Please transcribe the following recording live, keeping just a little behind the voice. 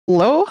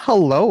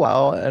Hello,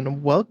 all,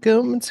 and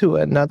welcome to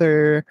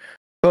another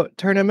BOTE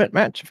tournament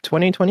match of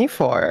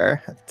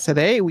 2024.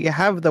 Today we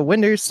have the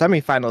winners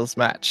semifinals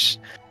match.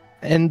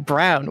 In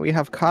brown, we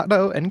have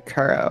Kato and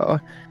Kuro,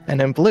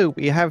 and in blue,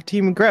 we have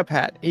Team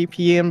Grubhat, AP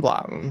and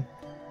Blom.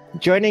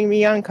 Joining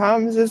me on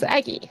comms is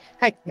Aggie.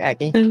 Hi,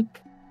 Aggie.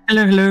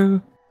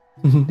 Hello.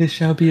 This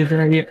shall be a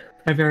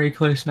very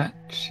close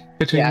match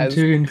between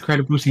two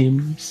incredible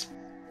teams.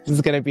 This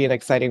is going to be an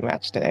exciting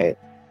match today.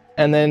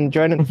 And then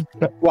joining,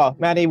 well,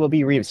 Maddie will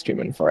be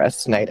streaming for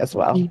us tonight as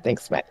well.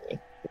 Thanks, Maddie.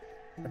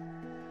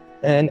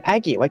 And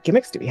Aggie, what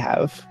gimmicks do we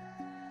have?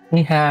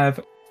 We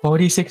have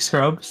 46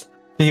 Scrubs,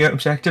 the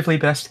objectively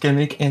best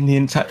gimmick in the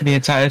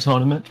entire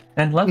tournament,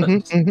 and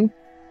Levers.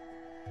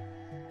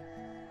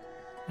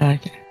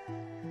 Okay.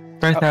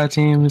 Both our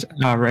teams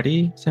are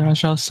ready, so I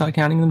shall start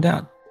counting them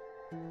down.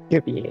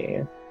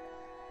 Yippee.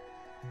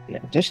 In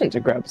addition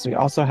to Grubs, we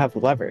also have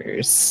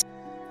Levers.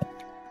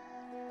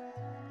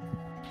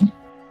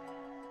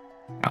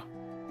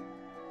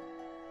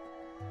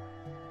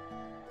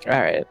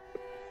 Alright.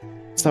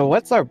 So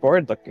what's our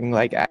board looking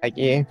like,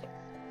 Aggie?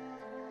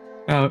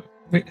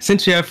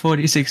 Since we have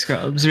 46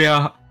 Scrubs, we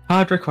are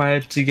hard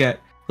required to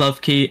get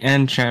Love Key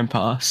and Tram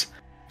Pass.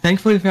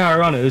 Thankfully for our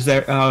runners,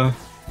 there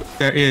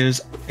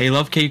is a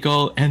Love Key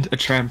goal and a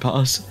Tram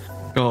Pass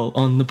goal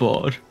on the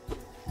board,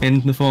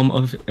 in the form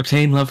of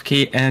obtain Love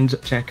Key and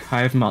check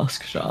Hive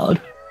Mask Shard.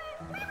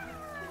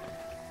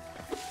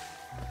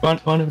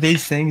 One of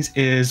these things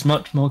is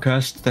much more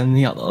cursed than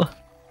the other.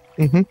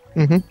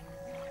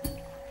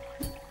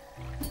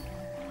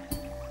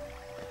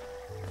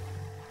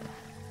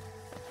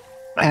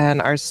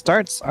 And our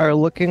starts are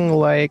looking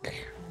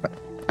like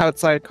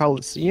outside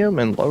Coliseum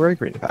and lower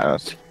Green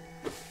Pass.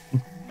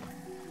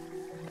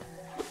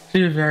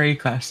 Two very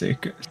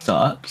classic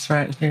starts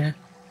right here.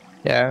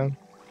 Yeah.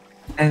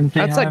 And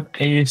we have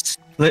a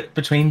split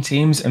between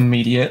teams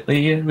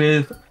immediately,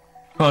 with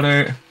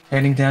Kodo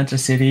heading down to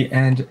City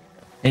and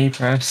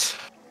A-Press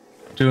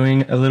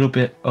doing a little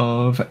bit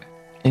of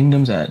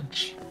Kingdom's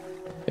Edge.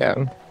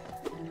 Yeah.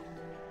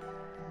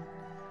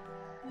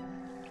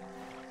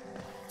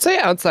 Say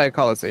outside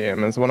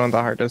Coliseum is one of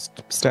the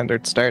hardest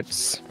standard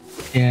starts.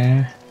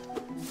 Yeah.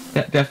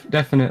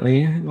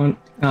 Definitely.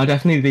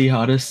 Definitely the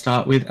hardest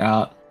start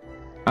without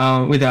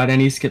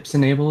any skips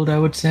enabled, I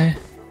would say.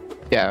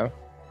 Yeah.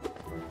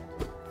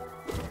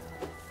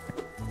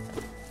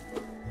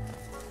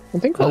 I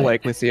think we'll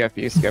likely see a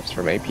few skips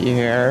from AP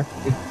here.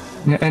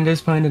 And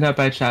as pointed out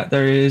by chat,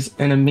 there is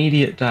an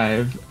immediate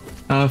dive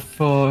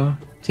for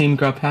Team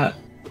Grubhat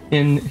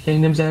in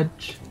Kingdom's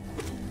Edge.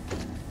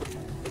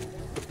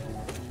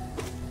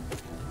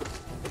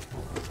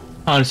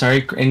 Oh, I'm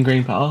sorry, in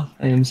Green Path.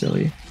 I am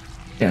silly.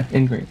 Yeah,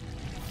 in Green.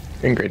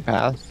 In Green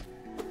Path.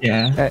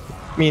 Yeah. That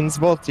means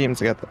both teams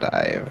get the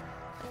dive.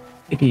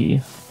 Maybe.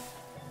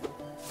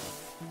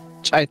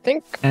 Which I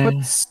think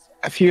puts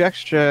a few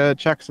extra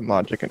checks in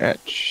logic and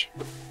edge.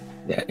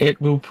 Yeah,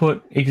 it will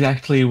put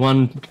exactly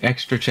one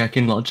extra check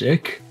in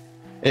logic.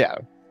 Yeah.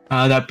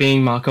 That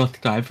being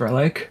Markoth Dive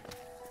Relic.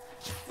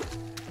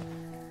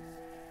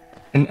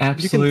 An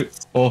absolute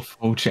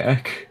awful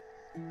check.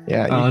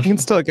 Yeah, you can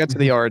still get to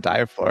the aura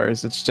dive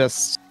floors. It's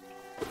just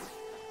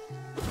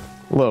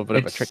a little bit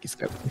of a tricky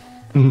skip.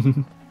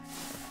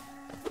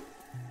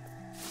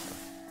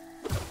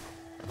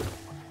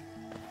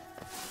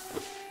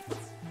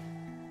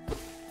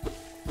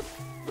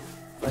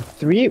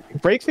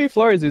 Break 3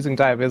 floors using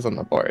dive is on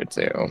the board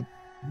too.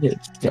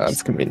 So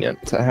it's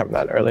convenient to have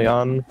that early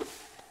on.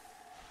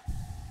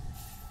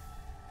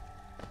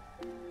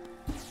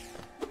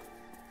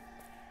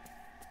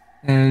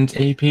 And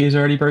AP is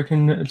already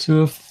broken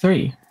 2 of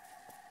 3.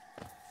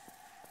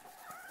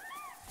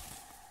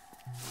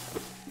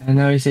 And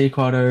now we see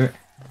Quado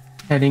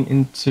heading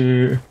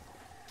into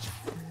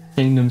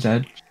Kingdom's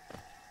Edge.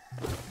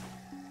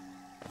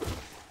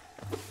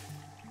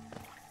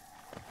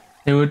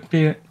 It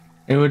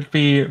would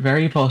be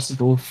very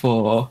possible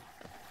for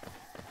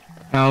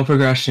our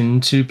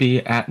progression to be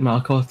at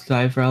Markoth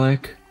Dive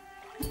Relic.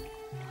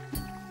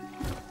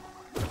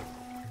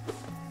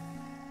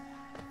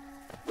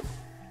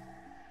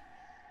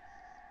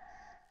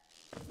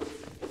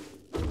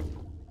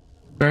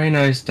 Very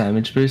nice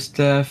damage boost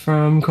there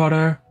from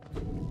Kodo.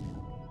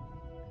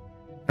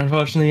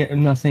 Unfortunately,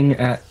 nothing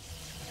at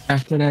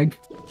Afterdag.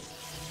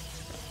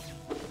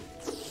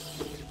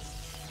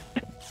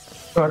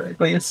 Kodo,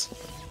 please.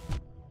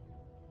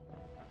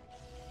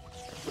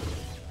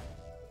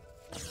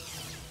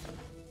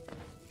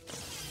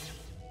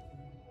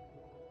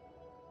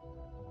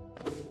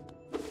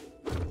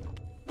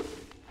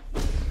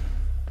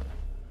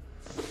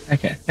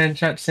 Okay, and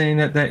chat's saying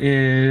that there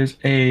is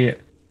a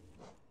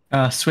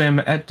swim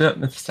at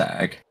Dartmouth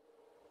Stag.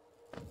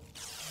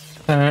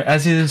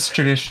 As is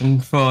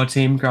tradition for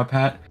Team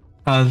Grubhat,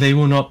 they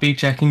will not be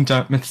checking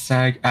Dartmouth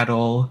Stag at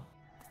all.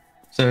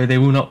 So they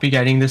will not be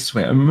getting the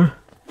swim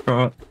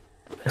for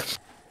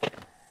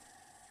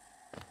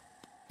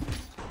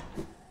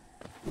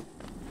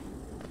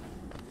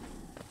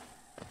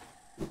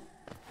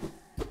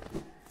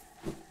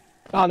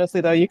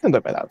Honestly, though, you can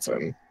live without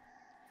swim.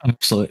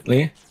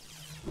 Absolutely.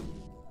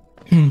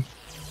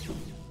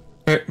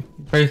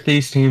 Both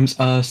these teams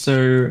are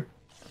so,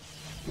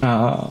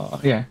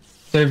 yeah,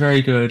 so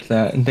very good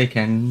that they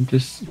can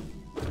just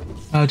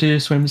do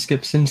swim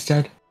skips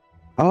instead.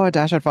 Oh, a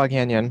dash at Fog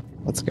Canyon.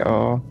 Let's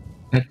go.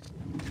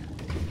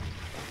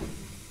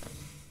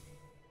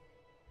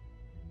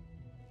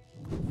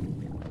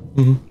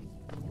 Mhm.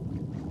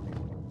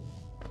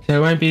 So it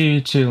won't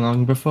be too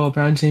long before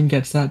brown team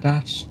gets that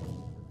dash.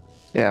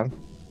 Yeah.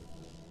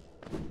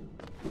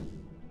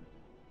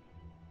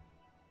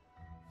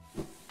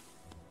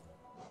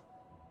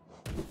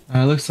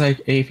 Looks like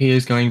AP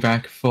is going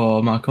back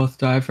for Markoth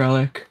Dive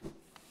Relic.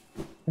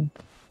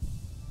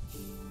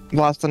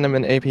 Boston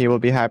and AP will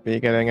be happy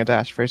getting a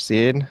dash for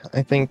seed.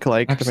 I think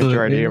like the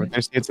majority Absolutely. of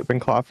their seeds have been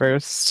claw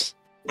first.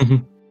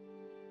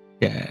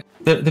 Yeah.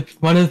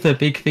 One of the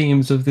big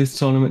themes of this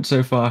tournament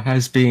so far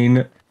has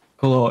been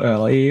claw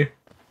early.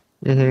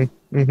 And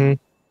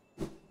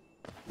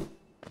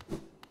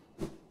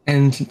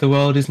the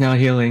world is now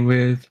healing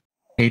with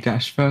a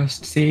dash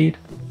first seed.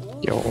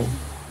 Yo.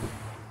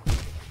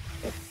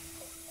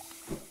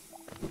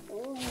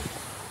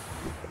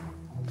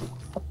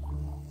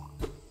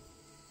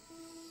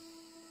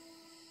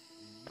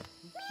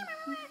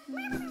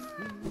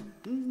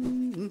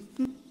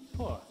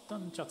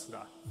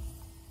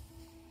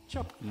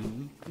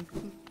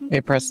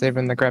 A press save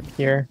in the grep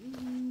here.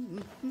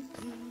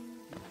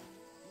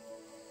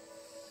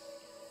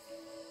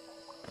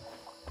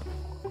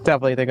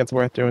 Definitely think it's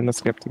worth doing the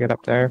skip to get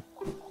up there.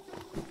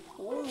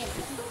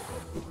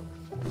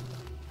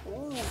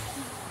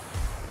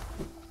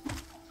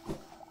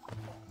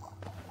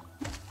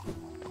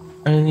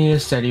 Only a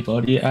steady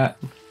body at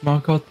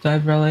Markoth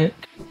Dive Relic.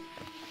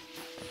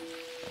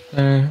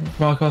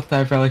 Markoth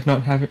Dive Relic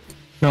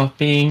not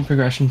being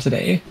progression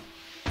today.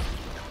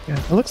 Yeah,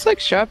 it looks like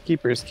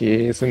Shopkeeper's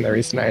Key is in the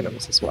recent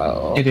items as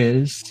well. It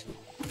is.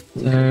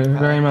 So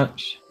very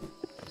much.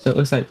 So it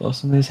looks like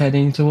Blossom is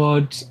heading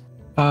towards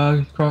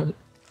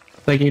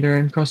Legator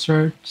and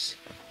Crossroads.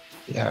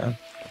 Yeah.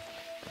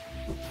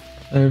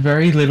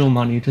 Very little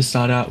money to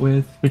start out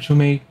with, which will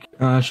make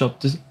our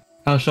shop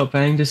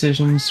buying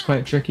decisions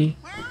quite tricky.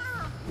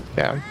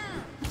 Yeah.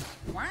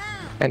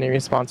 Any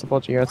responsible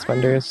geo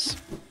spenders?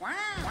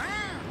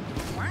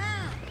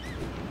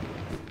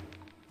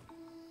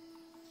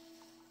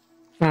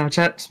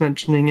 Chat's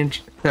mentioning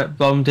that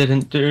Bomb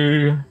didn't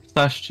do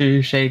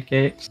 /2 Shade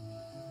Gates.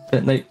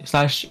 But like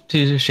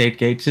 /2 Shade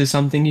Gates is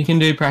something you can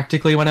do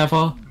practically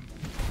whenever.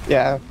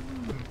 Yeah.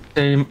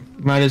 So you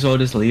might as well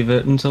just leave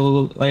it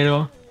until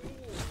later.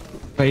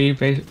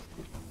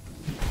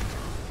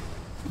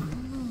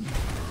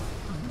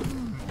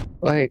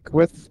 Like,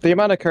 with the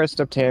amount of cursed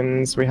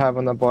obtains we have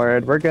on the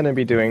board, we're going to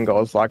be doing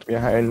goals locked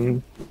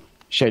behind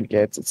Shade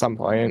Gates at some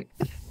point.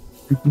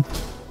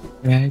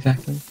 Yeah,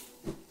 exactly.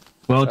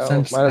 World So,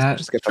 sense might as well that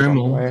just get them out of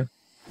the way.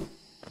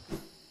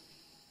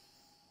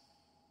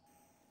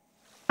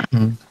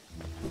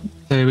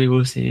 So we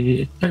will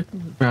see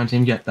brown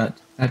team get that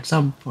at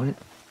some point.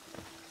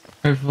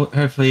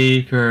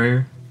 Hopefully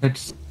Kuro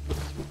gets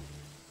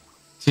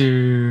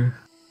to...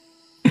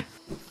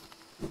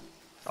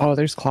 Oh,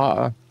 there's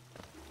Claw.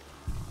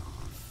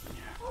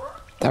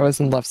 That was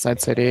in left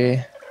side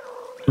city.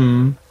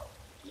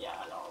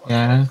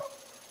 Yeah.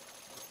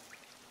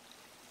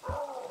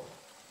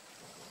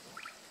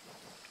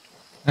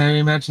 I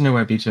imagine it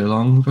won't be too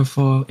long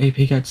before AP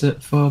gets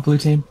it for blue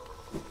team.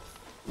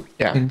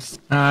 Yeah. Since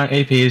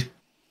AP is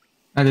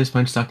at this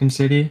point stuck in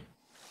city.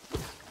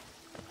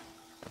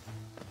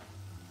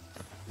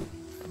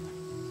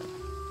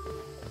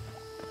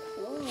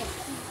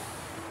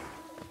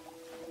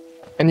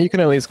 And you can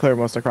at least clear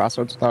most of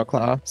Crossroads without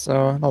Claw,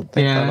 so I don't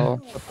think that'll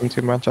put them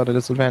too much at a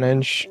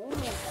disadvantage.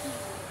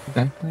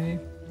 Exactly.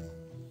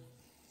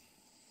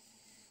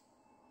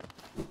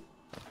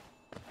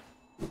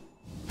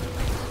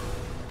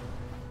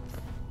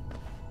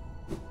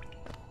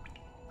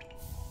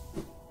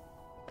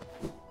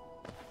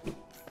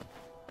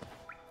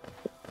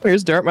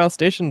 Here's Dartmouth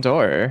Station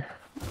door.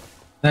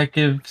 That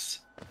gives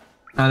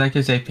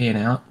AP an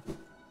out.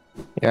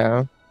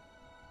 Yeah.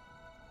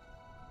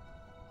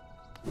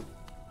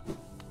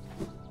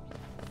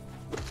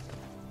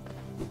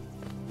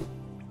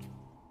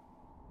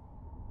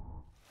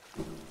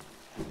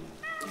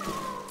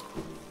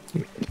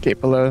 Gate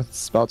below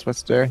Spell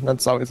Twister.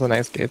 That's always a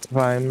nice gate to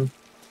find.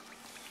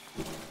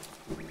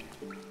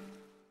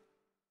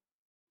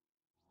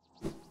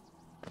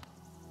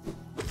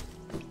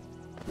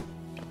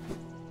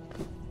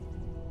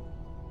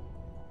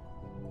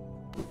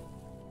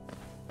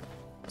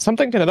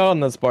 Something to note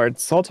on this board,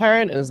 Soul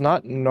Tyrant is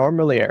not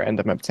normally a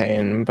random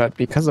obtain, but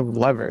because of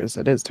levers,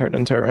 it is turned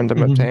into a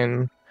random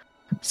obtain.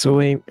 So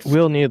we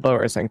will need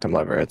Lower Sanctum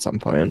Lever at some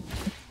point.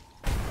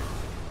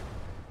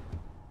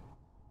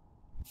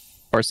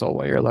 Or Soul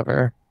Warrior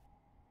Lever.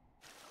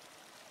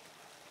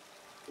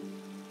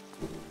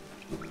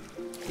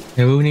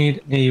 Yeah, we'll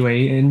need a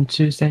way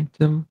into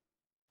Sanctum.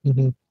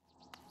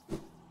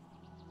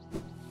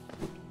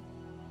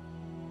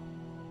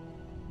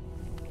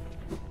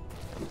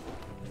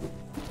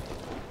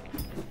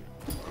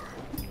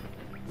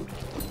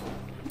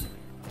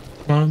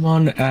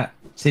 Panemon at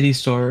City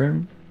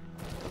Storeroom.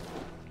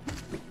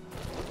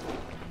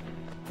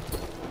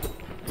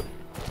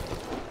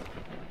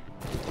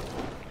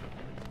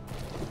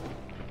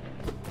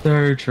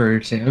 So true,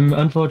 Tim.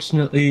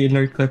 Unfortunately,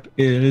 no clip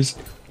is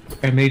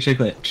a major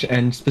glitch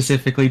and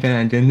specifically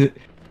banned in it.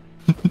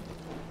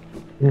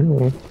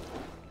 Mhm.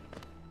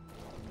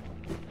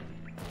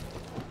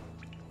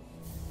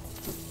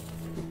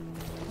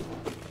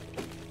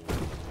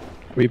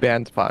 We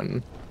banned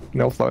fun.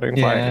 No floating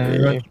Yeah,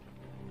 flying.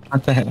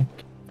 what the heck?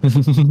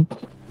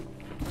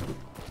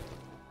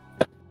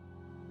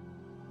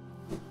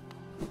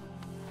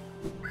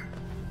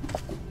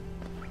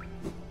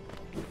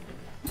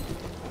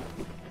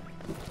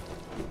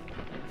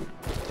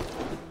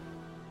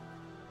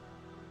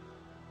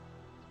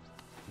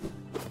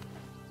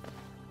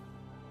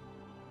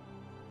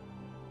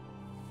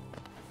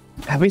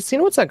 Have we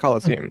seen what's at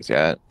Coliseums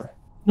yet?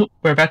 Nope,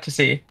 we're about to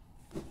see.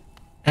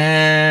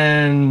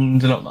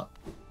 And not much.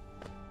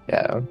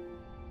 Yeah.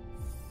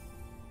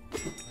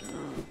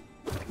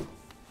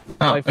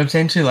 Oh,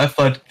 potentially Life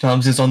Flood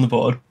Times is on the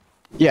board.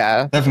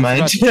 Yeah. Never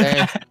mind.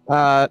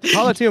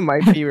 Coliseum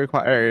might be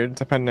required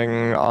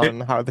depending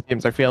on how the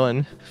teams are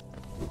feeling.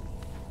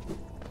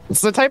 It's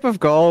the type of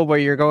goal where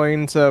you're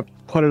going to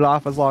put it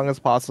off as long as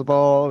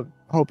possible,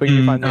 hoping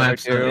you find the other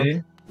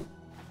two.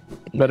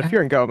 But if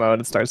you're in go mode,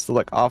 it starts to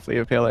look awfully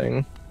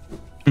appealing.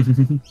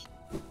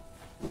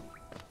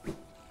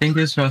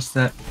 Fingers crossed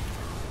that,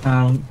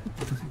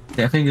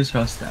 fingers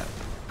crossed that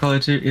Call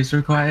of Duty is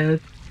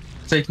required,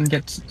 so you can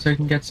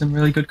get some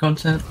really good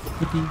content.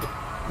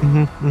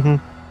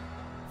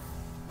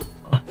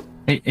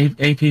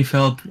 AP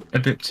fell a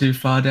bit too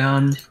far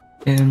down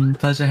in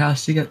Pleasure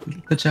House to get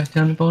the check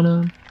down the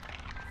bottom.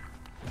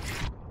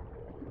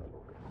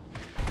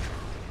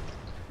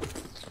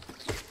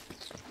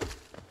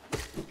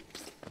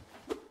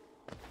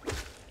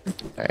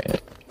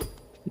 Alright.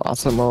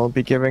 Awesome will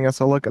be giving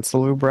us a look at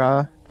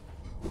Salubra.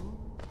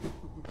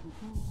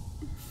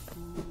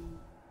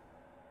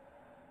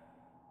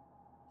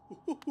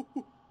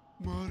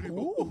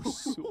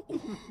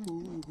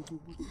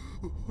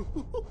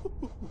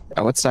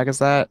 Oh, what stack is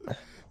that?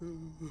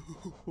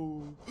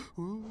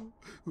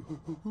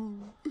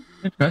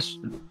 Good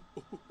question.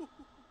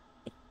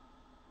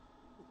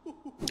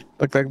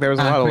 Looked like there was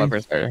a lot of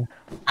levers there.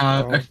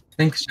 I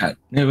think chat.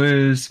 It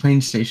was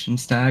Queen Station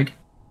Stag.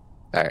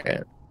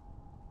 Alright.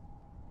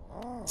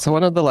 So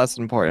one of the less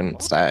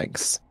important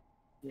stags.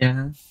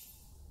 Yeah.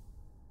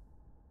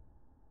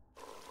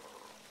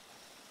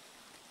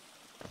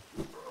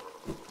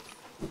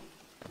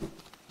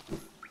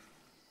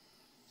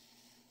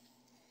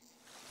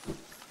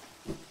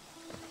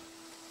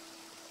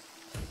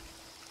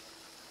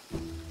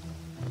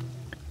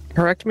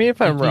 Correct me if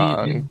I'm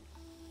wrong,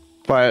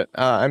 but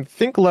I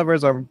think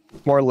levers are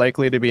more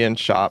likely to be in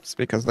shops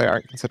because they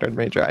aren't considered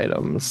major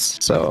items.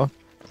 So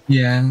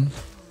yeah,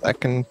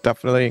 that can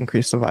definitely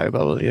increase the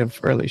viability of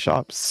early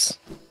shops.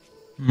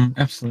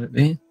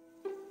 Absolutely.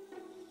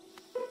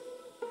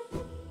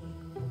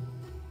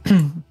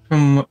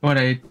 From what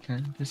I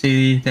can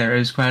see, there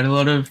is quite a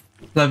lot of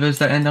levers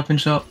that end up in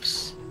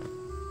shops.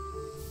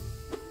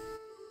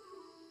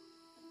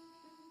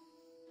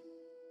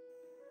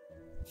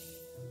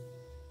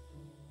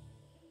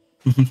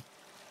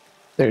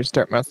 There's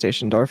Dartmouth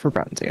Station door for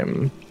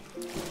Bronzium.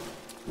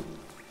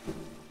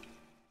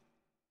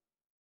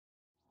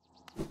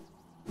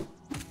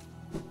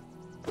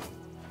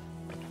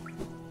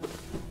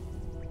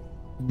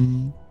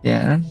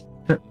 Yeah,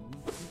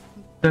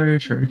 very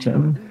true,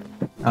 Tim.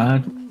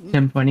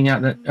 Tim pointing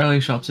out that early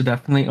shops are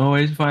definitely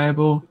always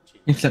viable,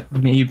 except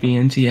maybe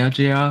in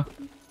TLGR,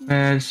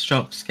 where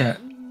shops get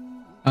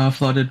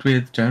flooded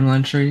with journal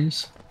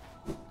entries.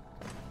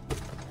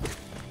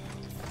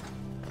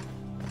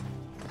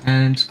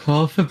 And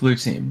call for blue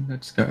team.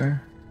 Let's go.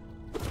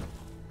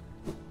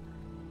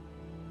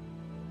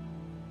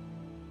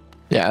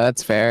 Yeah,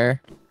 that's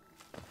fair.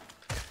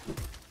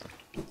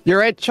 You're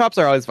right, shops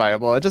are always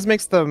viable. It just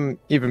makes them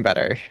even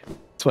better.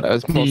 That's what I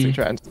was mostly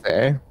trying to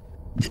say.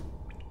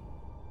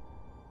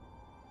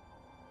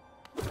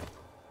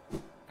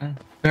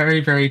 Very,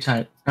 very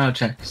tight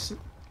checks.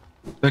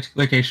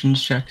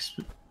 Locations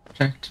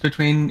checked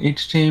between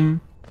each team.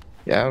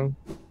 Yeah.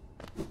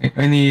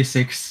 Only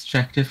 6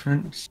 check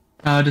difference.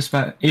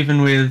 Despite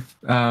even with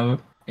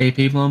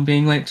AP Blom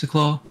being late to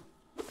claw.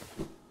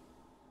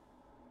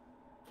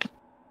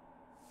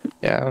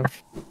 Yeah.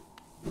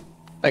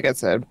 Like I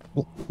said,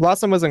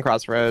 Blossom was in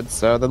Crossroads,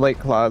 so the late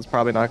claw is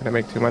probably not going to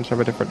make too much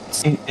of a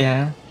difference.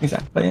 Yeah,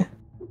 exactly.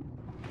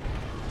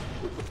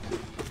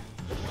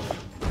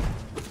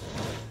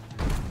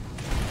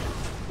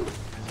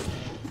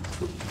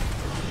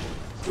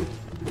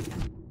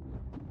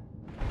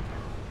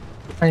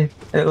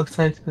 It looks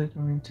like we're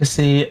going to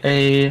see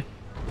a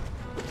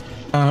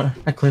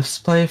Eclipse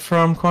play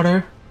from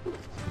Quarter.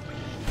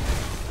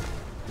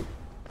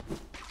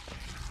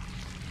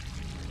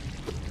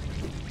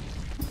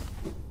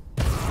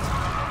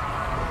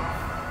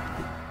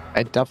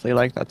 I definitely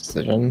like that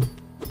decision.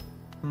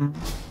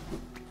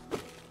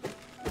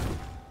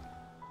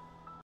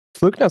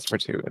 Fluke Nest for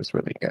 2 is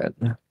really good.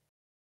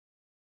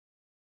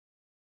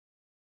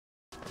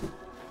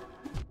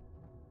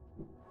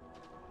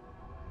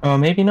 Or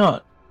maybe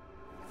not.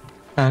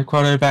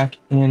 Quado back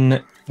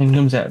in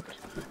Kingdom's Edge.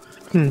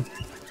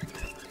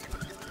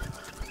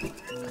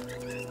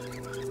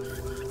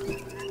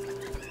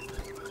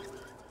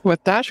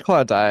 With Dash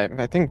Claw Dive,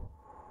 I think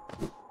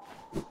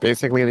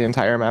basically the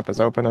entire map is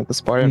open at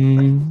this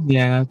point.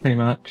 Yeah, pretty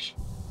much.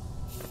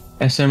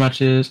 As so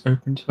much is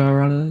open to our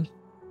runners.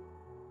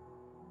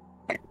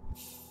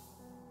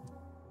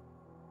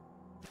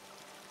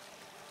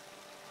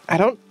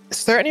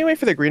 Is there any way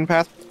for the Green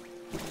Path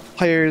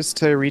players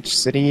to reach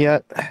City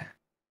yet?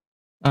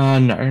 No,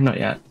 not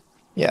yet.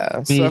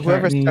 Yeah, so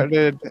whoever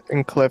started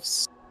in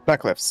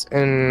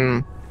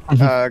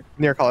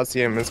near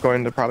Coliseum is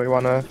going to probably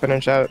want to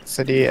finish out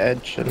City,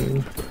 Edge,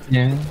 and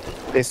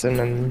Basin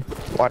and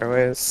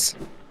Waterways.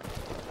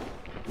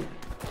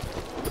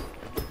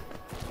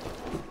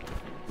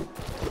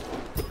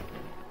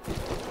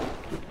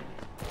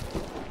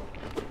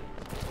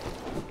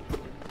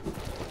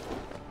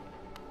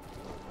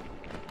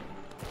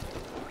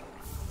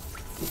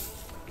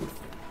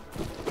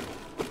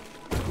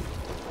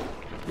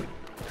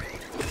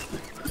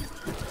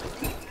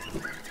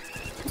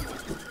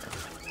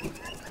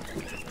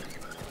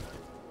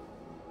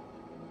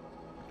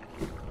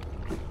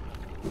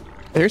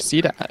 There's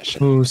Sea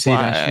Dash. Ooh, Sea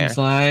Dash and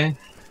Sly.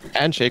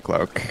 And Shake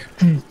Cloak.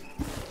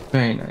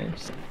 Very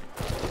nice.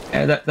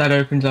 Yeah, that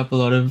opens up a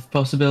lot of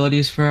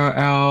possibilities for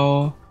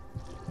our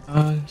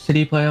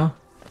City player.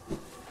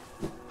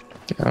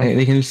 Yeah.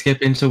 They can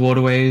skip into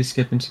Waterways,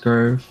 skip into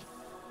Grove,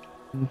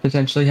 and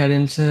potentially head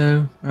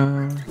into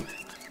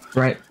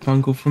Right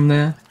Fungal from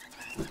there.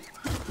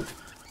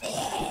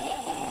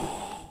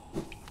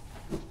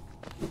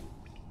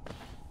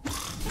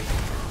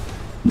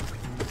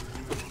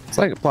 Looks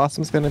like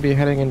Blossom's going to be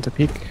heading into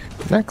Peak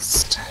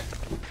next.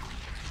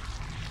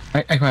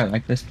 I quite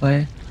like this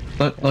play.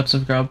 Lots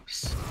of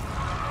grubs.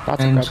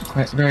 And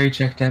quite very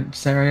checked out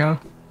this area.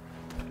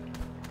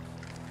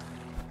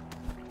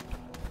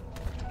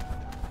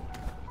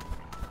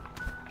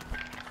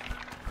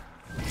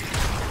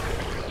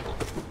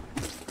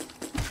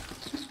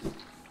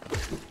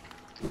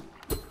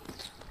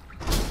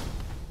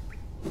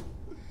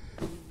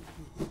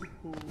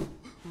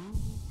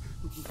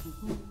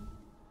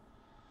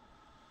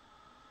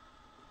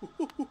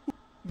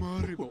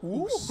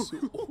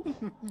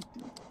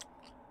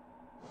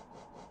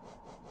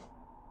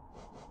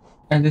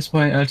 At this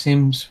point, our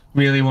teams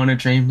really want to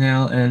Dream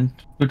now and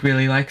would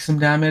really like some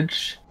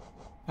damage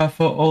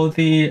for all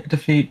the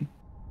defeat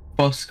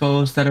boss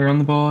goals that are on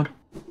the board.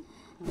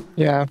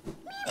 Yeah.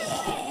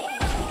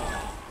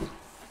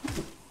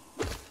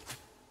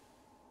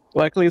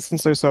 Luckily,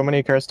 since there's so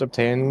many cursed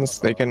obtains,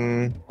 they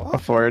can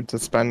afford to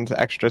spend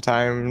extra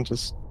time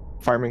just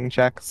farming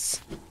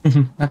checks.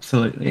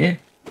 Absolutely.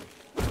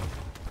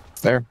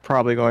 They're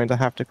probably going to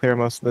have to clear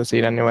most of the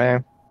seed anyway.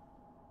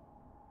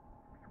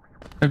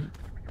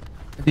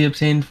 The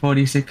obtained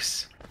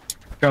 46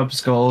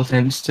 jobs goal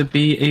tends to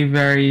be a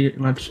very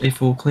much a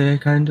full clear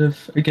kind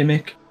of a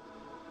gimmick.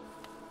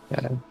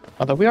 Yeah.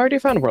 Although we already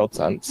found World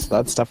Sense,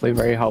 that's definitely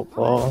very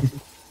helpful.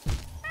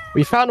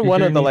 We found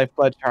one of the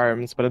Lifeblood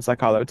Charms, but it's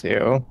like Hollow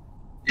 2.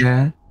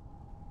 Yeah.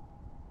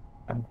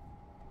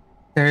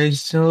 There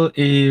is still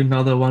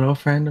another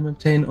one-off random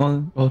obtain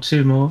on, or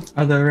two more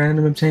other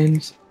random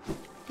obtains.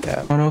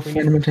 Yeah. One-off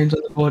random obtains on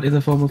the board in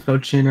the form of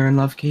Gold Tuner and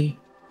Love Key.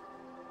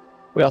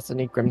 We also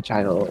need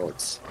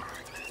Grimchild.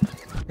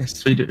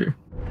 Yes, we do.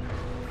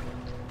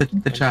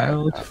 The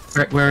child.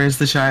 Where is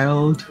the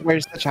child?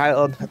 Where's the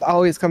child? It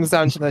always comes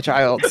down to the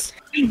child.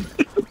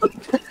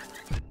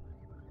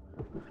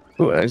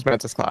 Ooh, there's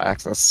Mantis Claw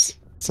access.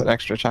 It's an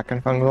extra check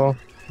and fungal.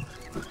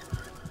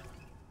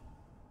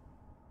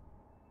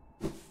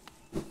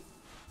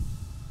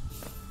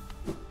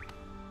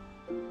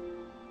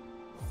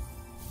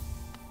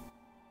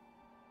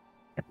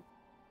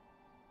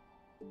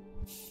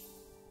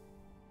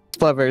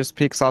 Splever's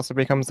Peaks also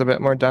becomes a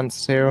bit more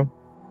dense too.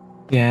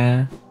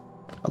 Yeah.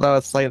 Although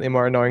it's slightly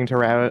more annoying to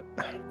route.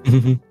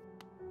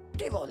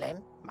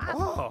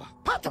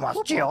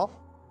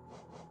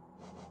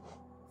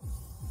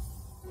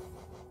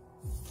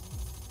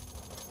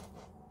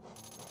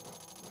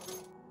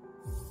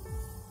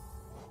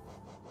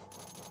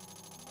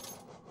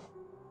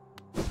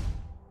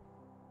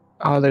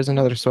 Oh, there's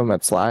another swim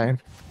at Sly.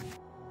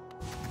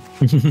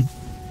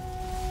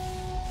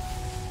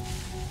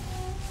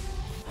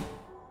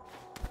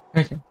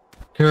 Okay.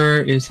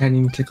 Kura is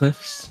heading to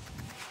Cliffs.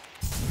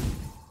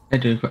 I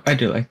do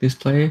like this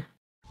play.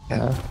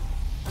 Yeah.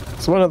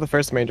 It's one of the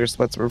first major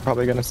splits we're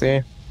probably gonna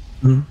see.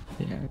 Yeah.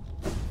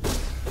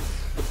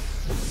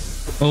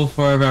 All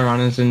four of our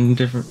runners in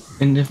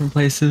different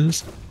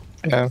places.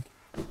 Yeah.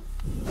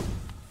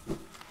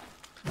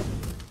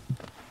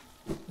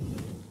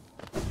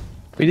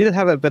 We did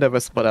have a bit of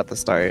a split at the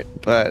start,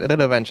 but it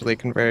eventually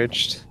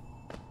converged.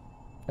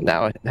 And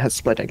now it has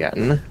split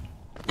again.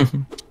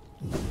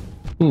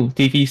 Ooh,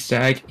 DV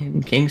Stag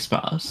in King's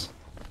Pass.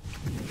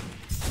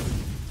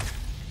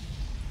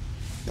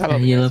 That'll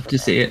be You nice love for to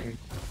see it. them.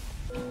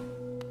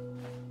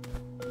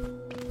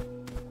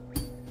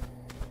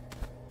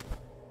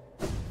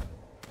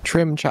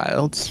 Trim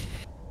child.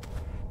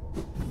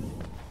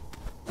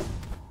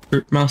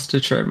 Master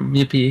Trim,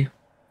 yippee.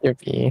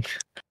 Yippee.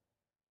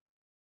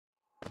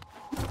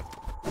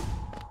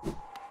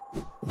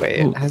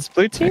 Wait, Ooh, has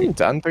blue team right.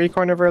 done 3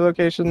 corner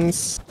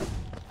locations?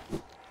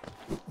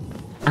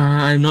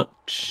 I'm not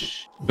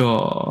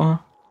sure.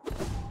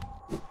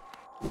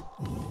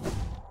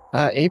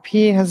 AP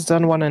has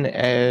done one in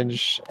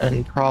Edge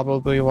and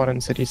probably one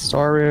in City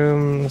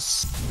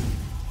Storerooms.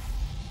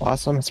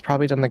 Blossom has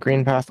probably done the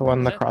Green Path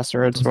one, the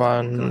Crossroads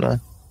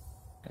one.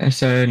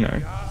 So no.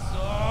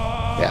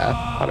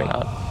 Yeah, probably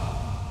not.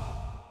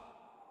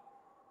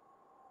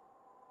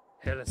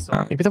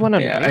 Maybe the one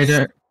on Yeah, I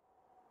Waste?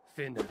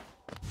 don't.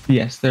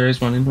 Yes, there is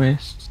one in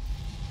Waste.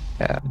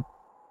 Yeah.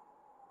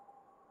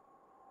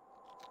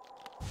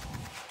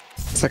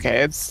 It's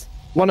okay. It's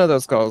one of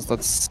those goals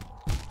that's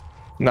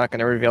not going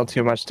to reveal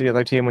too much to the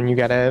other team when you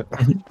get it.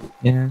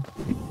 Yeah.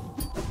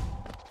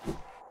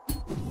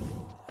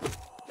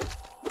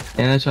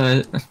 Yeah, that's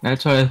what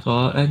I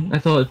thought. I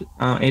thought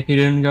AP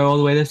didn't go all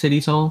the way to City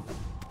Soul.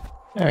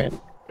 Alright.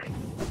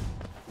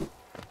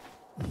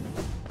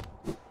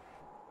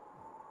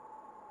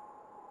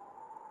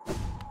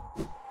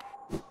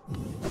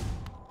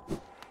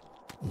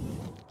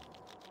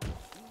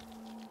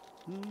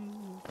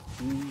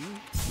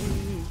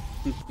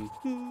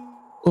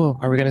 Oh,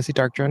 are we going to see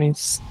Dark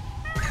Journeys?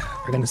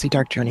 We're going to see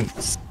Dark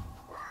Journeys.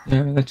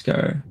 Yeah, let's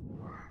go.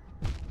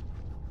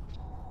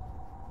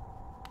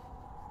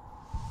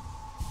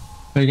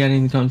 We're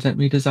getting the content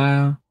we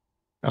desire.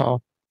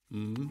 Oh,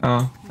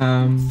 Oh,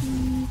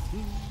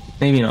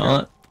 maybe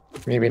not.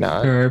 maybe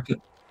not.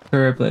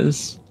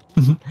 Blizz.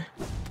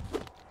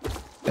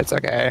 It's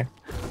okay.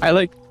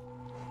 I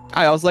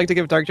also like to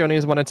give Dark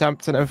Journeys one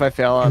attempt, and if I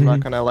fail, I'm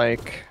not gonna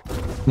like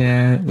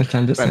Yeah, that's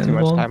spend too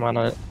much understandable. time on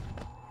it.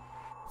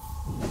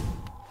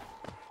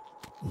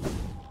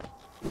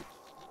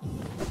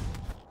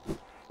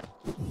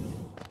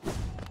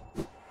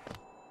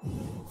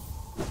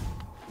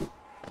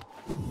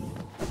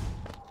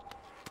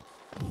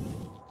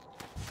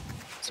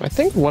 So I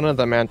think one of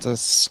the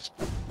Mantis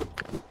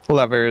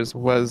levers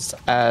was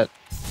at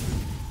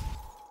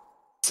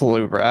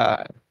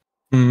Salubra.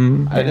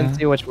 I didn't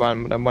see which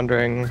one, but I'm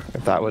wondering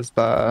if that was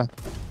the.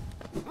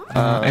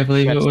 I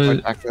believe it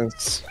was.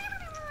 Texas.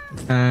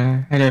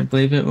 I don't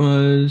believe it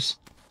was.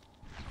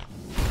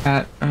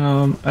 I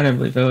don't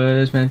believe it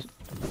was meant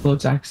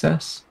Lord's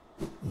Access.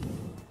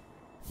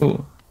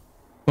 Oh,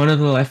 one of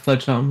the left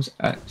fledged arms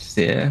at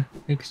Seer.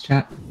 Thanks,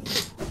 chat.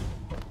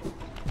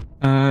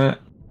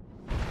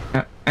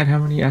 And how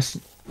many S?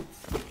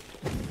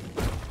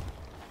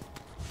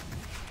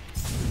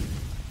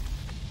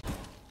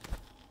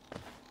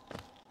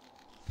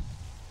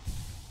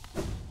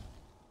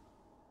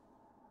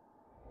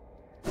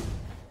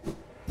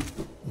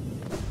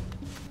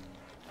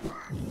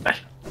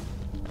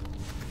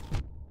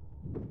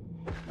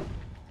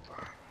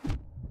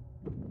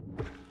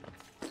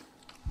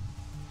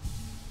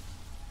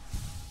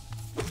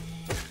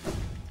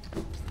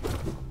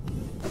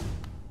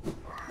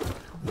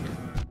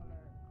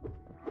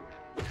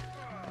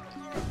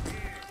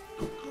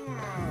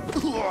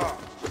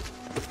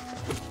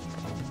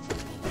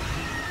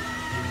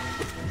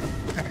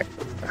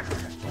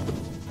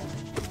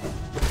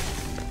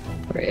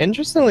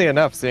 Interestingly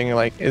enough, seeing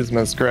like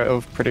Isma's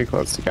Grove pretty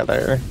close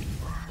together.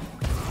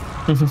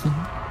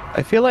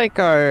 I feel like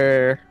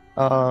our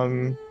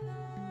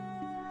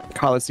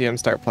Coliseum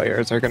star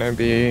players are going to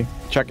be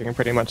checking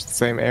pretty much the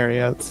same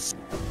areas.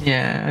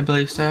 Yeah, I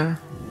believe so.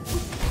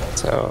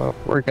 So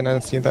we're going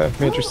to see the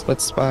major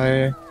splits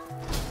by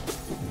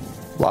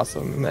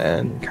Blossom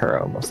and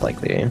Kuro most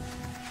likely.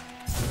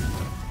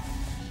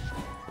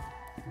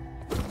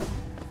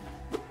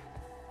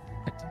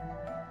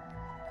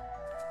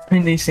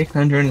 Only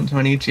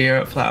 620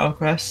 Geo at Flower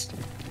Quest.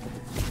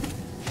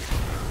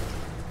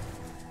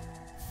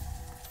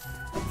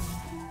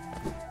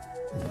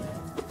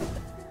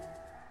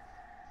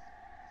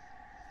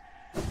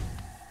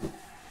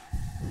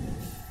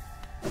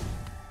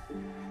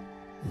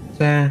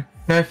 So,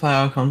 no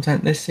flower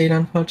content this seed,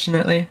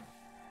 unfortunately.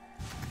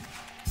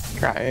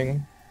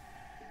 Crying.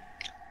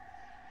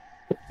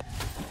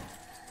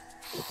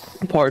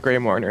 Poor Grey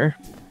Mourner.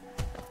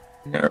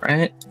 No,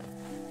 right?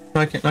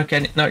 Not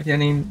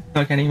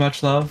getting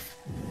much love.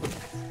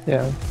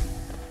 Yeah.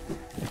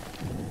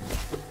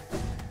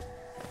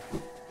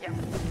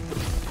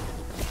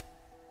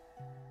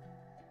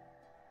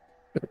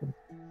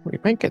 We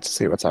might get to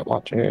see what's at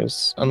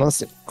Watchers,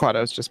 unless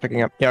Quado's just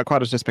picking up. Yeah,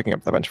 Quado's just picking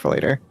up the bench for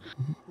later.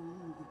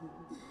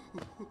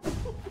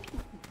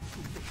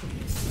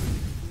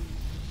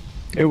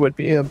 It would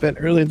be a bit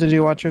early to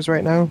do Watchers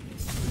right now.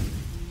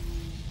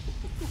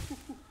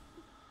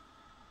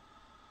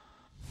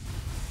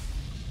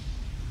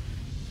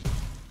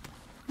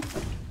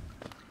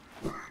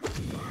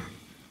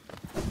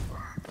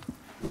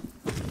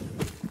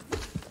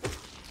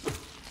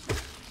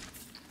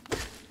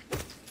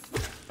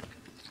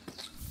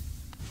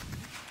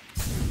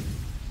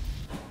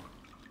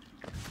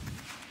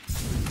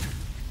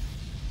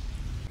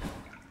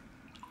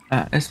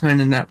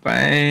 Estimating that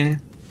by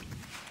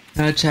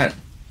chat,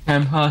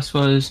 time pass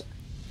was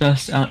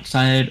just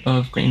outside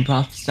of Green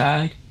Path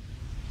Stag.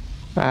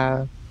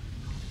 Well,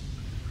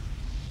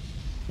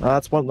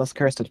 that's one less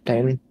curse to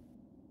obtain.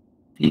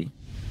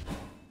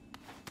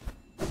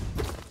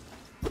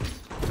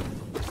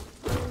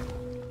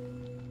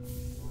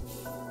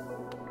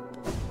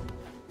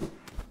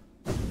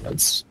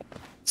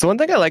 So one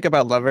thing I like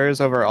about levers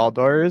over all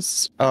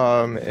doors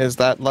is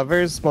that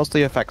levers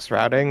mostly affects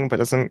routing, but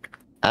doesn't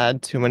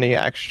add too many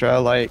extra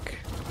like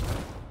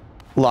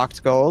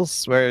locked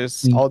goals,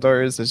 whereas all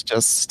doors is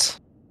just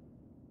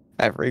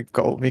every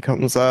goal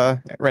becomes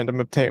a random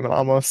obtainment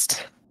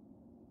almost.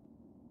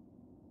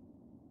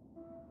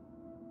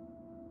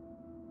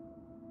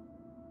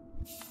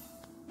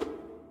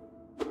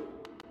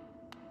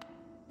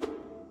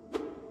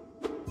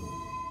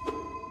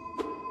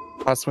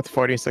 Plus with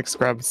 46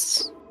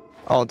 scrubs,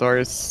 all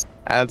doors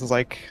adds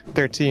like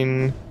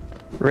 13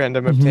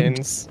 random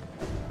obtains.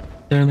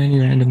 There are many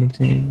random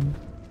obtains.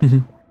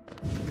 In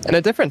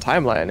a different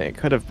timeline, it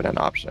could have been an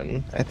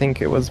option. I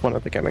think it was one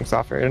of the gimmicks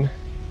offered.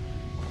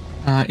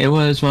 It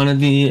was one of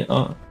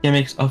the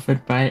gimmicks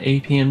offered by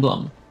AP and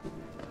Blum.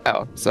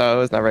 Oh, so it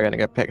was never going to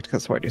get picked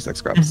because 46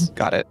 scrubs.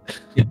 Got it.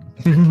 Yep.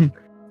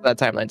 That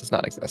timeline does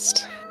not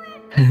exist.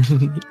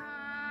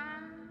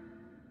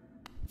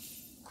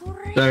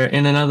 So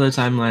in another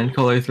timeline,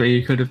 Colo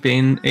 3 could have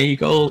been a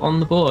goal on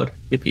the board.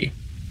 Yippee.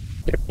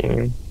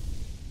 Yippee.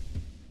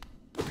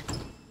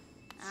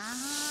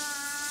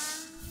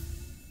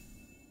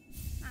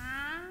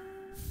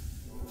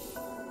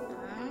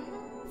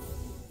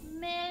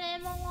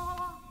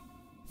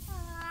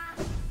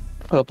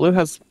 Well, blue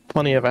has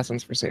plenty of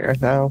essence for Seer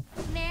now.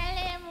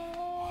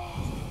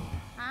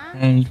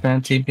 And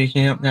fancy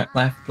picking up that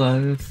life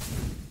blow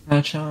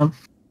charm.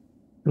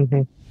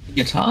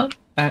 Guitar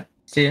at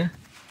Seer.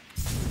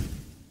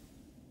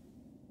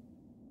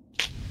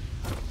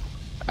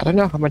 I don't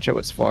know how much it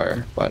was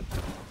for, but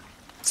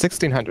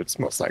 1600 is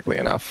most likely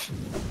enough.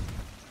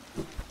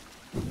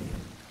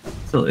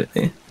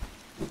 Absolutely.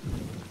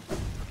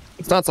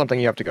 It's not something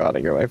you have to go out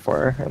of your way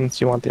for, unless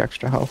you want the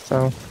extra health,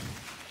 so.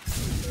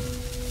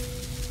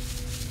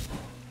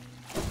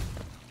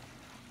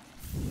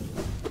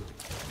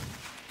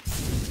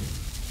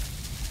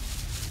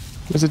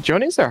 Was it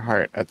Joni's or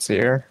Heart at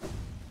Seer?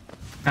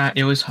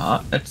 It was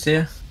hot at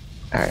Seer.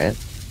 Alright.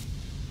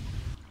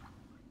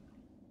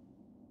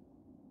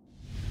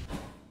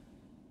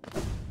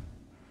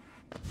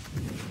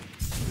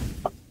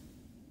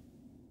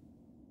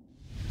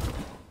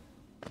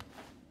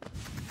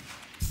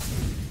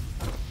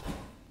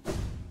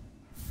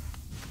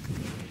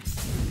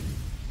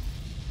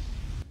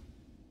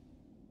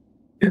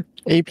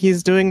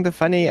 AP's doing the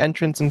funny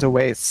entrance into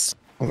Waste.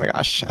 Oh my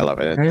gosh, I love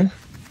it. Okay.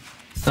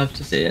 Love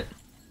to see it.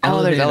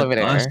 Oh, there's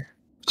elevator.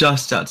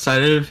 Just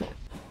outside of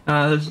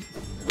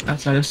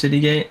City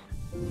Gate.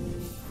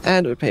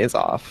 And it pays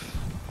off.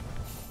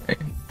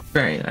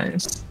 Very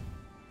nice.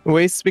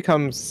 Waste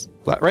becomes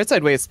right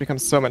side waste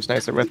becomes so much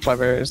nicer with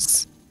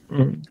levers.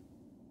 You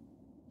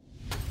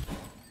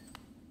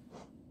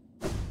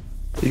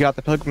got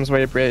the Pilgrim's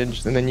Way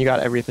Bridge, and then you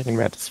got everything in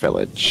Mantis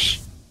Village.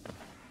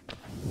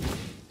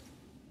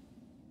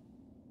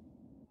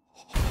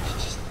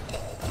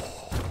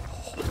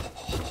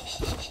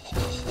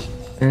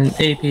 And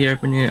AP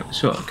opening up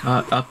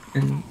shortcut up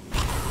in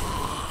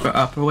for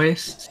upper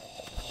waist.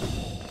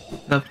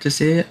 Love to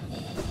see it.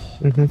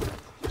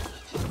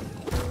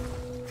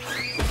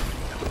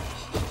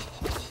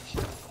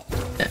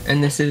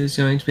 And this is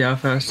going to be our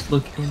first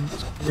look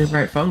into the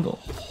right fungal.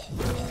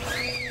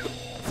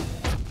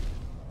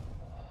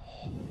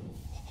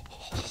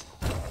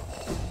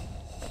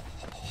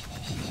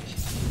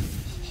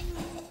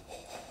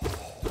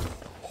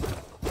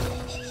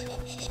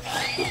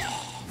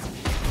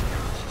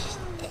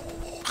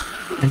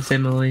 And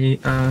similarly,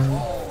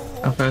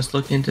 our first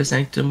look into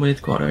Sanctum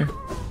with Quado.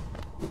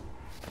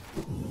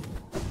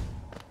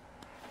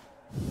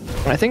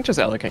 I think just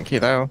Elegant Key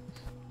though.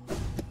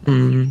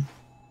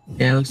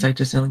 Yeah, it looks like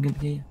just Elegant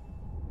Key.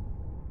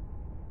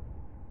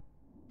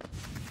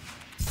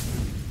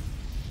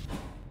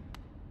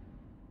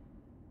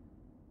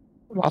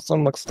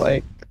 Awesome looks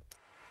like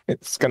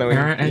it's gonna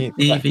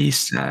be EV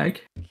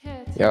Stag.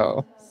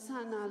 Yo.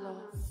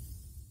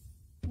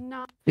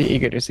 Be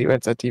eager to see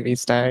what's at TV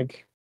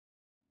Stag.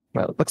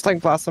 Well, it looks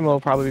like Blossom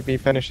will probably be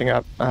finishing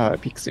up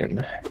Peak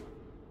soon.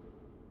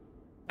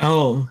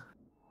 Oh.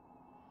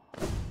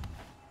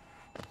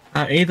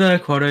 Either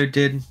Quado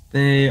did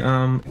the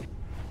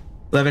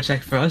lever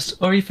check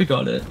first, or he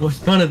forgot it.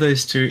 One of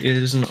those two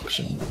is an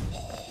option.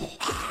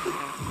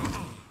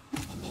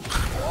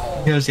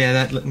 Because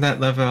yeah, that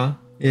lever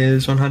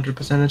is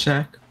 100% a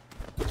check.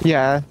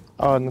 Yeah.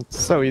 Oh, and it's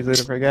so easy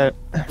to forget.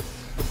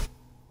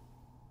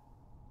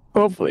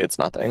 Hopefully it's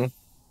nothing.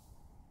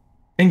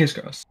 Fingers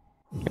crossed.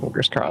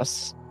 Fingers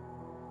crossed.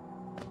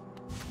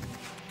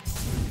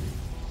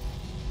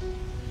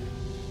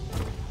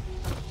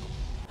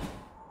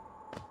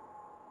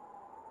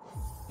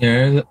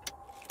 Yeah,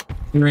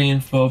 3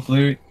 and 4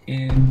 blue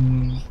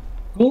in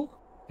cool.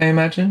 I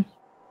imagine.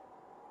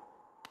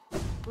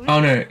 Oh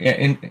no, yeah,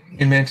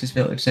 in Mantis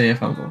Village, so yeah,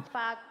 Fungal.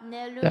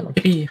 Yeah.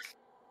 Yippee.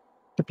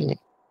 Yippee.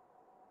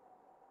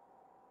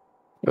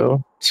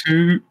 Oh.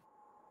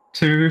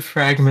 Two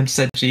fragments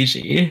at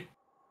GG.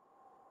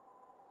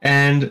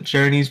 And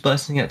Journey's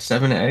blessing at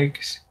 7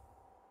 eggs.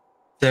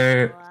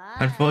 So,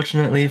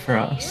 unfortunately for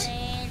us,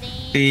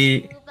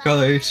 the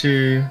Golo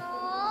to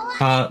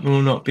part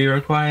will not be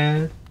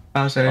required.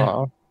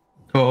 Also,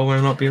 core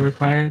will not be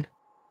required.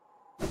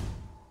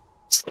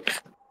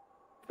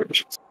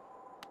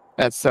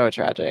 That's so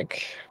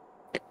tragic.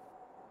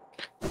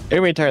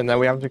 In return, though,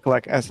 we have to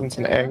collect essence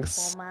and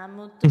eggs.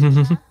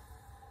 Did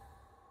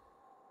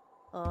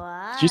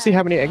you see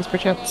how many eggs per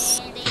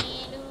chance?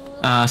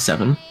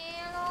 7.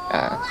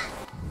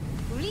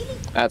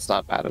 That's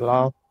not bad at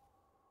all.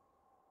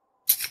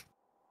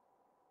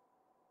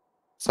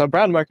 So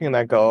brown marking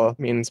that goal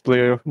means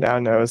blue now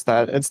knows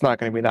that it's not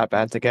going to be that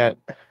bad to get.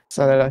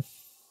 So that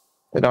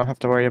they don't have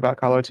to worry about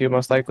Colo 2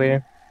 most likely.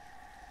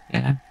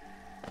 Yeah.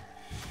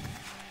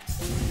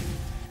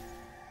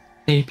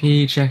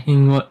 AP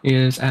checking what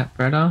is at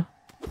Breda.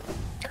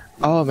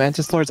 Oh,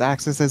 Mantis Lord's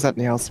Axis is at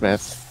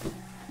Nailsmith.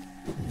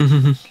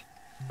 I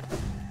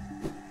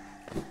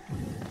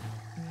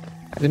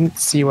didn't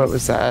see what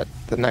was at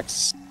the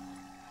next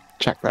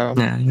check though.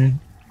 Nah,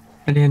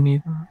 I didn't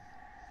either.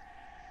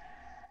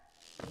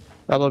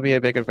 That'll be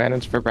a big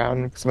advantage for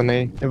Brown because when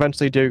they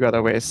eventually do go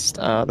to waste,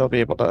 they'll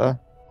be able to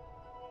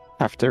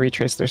have to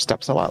retrace their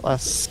steps a lot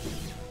less.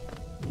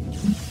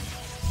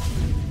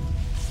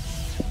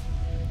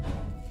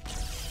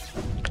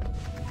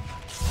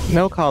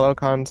 No Colo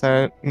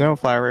content, no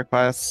flower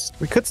requests.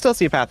 We could still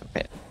see Path of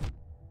Pain.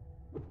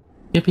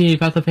 Yippee,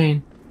 Path of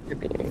Pain.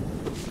 Yippee.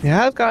 We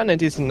have gotten a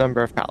decent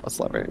number of Palace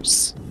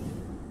lovers.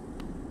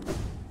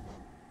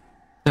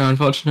 So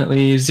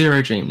unfortunately,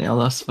 0 Dream Nail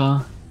thus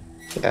far.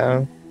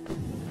 Yeah.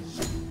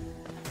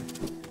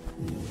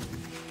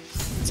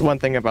 It's one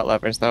thing about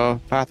lovers though.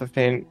 Path of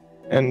Pain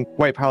and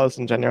White Palace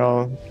in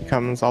general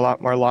becomes a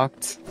lot more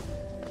locked.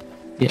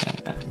 Yeah.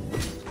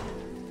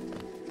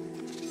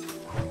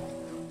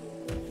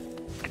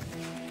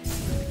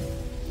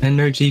 And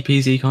no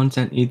GPZ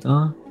content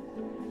either.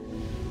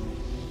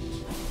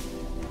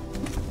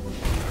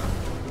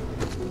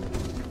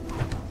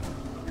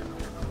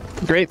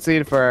 Great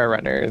seed for our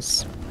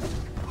runners.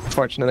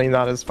 Fortunately,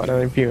 not as fun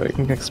a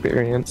viewing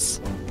experience.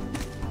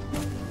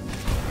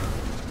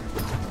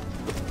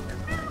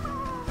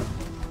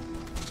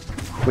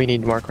 We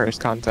need more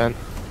cursed content.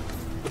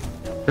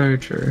 Very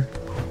true.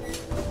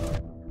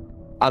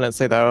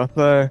 Honestly,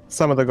 though,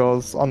 some of the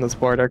goals on this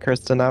board are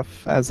cursed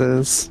enough as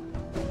is.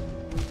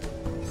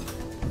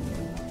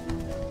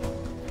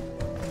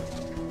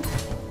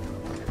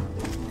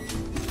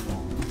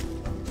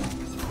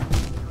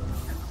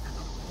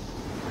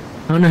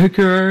 Oh no,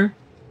 Kuro.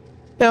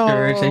 No.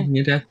 Kuro taking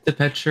a death to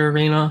Petra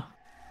Arena.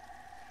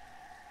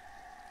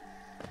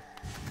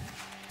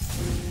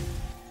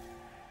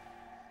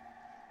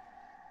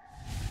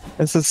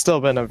 This has still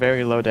been a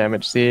very low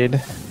damage seed.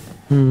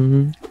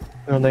 Hmm.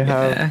 They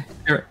have.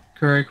 Yeah.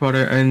 Kuro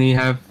Quarter only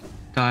have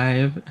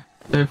dive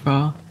so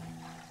far.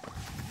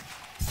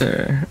 So,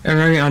 a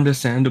very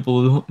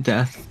understandable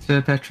death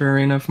to Petra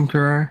Arena from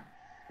Kuro.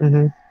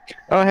 Mm-hmm.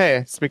 Oh,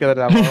 hey, speak of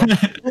the devil.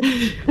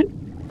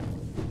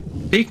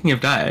 Speaking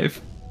of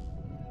dive.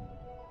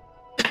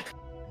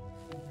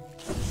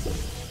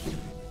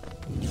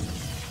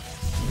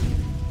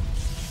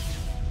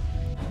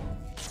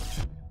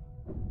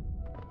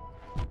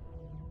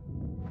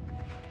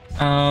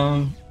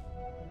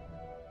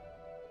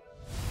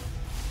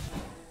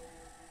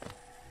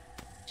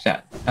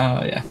 Chat.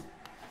 Oh, yeah.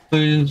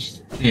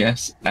 Blues,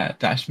 yes, at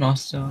Dash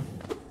Master.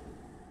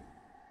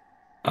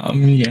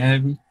 Yeah.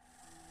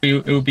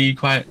 It will be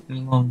quite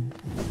long.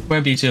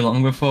 Won't be too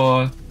long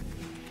before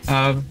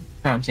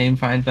Crown Team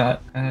find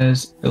that,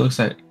 as it looks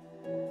like.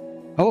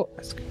 Oh,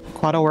 is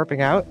Quado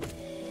warping out?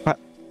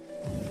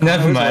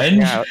 Never mind.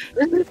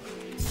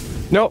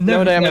 Nope,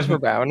 no damage for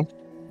Brown.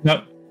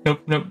 Nope.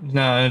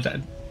 No,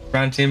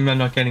 Brown Team are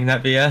not getting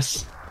that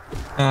BS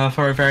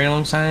for a very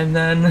long time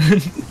then.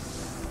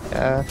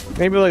 Yeah,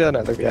 maybe we'll get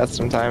another BS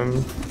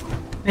sometime.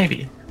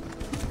 Maybe.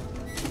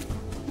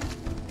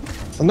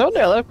 So no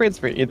nail upgrades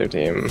for either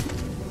team.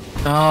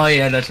 Oh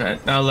yeah, that's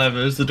right. Now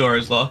levers, the door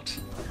is locked.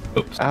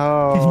 Oops.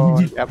 Oh,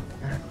 yep.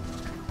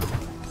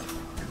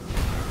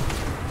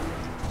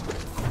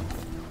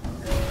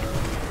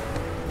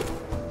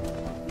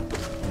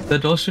 The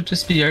door should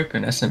just be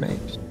open,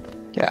 SMH.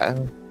 Yeah.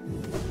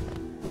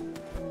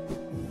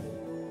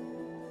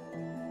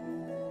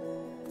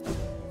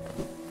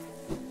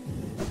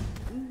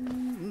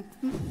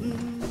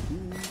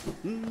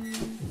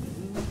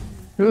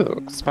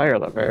 Ooh, Spire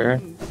Lover.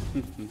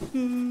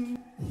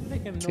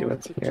 Let's see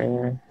what's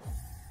here.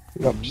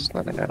 Nope, just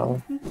not at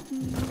all. I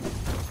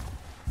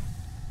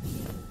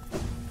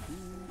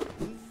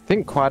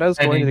think Quado's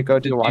going to go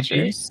to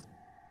Watchers.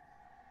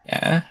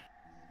 Yeah.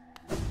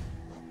 I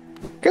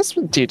guess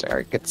with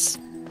D-Dark, it's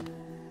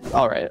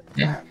alright.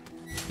 Yeah.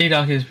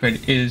 D-Dark is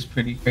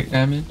pretty great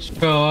damage.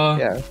 For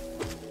yeah.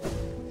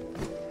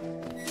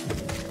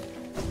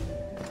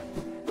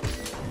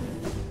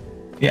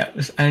 Yeah,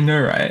 I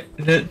know, right?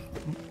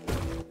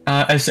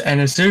 As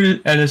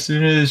soon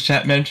as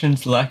chat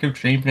mentions lack of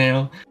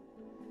Dreamnail,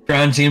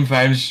 Brown team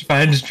finds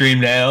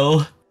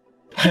Dreamnail.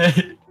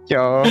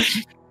 Yo,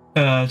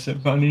 So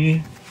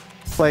funny.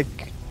 it's like,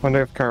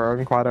 wonder if Kuro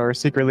and Quado are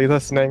secretly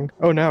listening.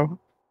 Oh no.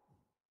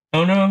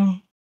 Oh no.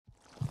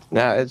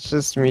 Nah, it's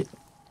just me.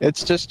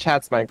 It's just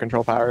chat's mind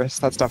control powers.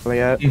 That's definitely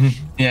it.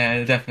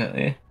 Yeah,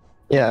 definitely.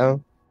 Yeah.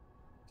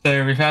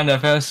 So we found our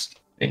first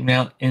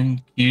Dreamnail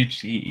in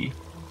QG.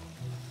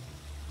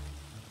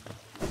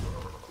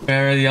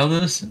 Where are the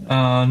others?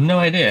 No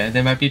idea.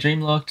 They might be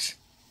Dreamlocked.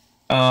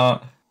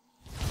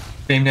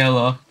 Dreamnail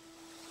locked.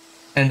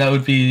 And that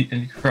would be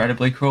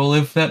incredibly cool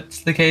if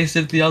that's the case,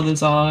 if the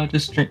others are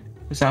just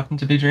happen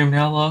to be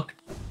Dreamnail locked.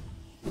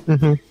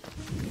 Mm-hmm.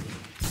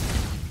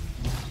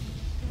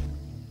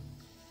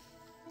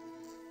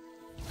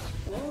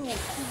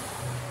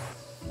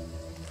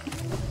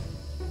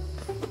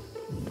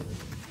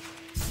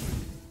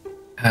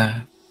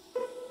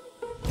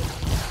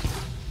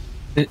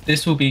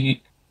 This will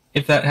be,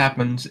 if that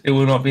happens, it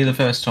will not be the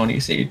first Tourney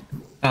seed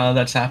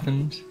that's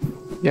happened.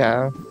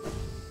 Yeah.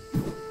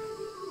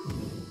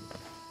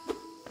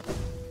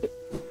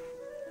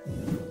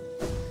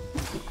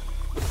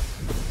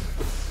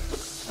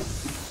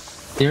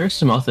 There is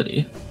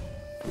Simothity.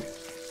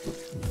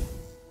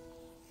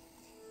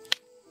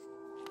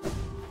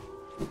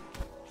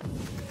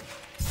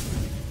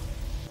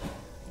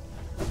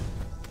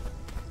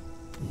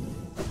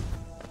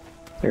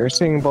 They're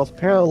seeing both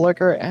Pale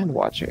Liquor and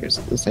Watchers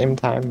at the same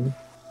time.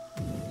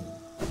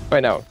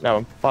 Wait, no.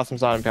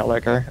 Blossom's on Pale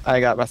Liquor. I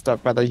got messed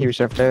up by the hue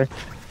shifter.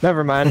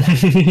 Never mind.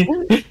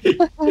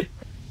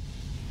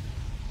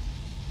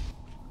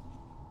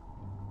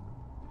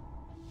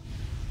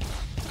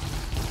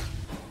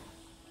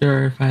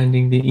 You're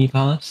finding the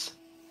E-Palace.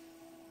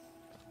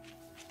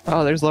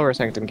 Oh, there's Lower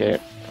Sanctum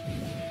Gate.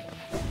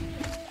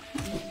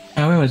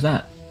 Oh, where was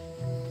that?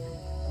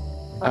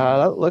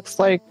 That looks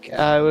like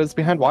it was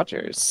behind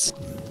Watchers.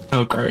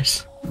 Oh,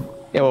 gross.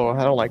 Yo,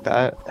 I don't like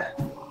that.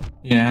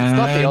 Yeah. It's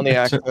not the only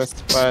access,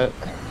 but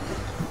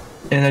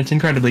And it's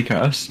incredibly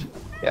cursed.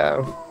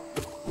 yeah.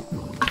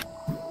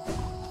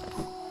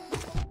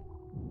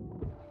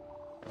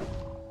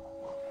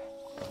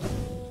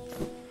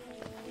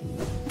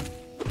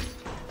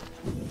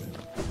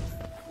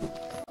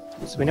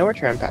 So we know where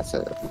Trampass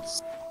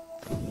is.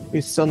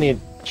 We still need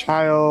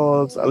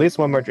Childs, at least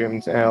one more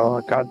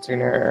Dreamtail,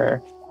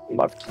 Godtuner,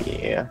 Love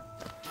Key.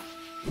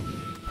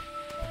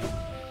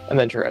 And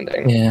then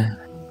Trending. Yeah.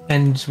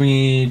 And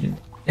we...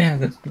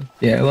 Yeah,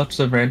 lots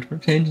of red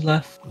routines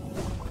left.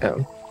 Yeah.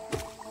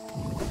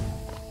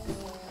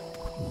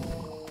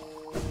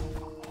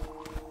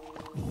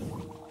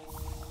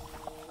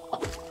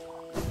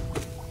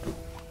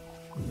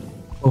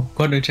 Oh,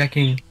 Quado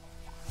checking.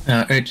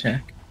 Earth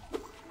check.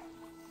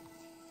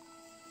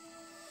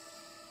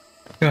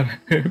 God.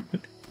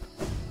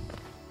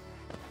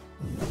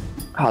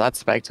 Oh, that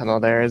spike tunnel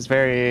there is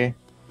very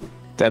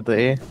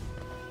deadly.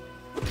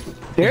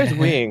 There's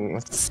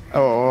wings.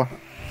 Oh.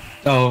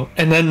 Oh,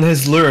 and then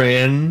there's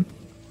Lurian.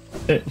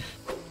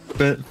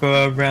 But for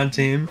a round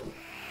team.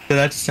 So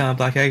that's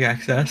Black Egg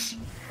access.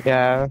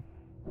 Yeah.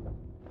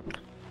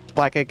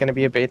 Black Egg gonna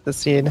be a bait this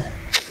seed.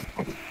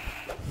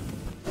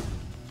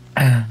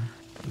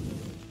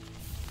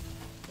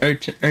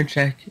 Earth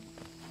check.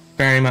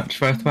 Very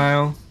much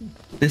worthwhile.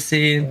 This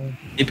seed.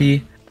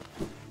 EP.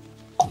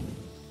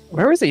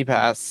 Where was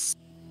E-Pass?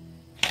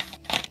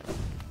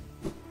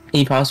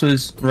 E-Pass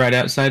was right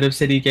outside of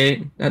City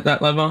Gate at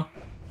that level.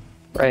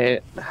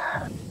 Right.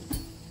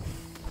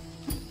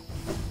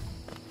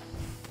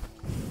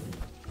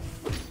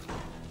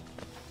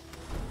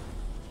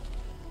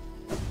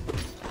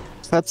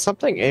 So that's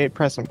something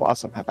A-Press and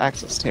Blossom have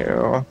access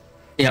to.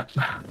 Yep.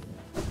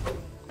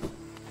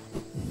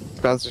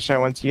 Goes to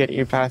show once you get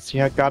E-Pass,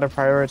 you gotta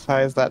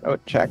prioritize that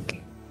oat check.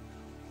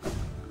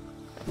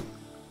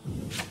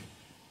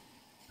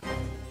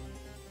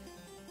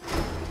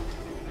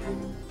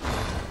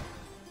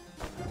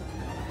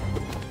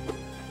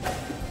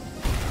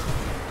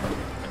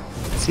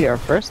 See our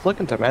first look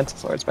into Mantis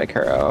Swords by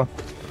Kuro.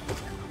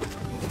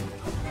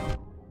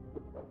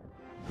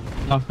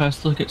 Our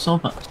first look at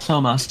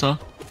Soulmaster.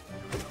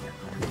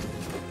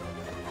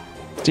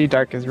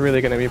 D-Dark is really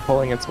gonna be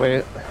pulling its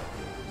weight.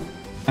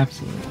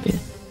 Absolutely.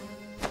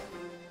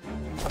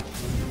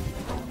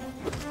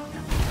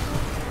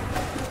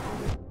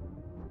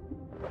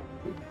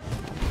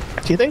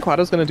 Do you think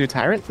Quado's gonna do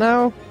Tyrant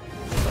now?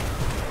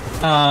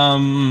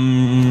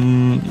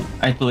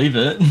 I believe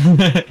it.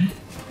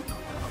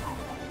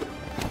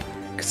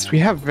 Because we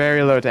have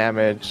very low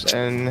damage,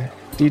 and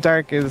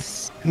D-Dark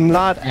is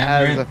not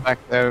as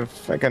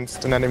effective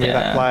against an enemy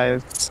that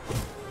flies.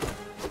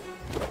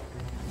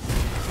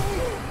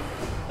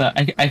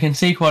 But I can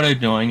see Quado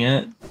doing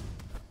it.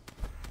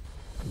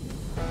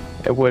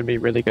 It would be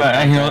really good. But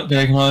I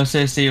can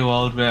also see a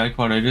world where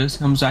Quado just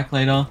comes back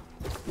later.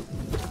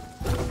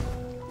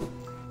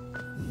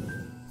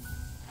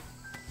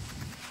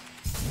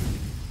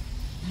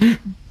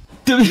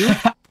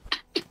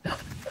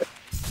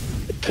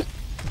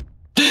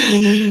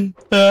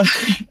 uh,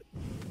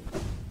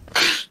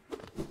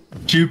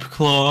 Dupe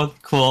claw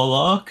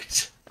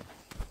locked.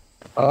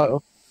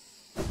 Oh,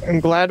 I'm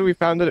glad we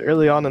found it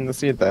early on in the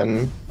seed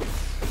then.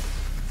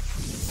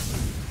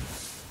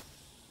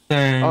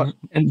 So,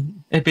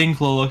 and it being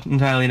claw locked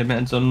entirely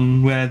depends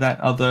on where that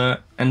other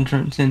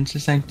entrance into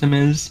Sanctum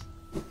is.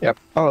 Yep.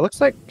 Oh, it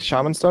looks like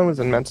Shaman Stone was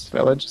in Men's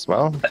Village as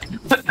well.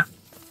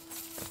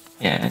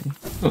 Yeah,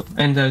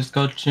 and there's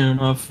God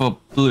Tuner for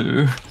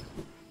blue.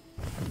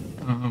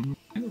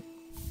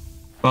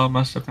 Well,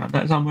 must have found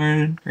that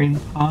somewhere in Green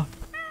Path.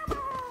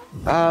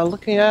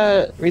 Looking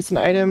at recent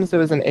items, there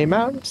was an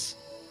A-mount.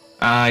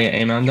 Ah,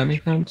 yeah, Amon, that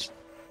makes sense.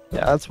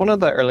 Yeah, that's one of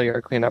the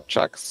earlier cleanup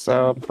checks,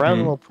 so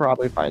Brown will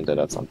probably find it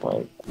at some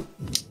point.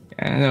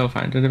 Yeah, they'll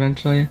find it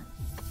eventually.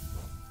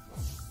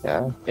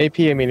 Yeah, AP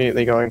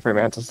immediately going for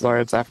Mantis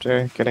Lords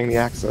after getting the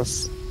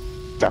access.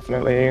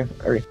 Definitely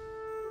a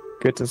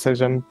good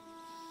decision.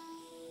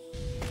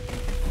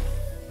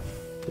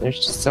 There's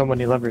just so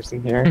many levers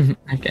in here.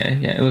 Okay,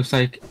 yeah, it looks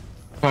like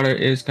Potter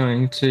is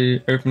going to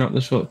open up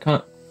the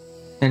shortcut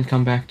and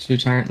come back to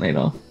Tyrant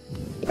later.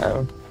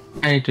 Yeah.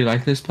 I do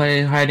like this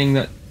play. Hiding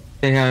that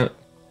they have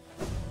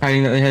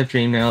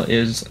Dream Nail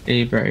is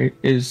very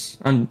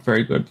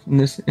good in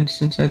this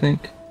instance, I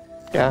think.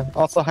 Yeah,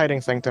 also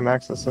hiding Sanctum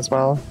access as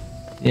well.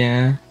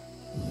 Yeah.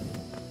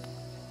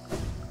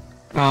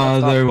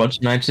 Though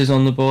Watch Knights is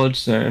on the board,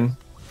 so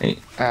they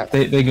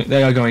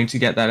are going to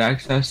get that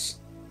access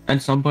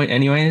at some point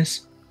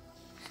anyways.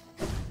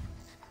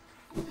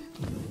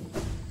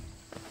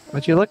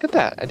 Would you look at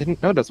that? I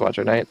didn't notice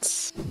Watcher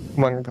Knights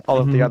among all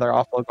of the other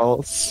awful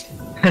goals.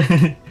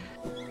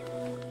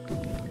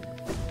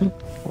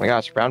 Oh my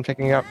gosh, Brown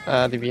picking up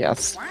the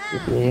VS.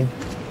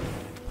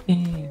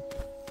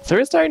 So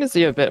we're starting to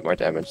see a bit more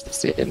damage this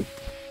season.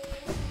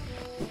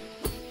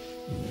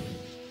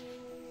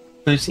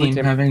 Blue team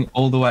having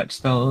all the wet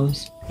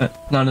spells,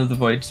 but none of the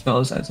void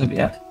spells as of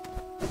yet.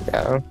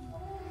 Yeah.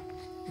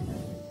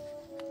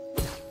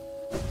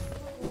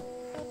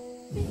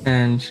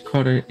 And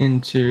Cotter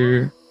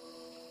into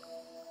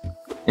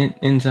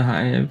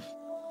Hive.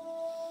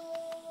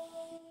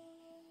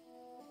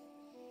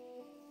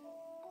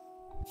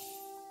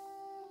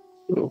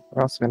 Ooh,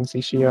 we're also gonna see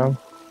Shio.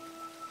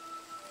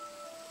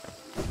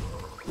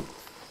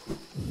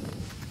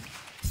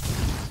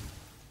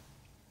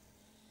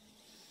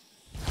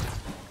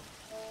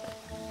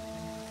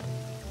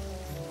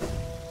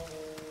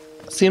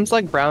 Seems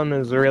like Brown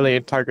is really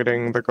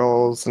targeting the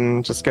goals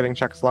and just getting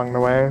checks along the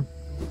way.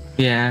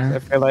 Yeah. I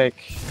feel like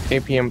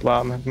AP and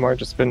Blom have more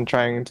just been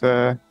trying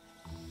to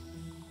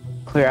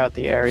clear out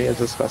the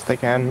areas as best they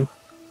can.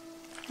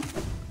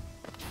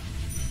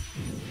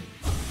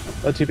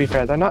 But to be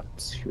fair, they're not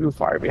too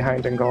far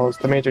behind in goals.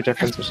 The major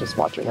difference was just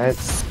Watcher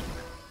Knights.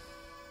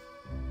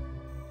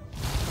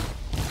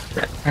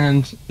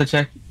 And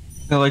the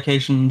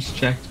locations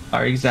checked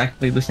are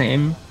exactly the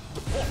same.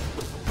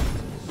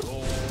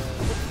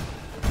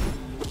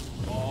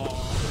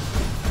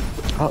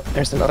 Oh,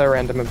 there's another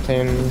random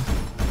obtain.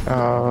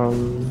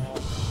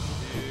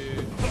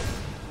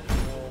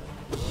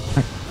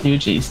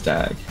 UG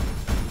stag.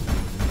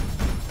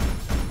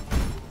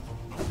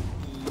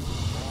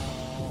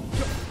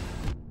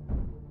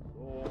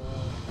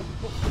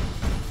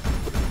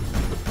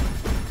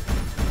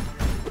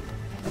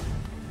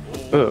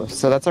 Ooh,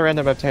 so that's a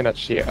random obtain at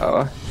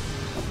Shio.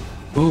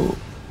 Ooh.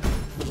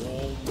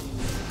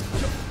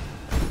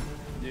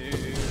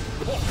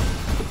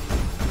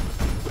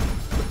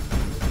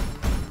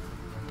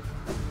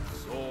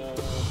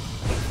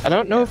 I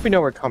don't know if we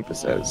know where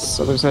Compass is,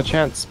 so there's a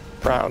chance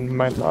Brown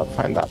might not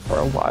find that for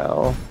a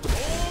while.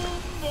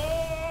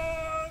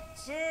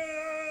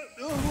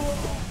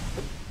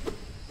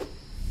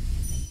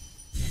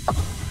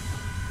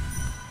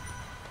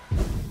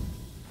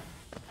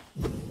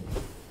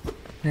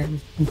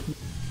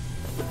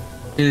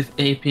 With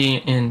AP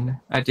in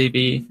a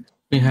DB,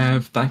 we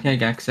have Black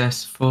Egg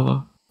access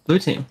for blue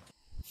team.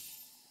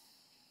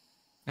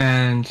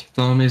 And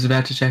Blom is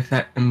about to check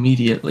that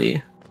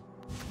immediately.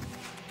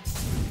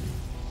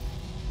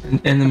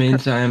 In the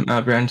meantime,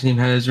 Brown team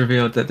has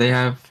revealed that they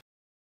have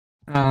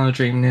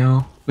Dream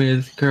Nail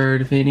with Kerr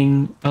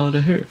defeating Elder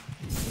Who.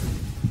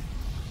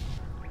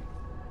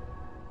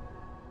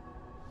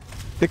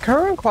 Did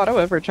Kuro and Quado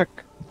ever check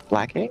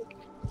Black Ink?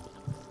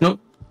 Nope.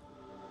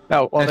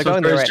 Oh, well, That's they're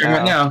going there what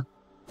right now. now.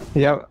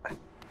 Yep.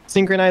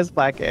 Synchronized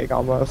Black Egg,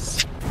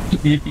 almost.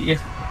 Yeah.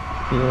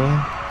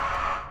 Yeah.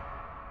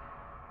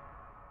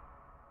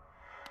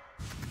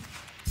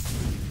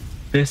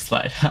 This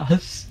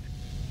lighthouse.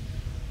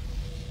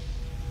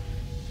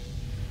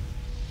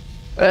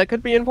 It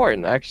could be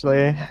important,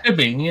 actually. Could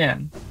be, yeah.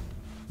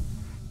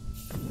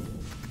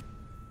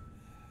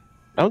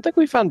 I don't think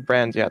we found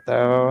Brand yet,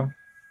 though.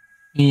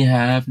 We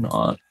have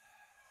not.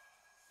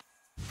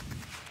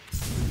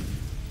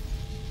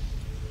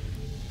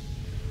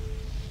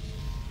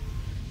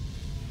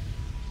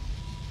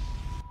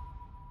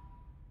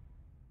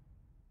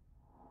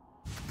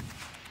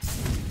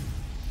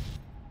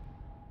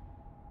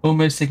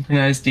 Almost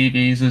synchronized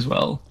DBs as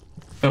well.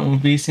 but we'll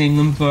be seeing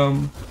them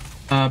from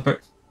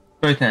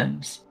both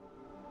ends.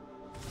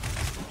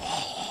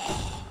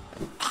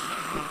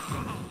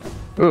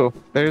 Ooh,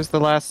 there's the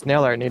last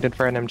nail art needed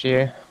for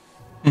NMG.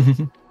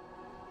 I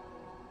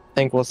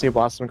think we'll see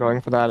Blossom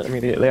going for that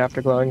immediately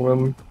after Glowing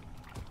Womb.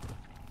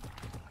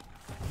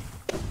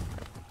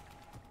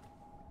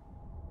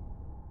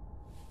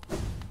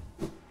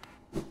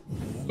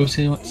 We'll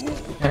see what's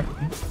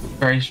happening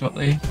very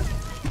shortly.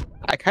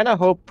 I kind of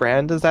hope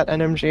Brand is at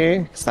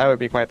NMG, because that would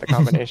be quite the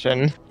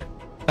combination.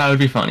 That would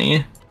be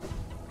funny.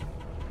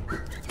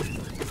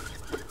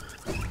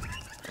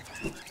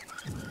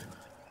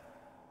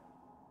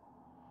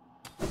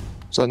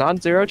 So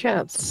non-zero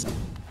chance.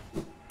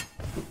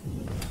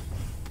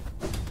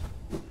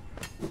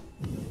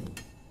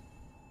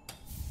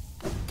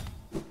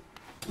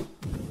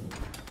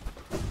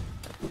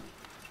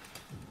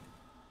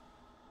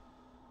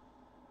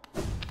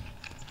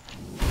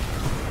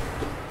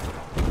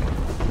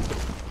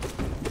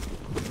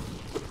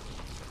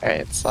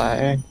 Alright,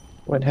 Sly.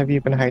 What have you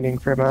been hiding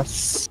from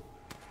us?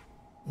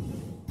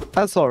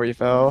 That's all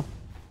refill.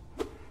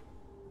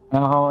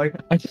 Oh,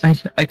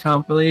 I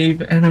can't believe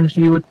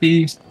NMG would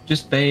be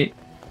just bait.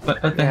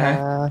 What the heck?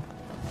 Yeah.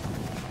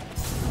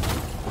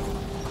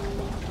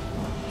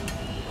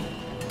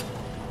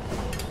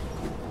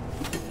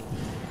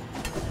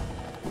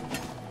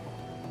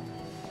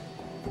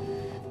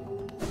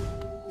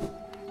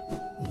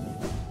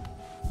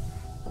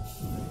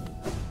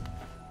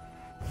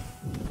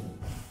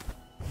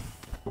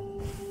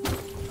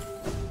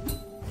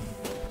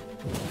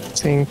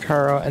 Seeing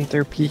Karo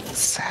enter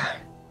peaks.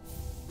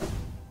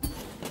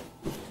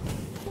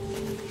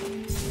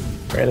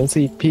 Right, let's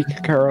see peak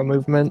Karo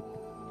movement.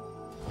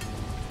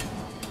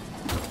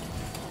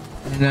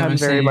 Pun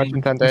very much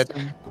intended.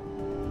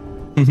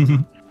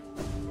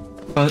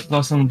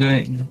 Blossom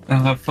doing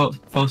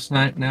false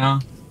night now.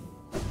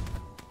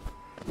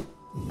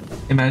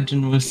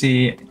 Imagine we'll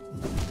see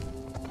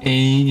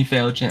a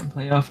failed champ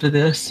play after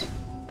this.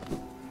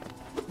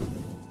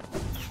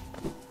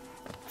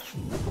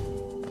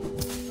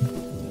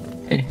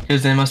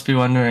 Because they must be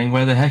wondering,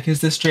 where the heck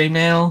is this Dream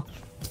Nail?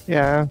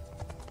 Yeah.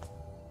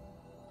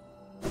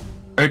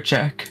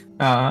 Earthcheck.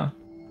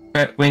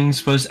 Red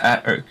Wings was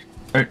at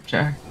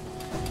Earthcheck.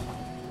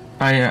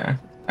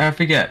 I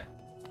forget.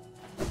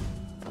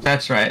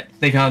 That's right.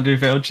 They can't do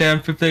failed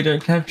champ if they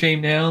don't have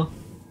Dream Nail.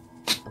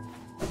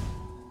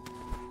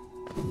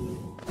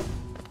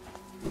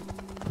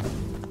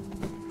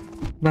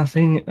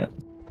 Nothing.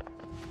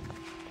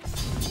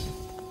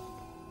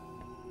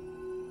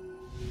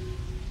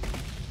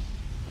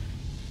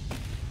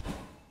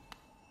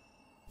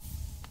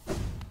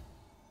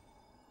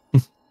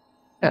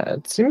 Yeah,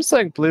 it seems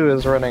like Blue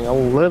is running a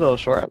little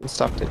short on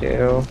stuff to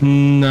do.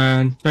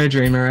 No, try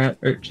Dreamer at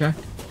Earthcheck.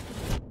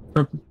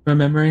 From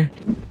memory.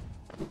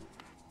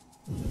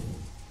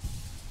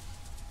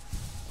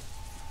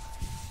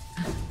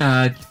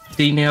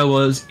 D-Nail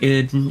was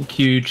in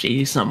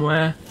QG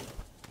somewhere.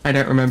 I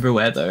don't remember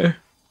where though.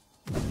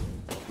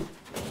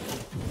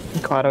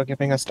 Mikado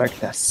giving us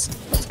darkness.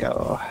 Let's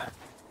go.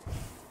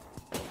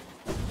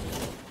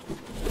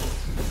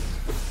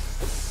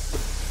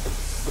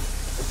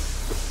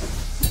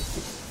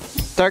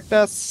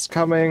 Darkness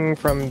coming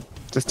from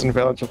Distant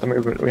Village with the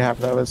movement we have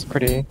though is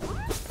pretty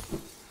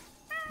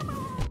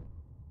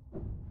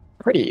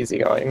easy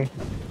going.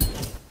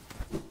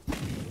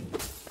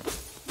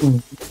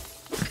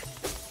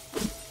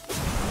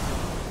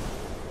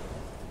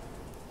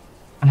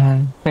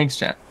 Thanks,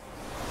 chat.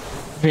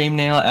 Dream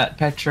Nail at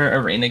Petra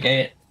Arena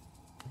Gate.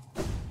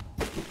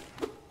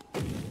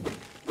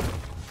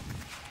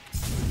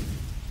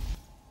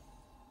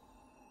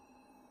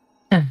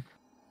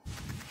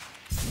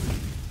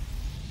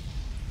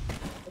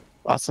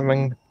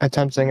 Blossoming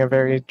attempting a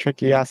very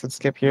tricky acid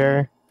skip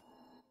here.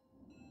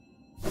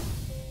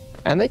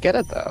 And they get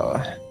it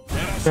though.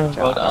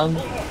 Well done.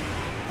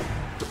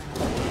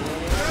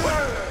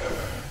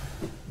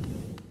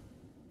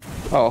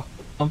 Oh.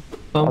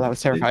 Oh, that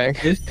was terrifying.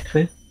 It's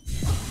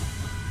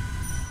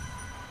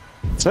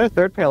their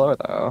third payload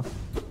though.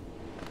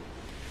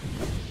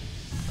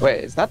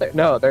 Wait, is that there?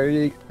 No,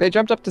 they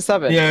jumped up to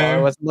 7 Yeah. while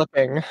I wasn't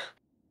looking.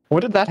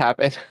 What did that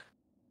happen?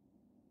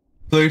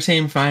 Blue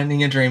team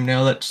finding a Dream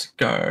Nail. Let's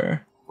go.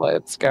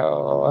 Let's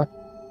go.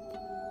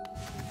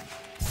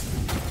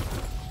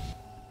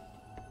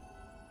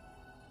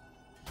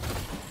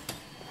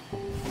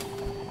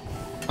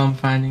 I'm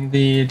finding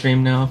the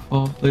Dream Nail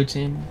for blue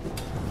team.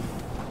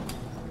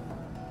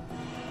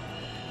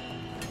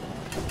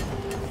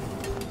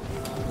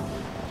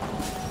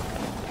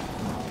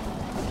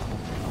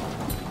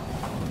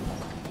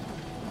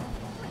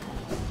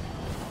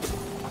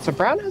 So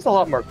Brown has a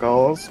lot more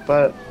goals,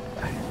 but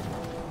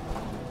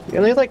the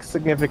only like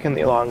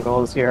significantly long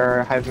goals here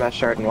are Hive Mass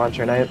Shard and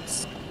Watcher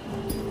Knights.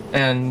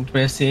 And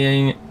we're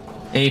seeing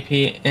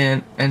AP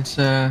and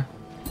enter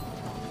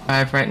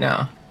 5 right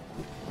now.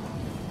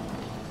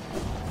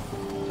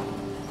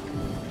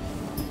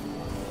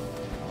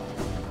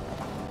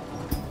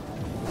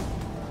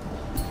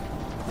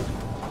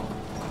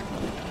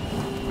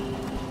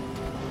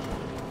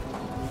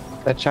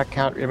 The check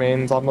count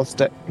remains almost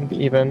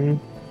even.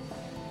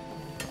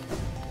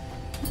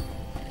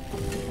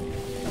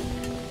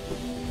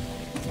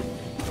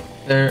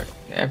 The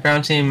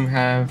brown team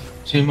have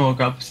 2 more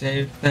grub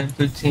save than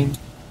blue team.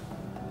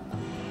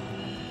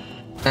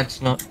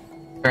 That's not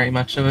very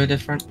much of a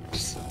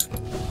difference.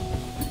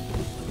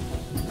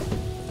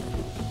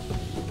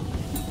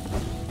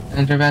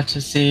 And we're about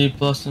to see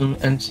Blossom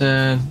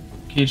enter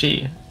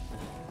QG.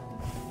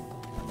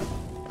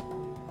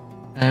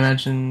 I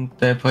imagine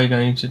they're probably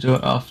going to do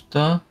it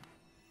after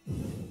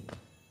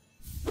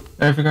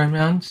overgrown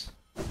rounds.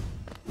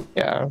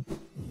 Yeah.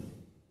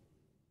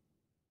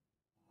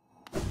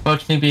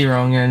 Watch me be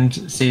wrong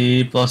and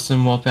see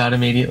Blossom walk out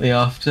immediately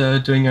after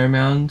doing her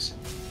rounds.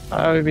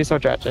 That would be so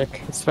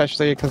tragic,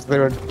 especially because they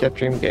would get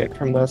Dreamgate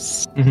from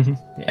this.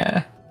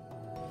 Yeah.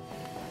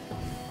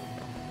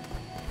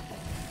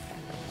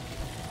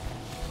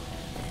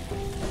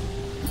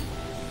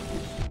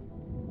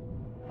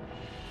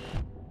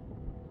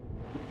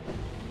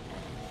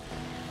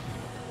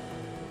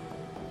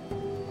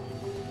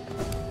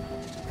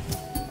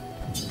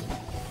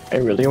 I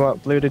really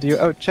want blue to do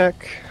outcheck.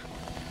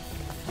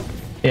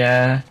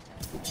 Yeah.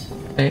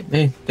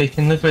 They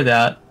can live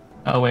without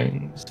our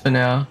wings for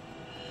now.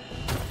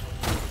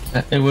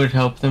 It would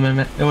help them.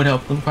 It would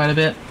help them quite a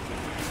bit.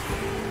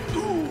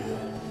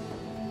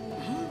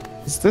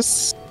 Is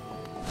this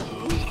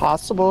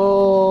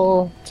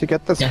possible to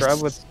get the Yes.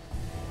 scrub with?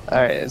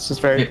 Alright, it's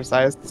just very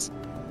precise.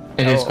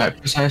 It is quite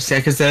precise, yeah,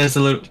 because there's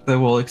a little. The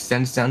wall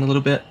extends down a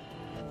little bit.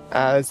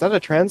 Is that a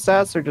trans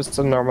dash or just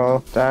a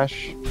normal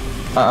dash?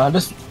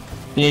 Just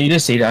yeah, you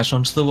just see dash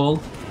onto the wall.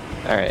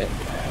 Alright.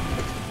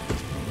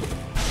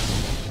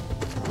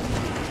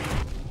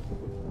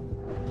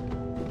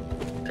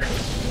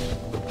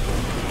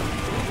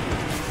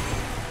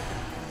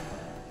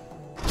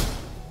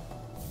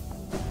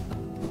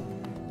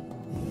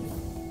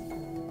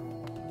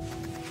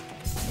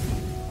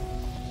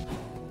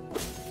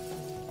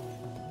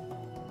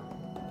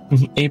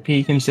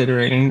 AP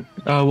considering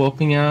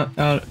walking out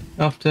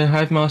after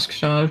Hive Mask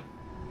Shard.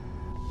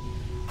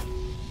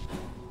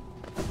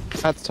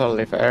 That's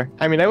totally fair.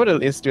 I mean, I would at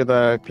least do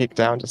the peek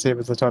down to see if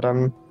it's a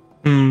totem.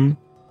 Hmm.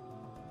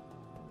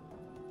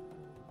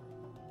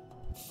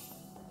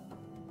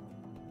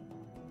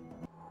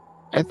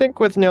 I think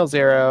with Nil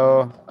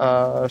Zero,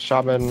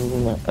 Shaman,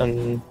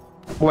 and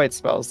White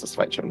spells, this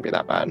fight shouldn't be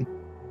that bad.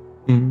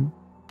 Hmm.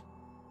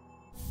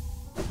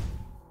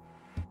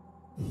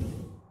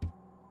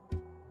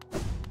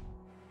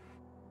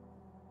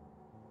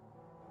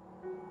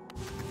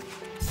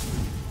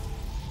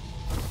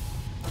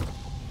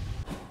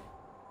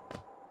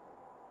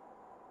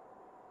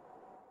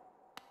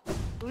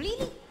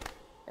 Really?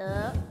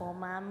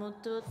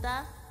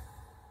 Omamututa?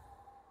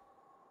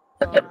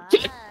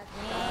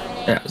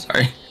 Yeah,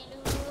 sorry.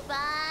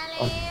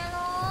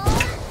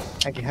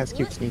 Aggie has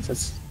cute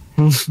sneezes.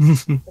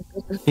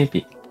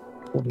 AP.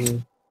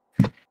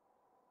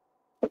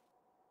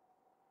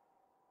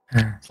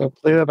 So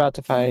blue about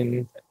to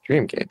find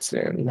Dreamgate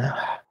soon.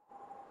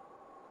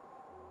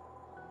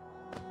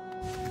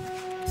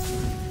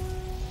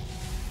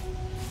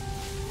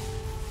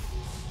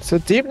 So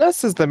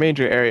deepness is the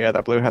major area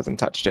that blue hasn't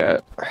touched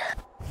yet.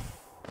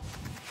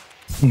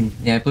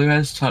 Yeah, blue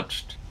has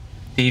touched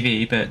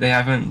DV, but they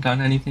haven't done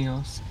anything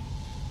else.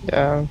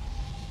 Yeah.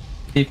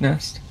 Deep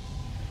Nest.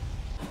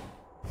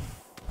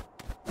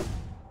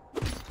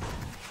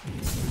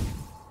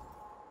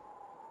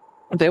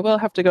 They will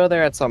have to go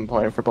there at some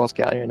point for both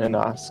Galleon and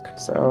Osk,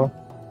 so...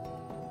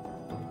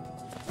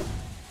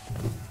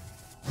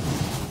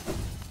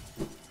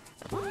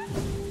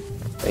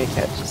 They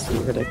can't just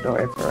leave it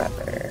ignored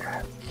forever.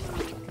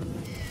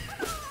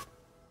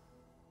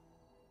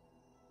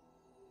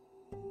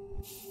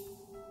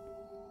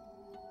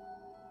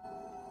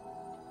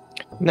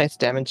 Nice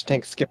damage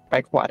tank skipped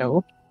by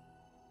Quado.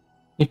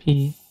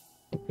 AP.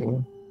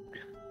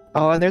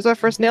 Oh, and there's our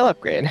first nail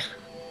upgrade.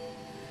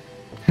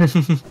 We're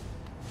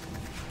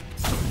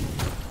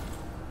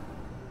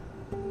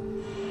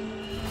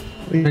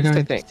I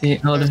going think. to see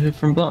Elder Who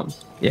from Blom.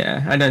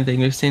 Yeah, I don't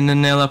think we've seen the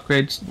nail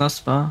upgrades thus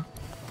far.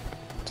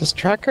 Does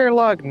tracker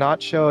log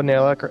not show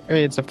nail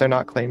upgrades if they're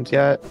not claimed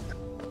yet?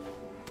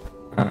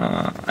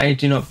 I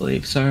do not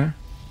believe so.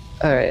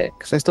 Alright,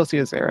 because I still see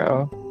a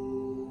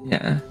 0.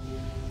 Yeah.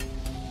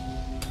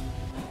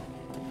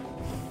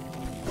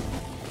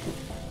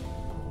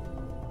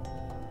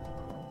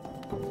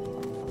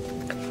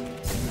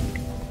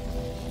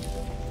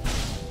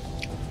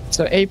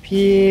 So AP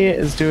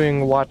is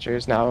doing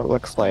Watchers now, it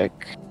looks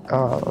like.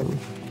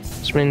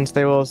 Which means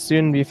they will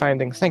soon be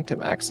finding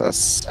Sanctum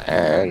access.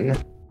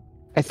 And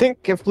I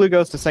think if blue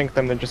goes to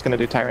Sanctum, they're just going to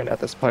do Tyrant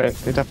at this point.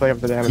 They definitely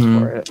have the damage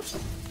for it.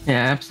 Yeah,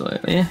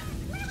 absolutely.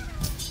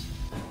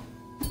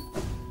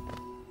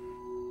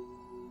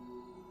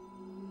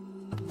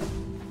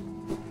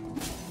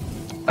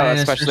 Oh, And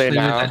especially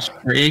now. with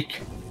that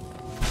streak.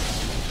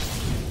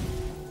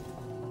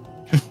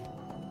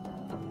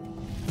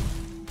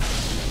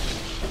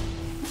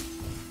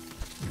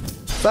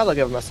 That'll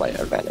give them a slight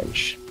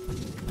advantage.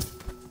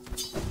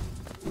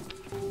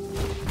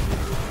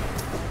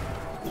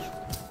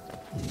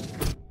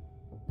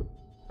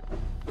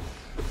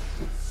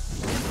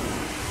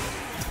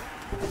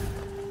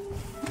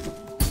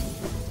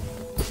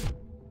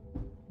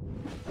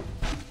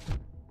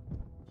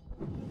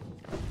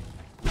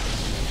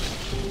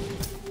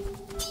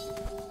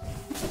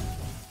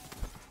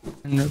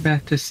 And we're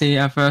about to see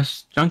our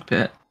first junk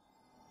pit.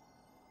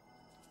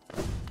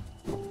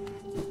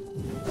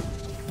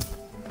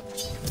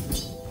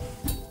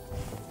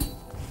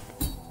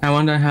 I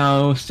wonder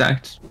how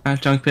stacked our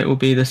junk pit will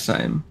be this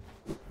time.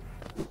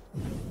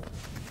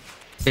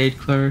 Gate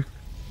Clerk,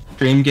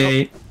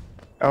 Dreamgate.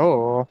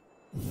 Oh,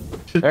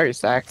 very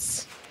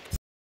stacked.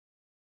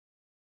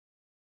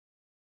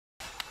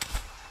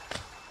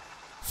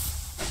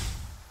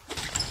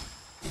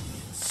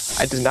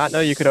 I did not know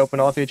you could open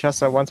all 3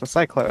 chests at once with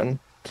Cyclone.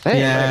 Dang,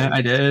 Yeah, man.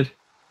 I did.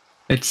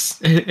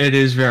 It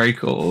is very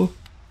cool.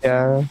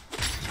 Yeah.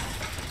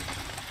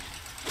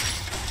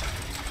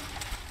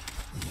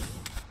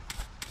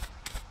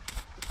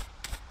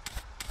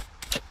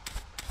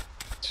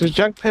 So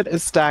Junk Pit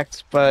is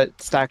stacked,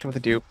 but stacked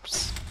with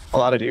dupes. A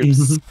lot of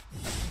dupes.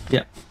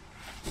 Yeah.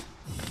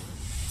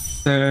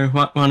 So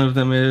one of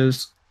them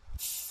is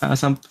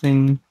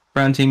something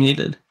Brown Team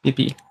needed.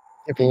 Yippee.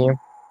 Yippee.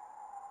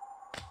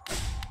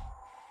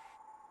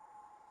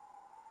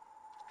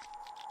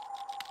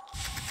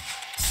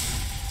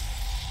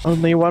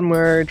 Only one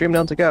more Dream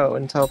Nail to go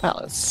until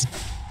Palace.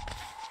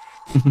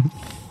 I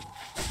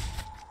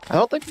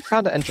don't think we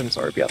found an entrance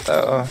orb yet,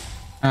 though.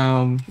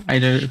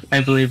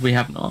 I believe we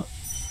have not.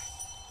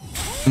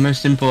 The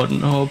most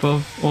important orb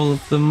of all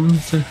of them.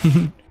 So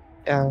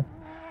Yeah.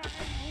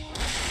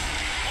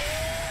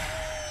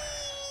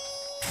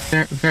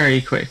 very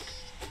quick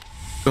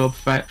orb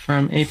fight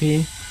from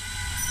AP.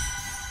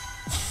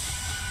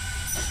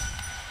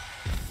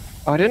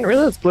 Oh, I didn't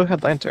realize Blue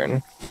had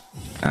Lantern.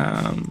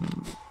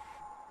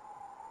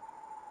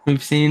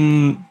 We've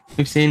seen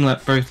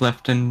both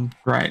left and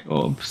right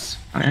orbs.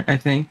 I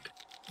think.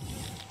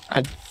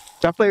 I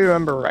definitely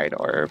remember Right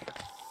Orb.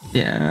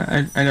 Yeah,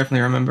 I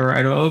definitely remember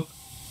right orb.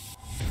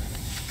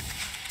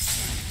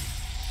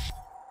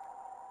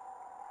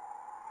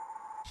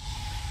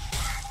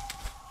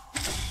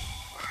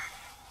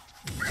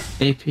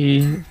 AP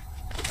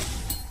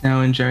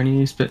now in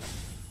journeys, but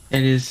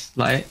it is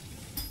light.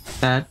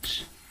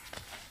 Thatch.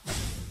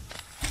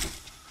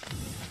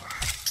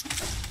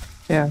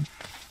 Yeah.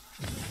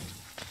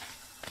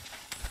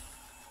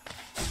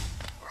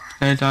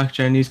 No Dark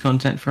Journeys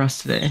content for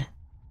us today.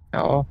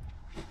 Oh.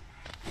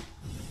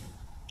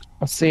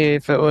 Let's see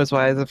if it was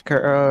wise of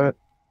Kuro. I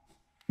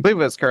believe it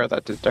was Kuro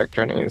that did Dark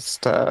Journeys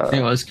to...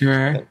 It was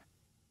Kuro.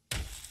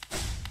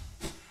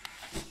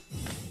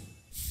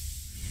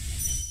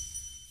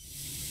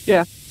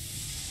 Yeah.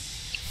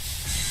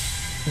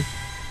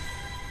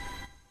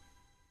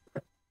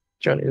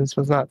 Journeys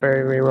was not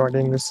very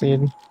rewarding to see.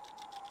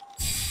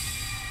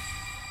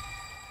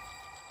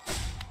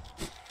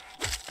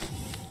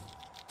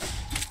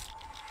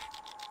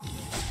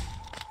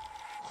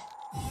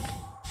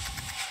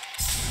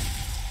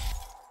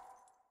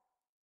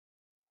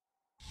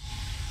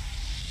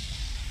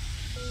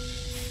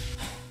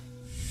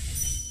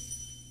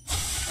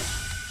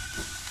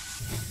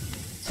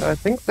 So I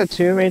think the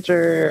 2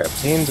 major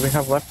obtains we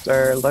have left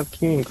are Love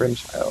Key and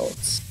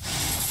Grimchild.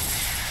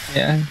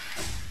 Yeah.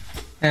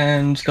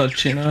 And got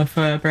Tuna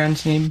for Brown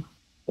Team.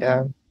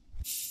 Yeah.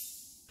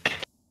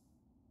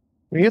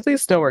 We at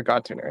least know where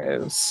God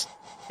Tuner is.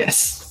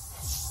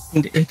 Yes.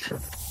 Indeed.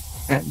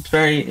 And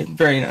very,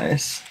 very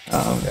nice.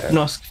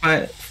 Nosk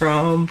fight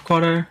from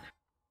Quado.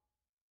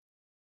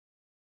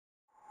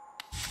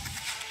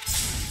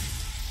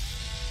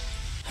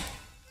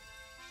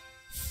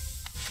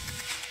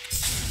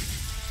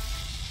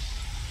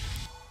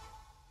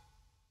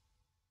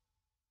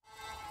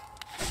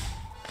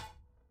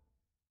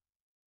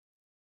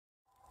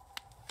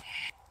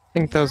 I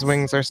think those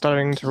wings are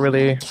starting to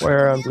really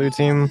wear on Blue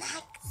Team.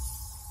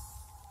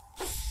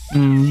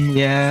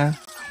 Yeah.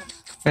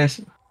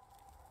 Yes.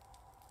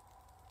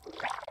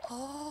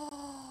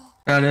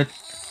 About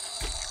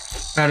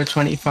a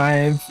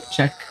 25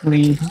 check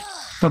lead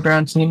for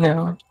Brown Team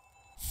now.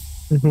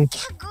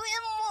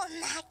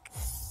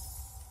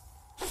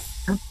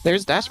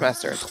 There's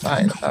Dashmaster at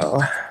 5,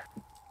 though.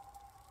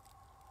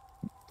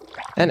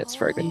 And it's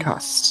for a good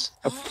cost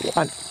of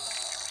 1.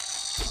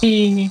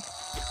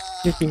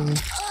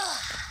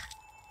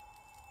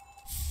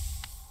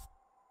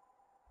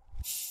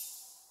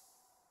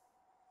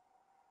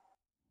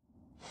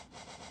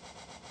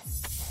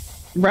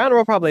 Brown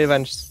will probably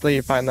eventually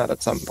find that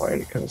at some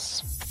point,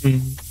 because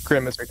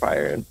Grim is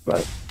required,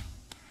 but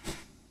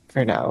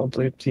for now,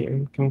 Blue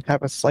Team can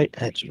have a slight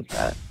edge with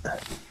that.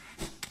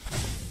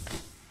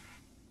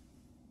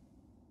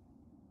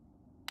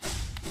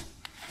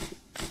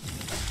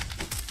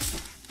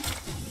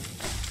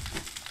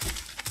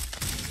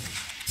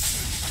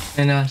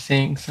 And now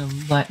seeing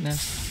some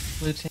lightness.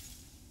 Blue Team.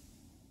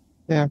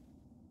 Yeah.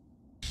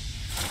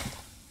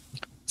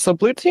 So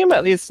Blue Team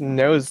at least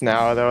knows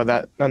now, though,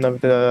 that none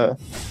of the...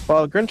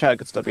 Well, Grimchild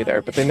could still be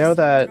there, but they know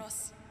that...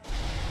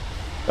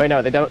 Wait,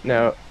 no, they don't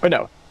know... Oh,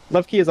 no.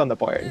 Love Key is on the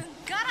board.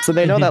 So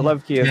they know that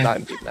Love Key is not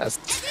in Deep Nest.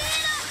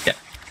 Yeah.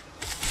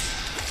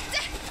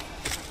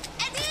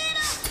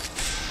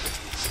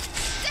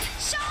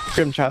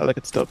 Grimchild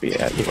could still be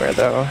anywhere,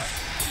 though.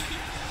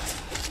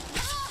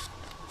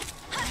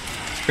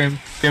 Grim.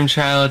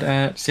 Grimchild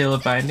at Seal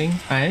of Binding.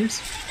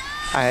 Eyes.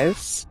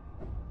 Eyes.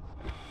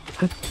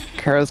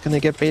 Kuro's gonna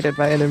get baited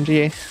by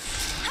NMG.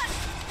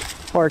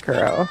 Poor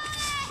Kuro.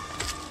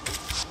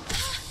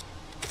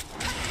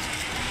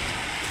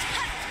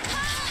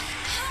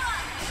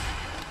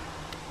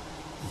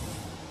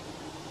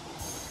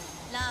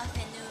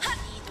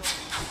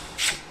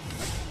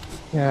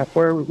 Yeah,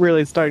 we're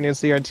really starting to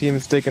see our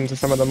teams dig into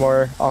some of the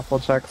more awful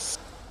checks.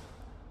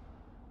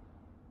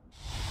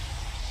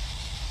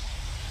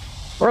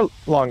 Or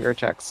longer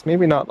checks.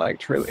 Maybe not like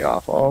truly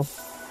awful.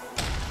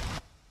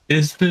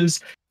 Is this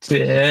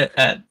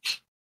at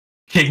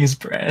King's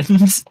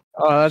Brands?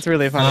 Oh, that's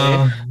really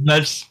funny.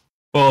 That's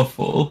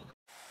awful.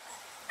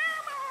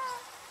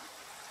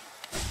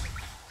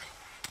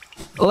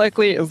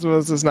 Likely,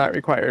 Ismos is not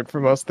required for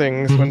most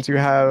things once you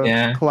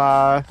have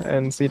Claw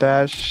and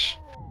C-Dash.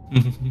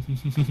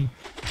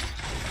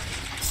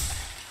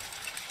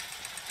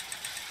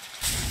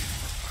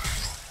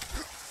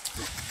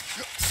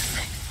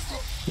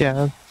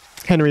 Yeah,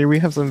 Henry, we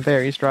have some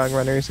very strong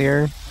runners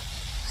here.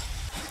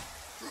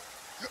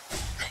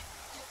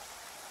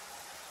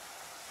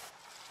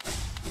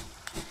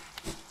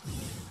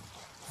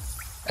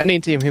 Any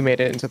team who made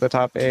it into the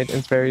top 8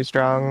 is very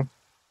strong.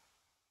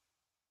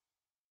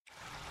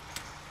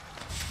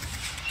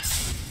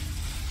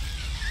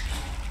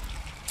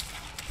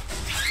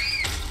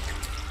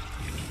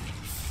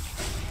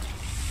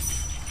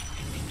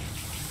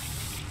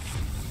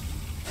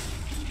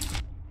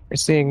 We're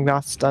seeing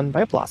Nos done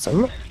by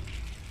Blossom.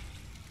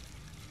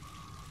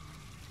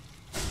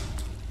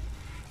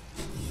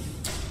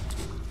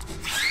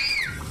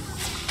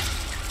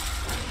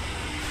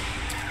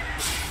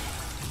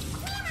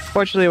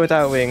 Fortunately,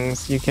 without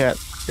wings, you can't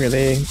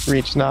really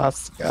reach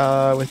Nos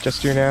with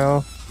just your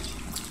nail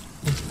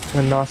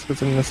when Nos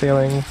was in the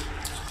ceiling.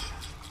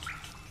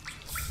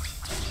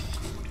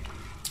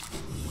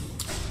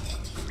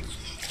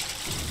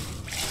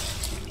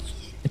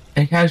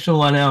 A casual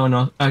 1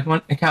 hour,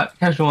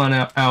 casual 1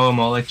 hour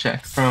Molly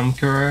check from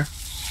Kuro.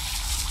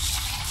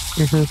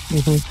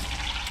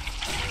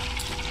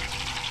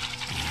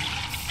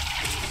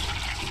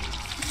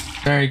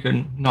 Very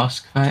good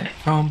Nosk fight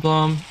from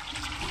Blom.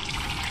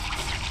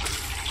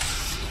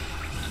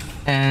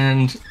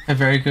 And a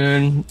very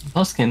good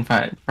Luskin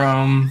fight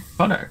from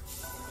BOTE.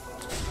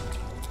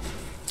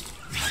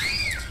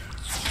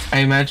 I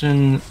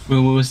imagine we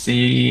will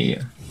see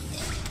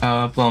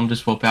Blom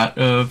just swap out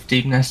of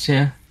Deep Nest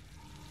here.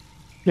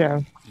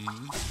 Yeah.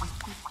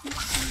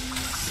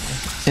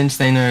 Since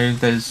they know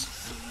there's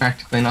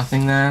practically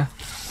nothing there.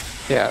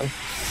 Yeah.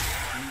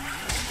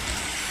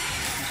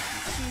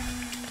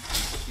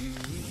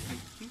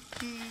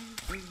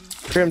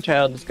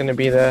 Grimchild is going to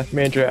be the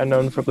major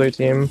unknown for blue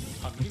team.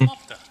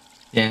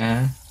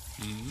 Yeah.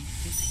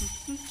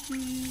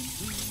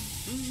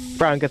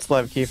 Brown gets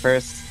love key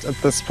first. At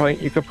this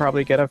point, you could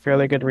probably get a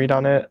fairly good read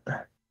on it.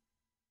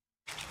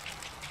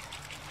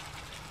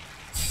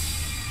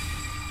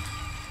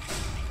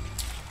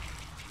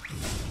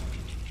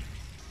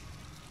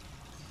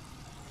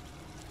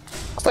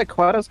 Looks like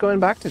Quado's going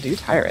back to do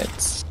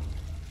Tyrants.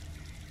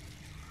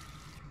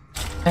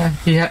 Yeah,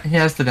 he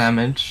has the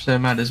damage, so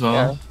might as well.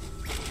 Yeah.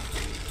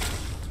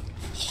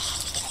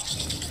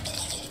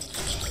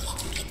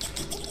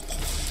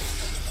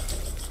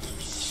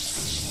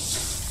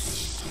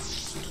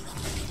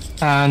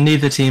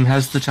 Neither team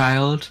has the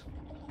child.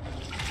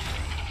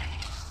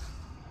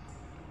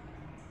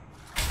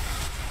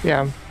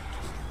 Yeah.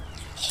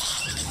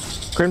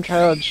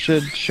 Grimchild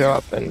should show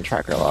up in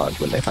Tracker Log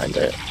when they find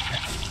it.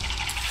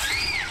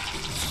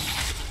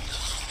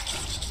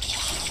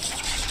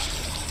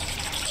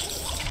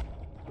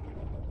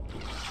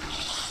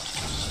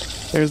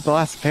 There's the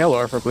last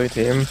Palor for blue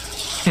team.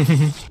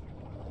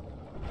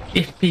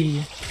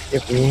 Iffy.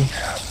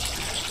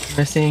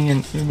 Missing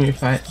an Umu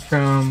fight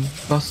from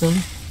Blossom.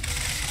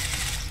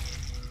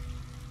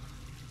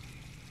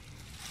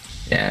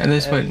 Yeah, at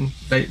this point,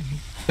 like,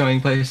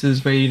 going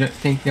places where you don't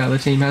think the other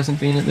team hasn't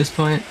been at this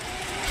point.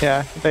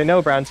 Yeah, they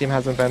know brown team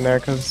hasn't been there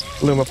because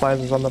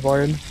Lumaflies is on the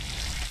board.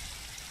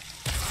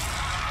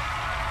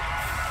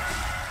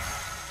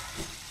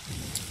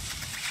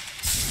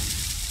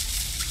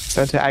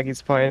 So to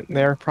Aggie's point,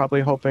 they're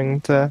probably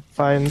hoping to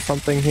find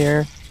something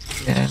here.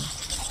 Yeah.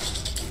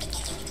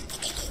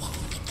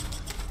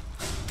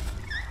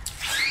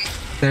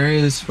 There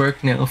is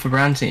work now for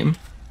brown team.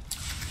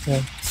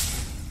 Yeah.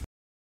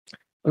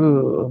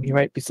 Ooh, you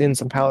might be seeing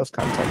some Palace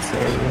content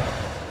soon.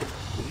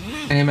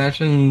 I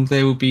imagine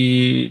they will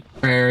be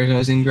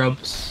prioritizing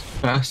Grubs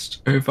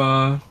first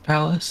over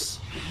Palace.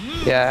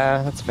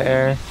 Yeah, that's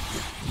fair.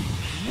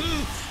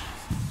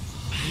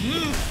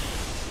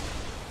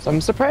 So I'm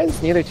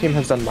surprised neither team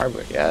has done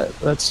Marwood yet.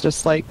 That's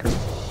just like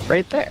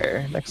right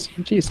there next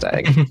to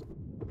G-Stag.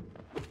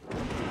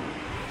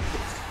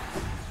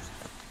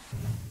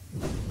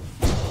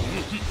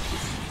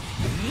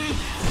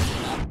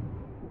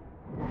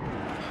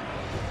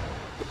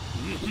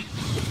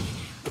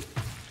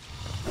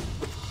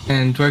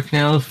 And work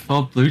now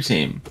for blue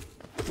team.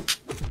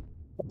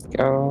 Let's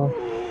go.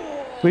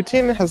 Blue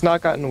team has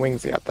not gotten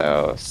wings yet,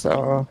 though,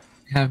 so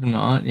Have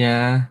not,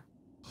 yeah.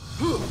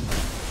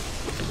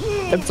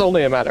 it's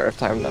only a matter of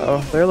time,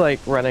 though. They're like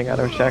running out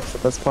of checks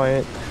at this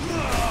point.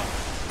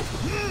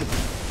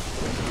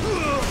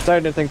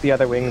 Starting to think the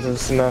other wings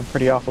is in a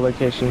pretty awful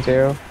location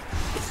too.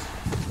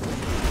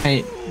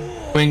 Hey,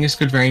 wings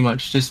could very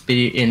much just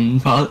be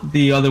in path.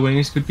 The other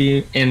wings could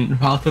be in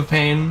Path of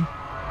Pain,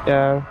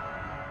 Yeah.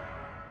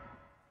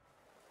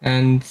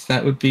 and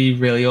that would be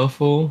really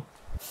awful.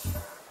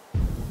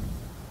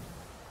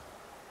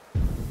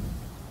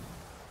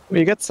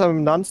 We get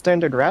some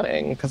non-standard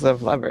routing because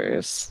of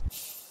levers.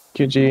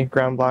 QG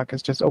ground block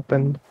is just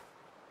opened.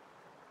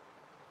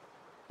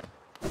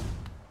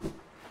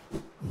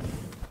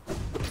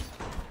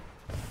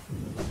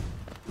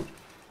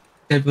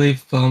 I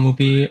believe Blom will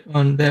be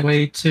on their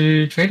way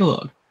to Trader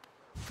Log.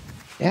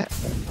 Yeah.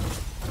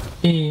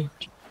 Yeah.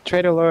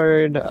 Trader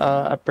Lord,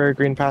 upper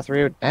green path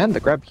route, and the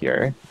grub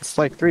here. It's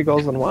like 3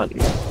 goals in 1.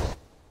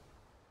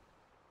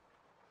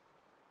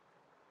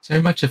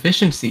 So much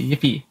efficiency,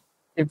 yippee.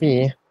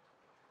 Yippee.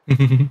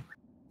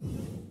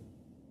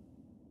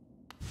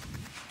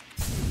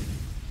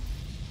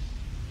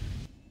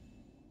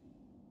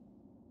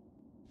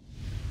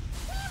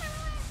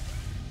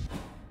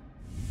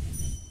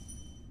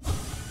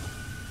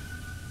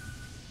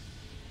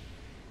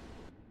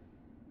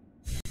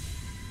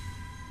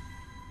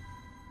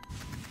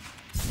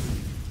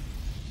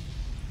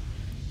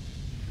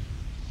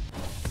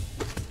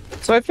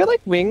 So I feel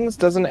like Wings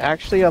doesn't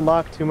actually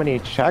unlock too many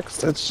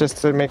checks, it's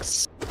just it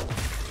makes...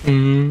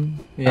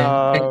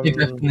 Yeah, it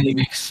definitely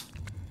makes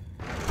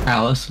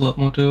Alice a lot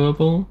more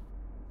doable.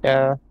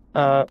 Yeah,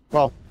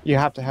 well, you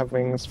have to have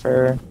Wings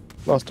for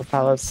most of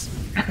Palace.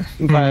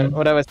 But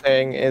what I was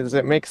saying is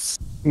it makes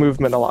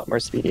movement a lot more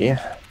speedy.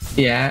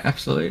 Yeah,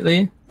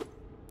 absolutely.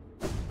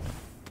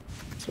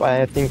 That's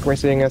why I think we're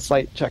seeing a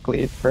slight check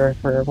lead for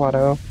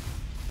Watto.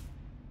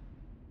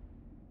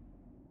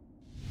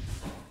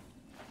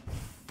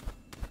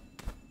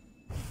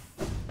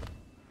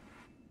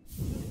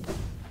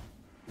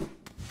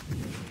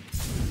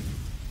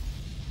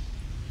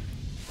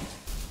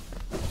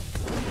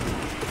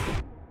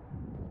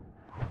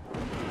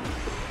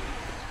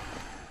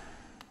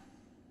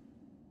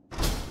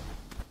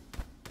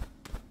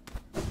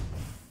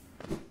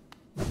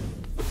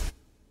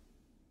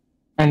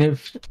 And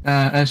if,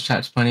 as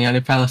chat's pointing out,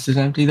 if Palace is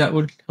empty, that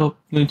would help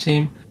Blue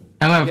Team.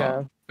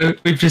 However,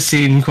 we've just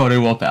seen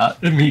Quado wop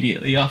out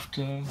immediately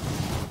after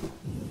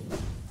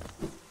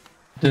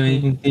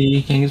doing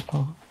the King's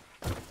Mold.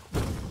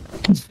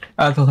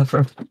 The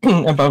lever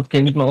above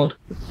King's Mold.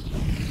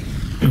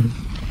 And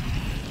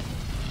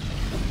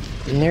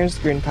there's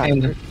green path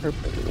And- for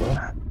blue.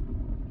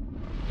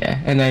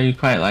 Yeah, and I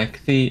quite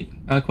like the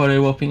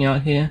Quado whopping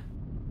out here.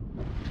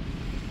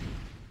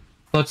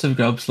 Lots of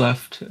gobs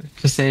left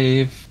to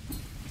save,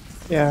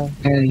 Yeah.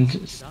 and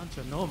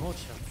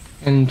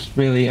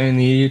really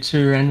only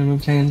 2 random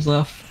obtains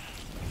left.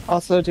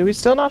 Also, do we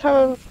still not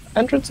have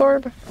entrance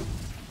orb?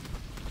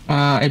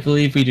 I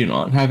believe we do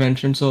not have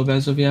entrance orb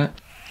as of yet.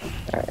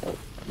 Alright.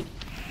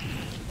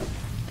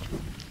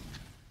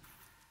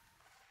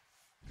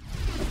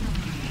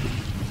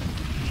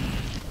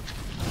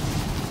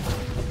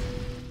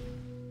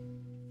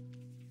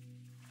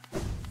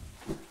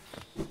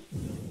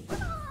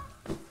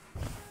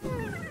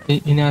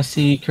 You now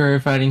see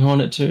Kuro fighting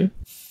Hornet too.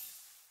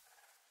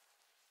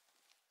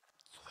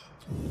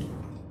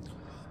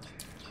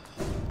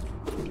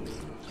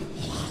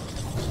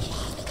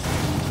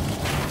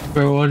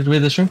 Rewarded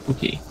with a shrimp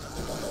cookie.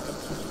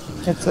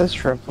 It's as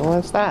triple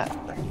as that.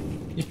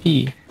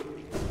 Yippee.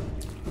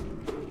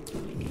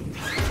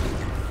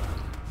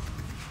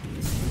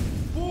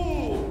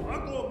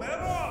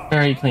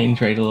 Very clean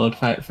Trader Lord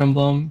fight from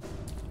Blom.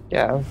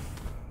 Yeah.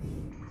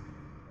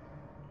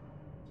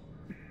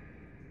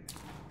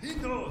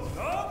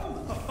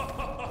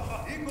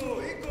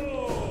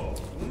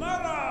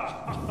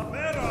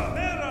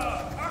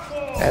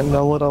 And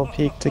a little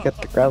peek to get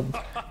the grub.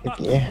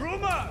 Yeah.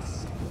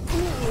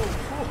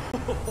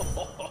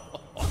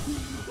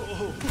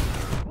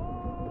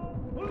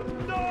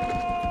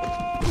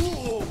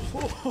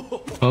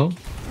 Oh.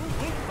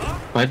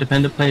 Quite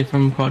dependent play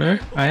from Quado,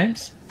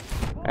 IS.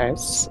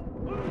 Nice.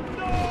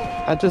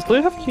 Does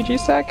Blue have QG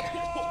stack?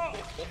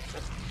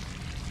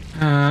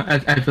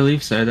 I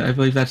believe so. I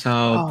believe that's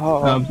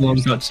how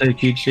Blom got so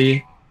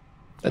QG.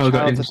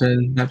 Got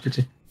into that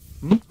particular.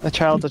 The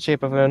child's a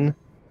shape of moon.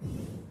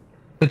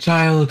 The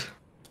child.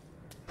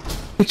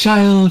 The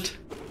child.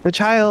 The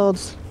child.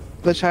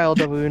 The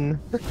child of moon.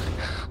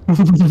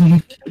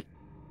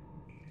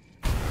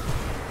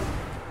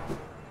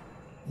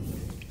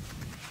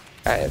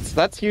 Alright, so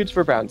that's huge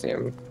for Brown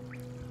team.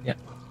 Yeah.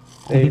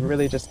 They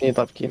really just need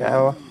Love Key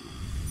now.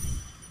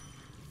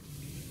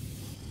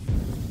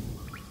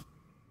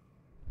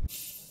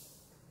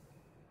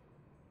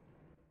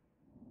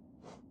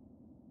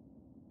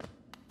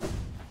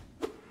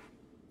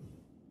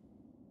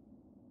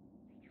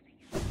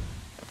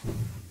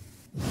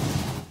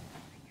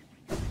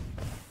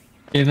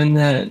 Given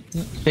that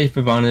Shape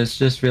of Honor is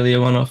just really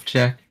a one-off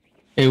check,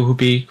 it will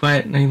be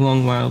quite a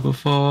long while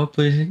before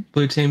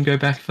blue team go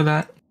back for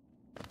that.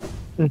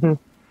 Mm-hmm.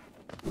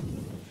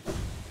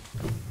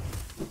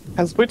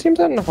 Has blue team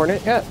done a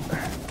Hornet yet?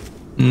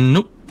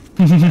 Nope.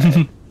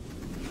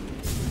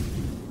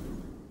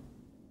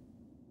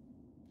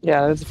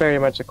 Yeah, it's very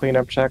much a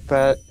cleanup check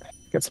that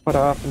gets put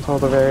off until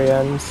the very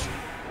end.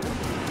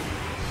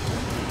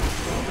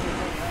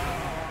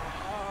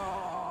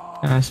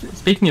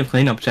 Speaking of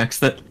cleanup checks,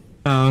 that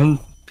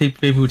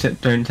people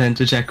don't tend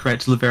to check right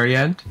till the very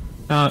end.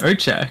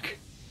 check.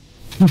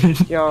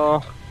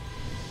 Yo.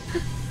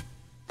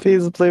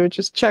 Please, blue,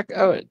 just check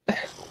out.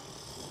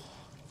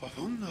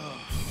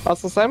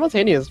 Also,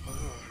 simultaneous.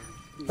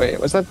 Wait,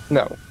 was that?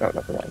 No,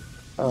 never mind.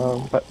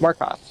 But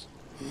Markov.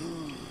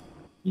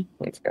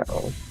 Let's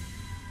go.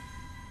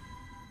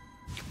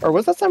 Or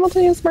was that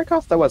simultaneous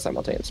Markov? That was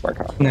simultaneous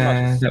Markov.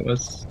 Nah, that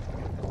was.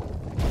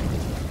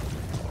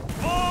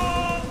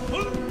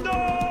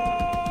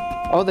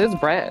 Oh, there's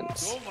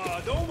brands.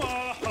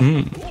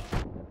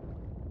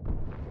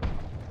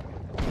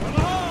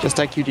 Just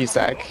IQD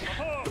stack.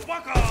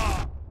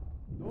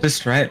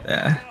 Just right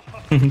there.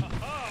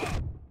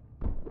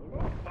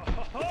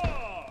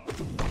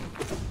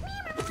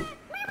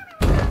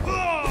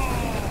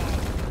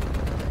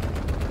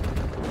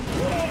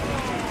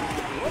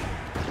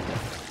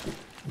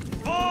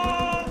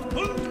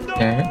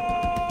 Okay.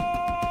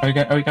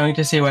 Are we going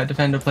to see a wet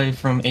defender play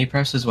from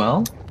A-Press as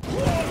well?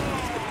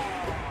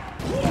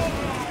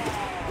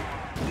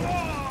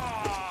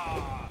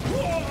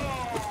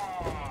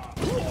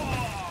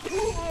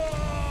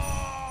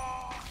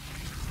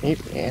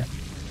 Maybe.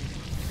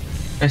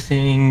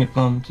 Pressing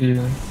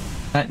to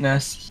that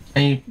nest,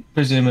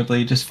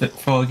 presumably just fit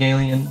for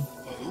Galeon.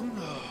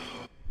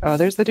 Oh,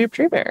 there's the dupe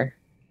tree bear.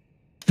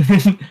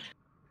 You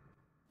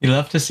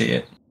love to see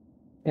it.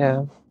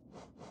 Yeah.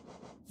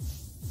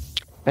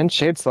 And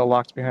Shade's still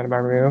locked behind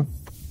Maru.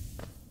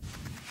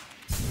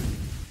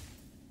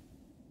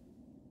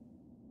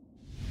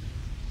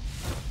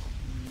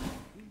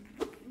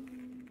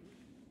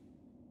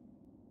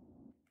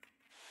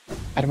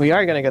 And we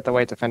are gonna get the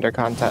white defender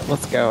content.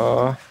 Let's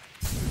go.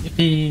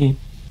 Yippee!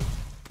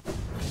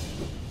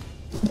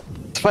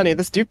 It's funny,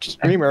 this dupe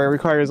dreamer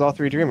requires all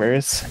three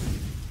dreamers.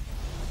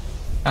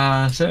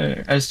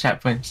 So as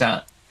chat points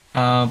out,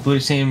 blue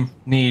team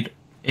need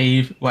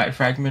a white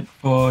fragment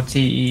for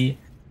TE,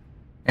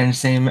 and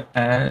same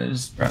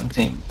as brown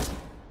team.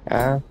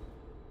 Yeah.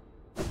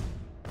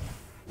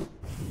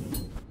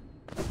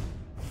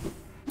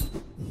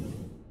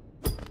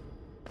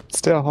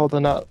 Still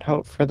holding out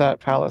hope for that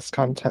palace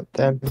content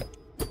then.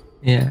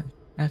 Yeah,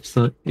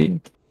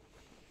 absolutely.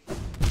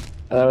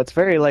 Although it's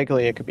very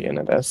likely it could be an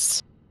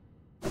abyss.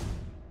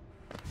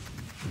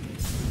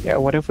 Yeah,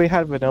 what if we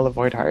had Vanilla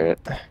Void Heart?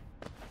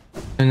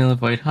 Vanilla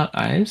Void Hot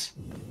Eyes?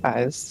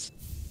 Eyes.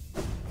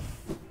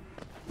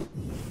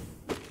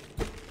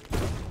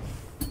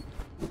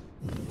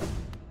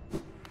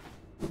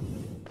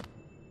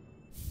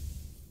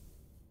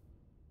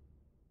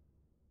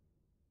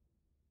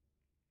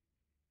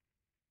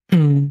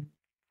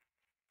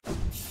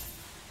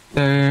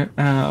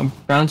 So,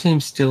 brown team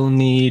still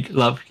need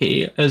Love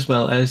Key as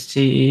well as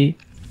TE,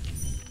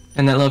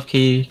 and that Love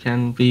Key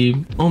can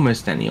be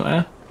almost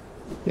anywhere.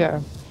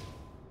 Yeah.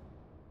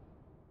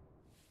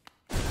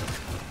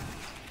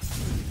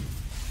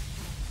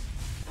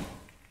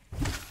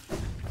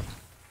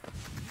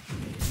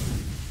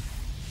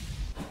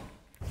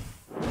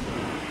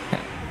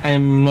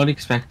 I'm not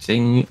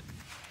expecting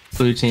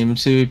blue team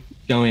to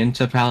go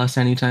into Palace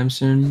anytime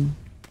soon.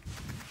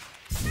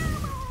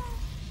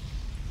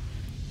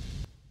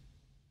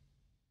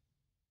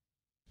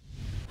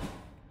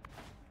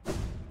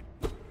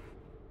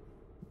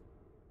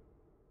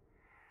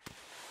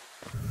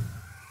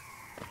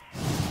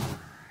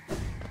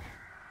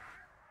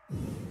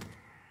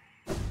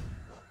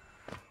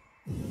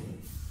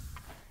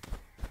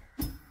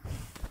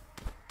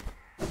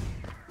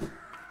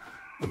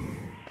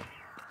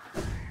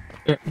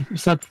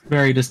 It's a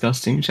very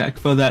disgusting check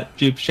for that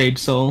dupe Shade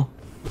Soul.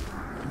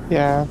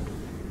 Yeah.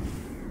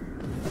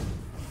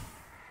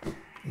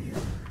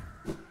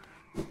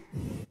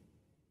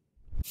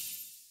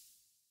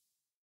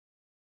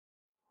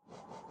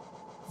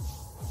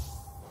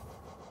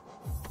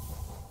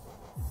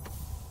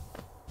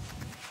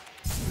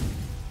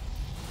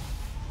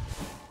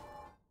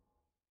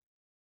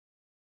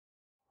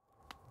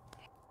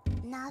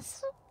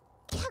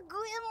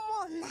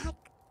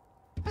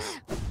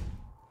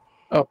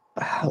 Oh,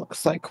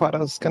 looks like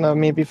Quado's gonna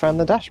maybe find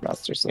the Dash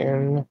Master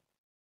soon.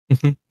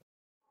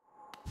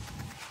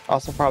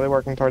 Also probably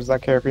working towards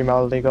that Carefree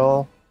Melody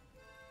goal.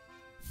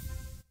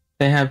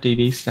 They have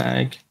DD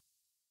Stag.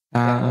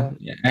 Yeah,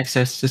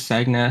 access to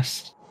Stag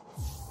Nest.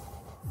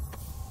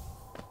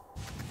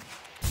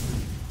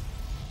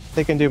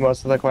 They can do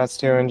most of the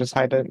quest too and just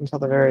hide it until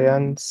the very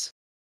end.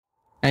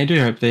 I do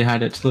hope they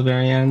hide it till the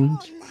very end.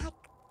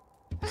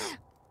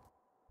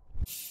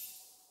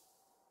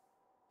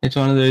 It's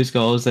one of those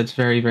goals that's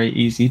very, very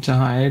easy to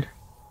hide.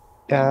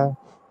 Yeah.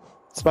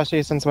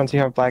 Especially since once you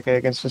have Black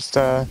Egg, it's just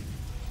you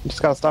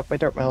just gotta stop by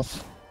Dirt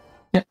Mouth.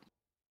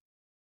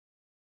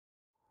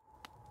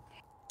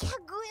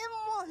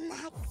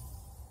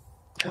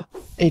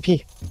 AP,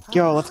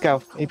 yo, let's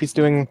go. AP's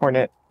doing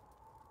Hornet.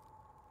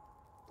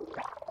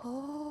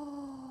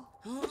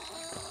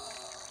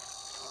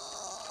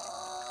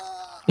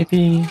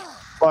 Yippee.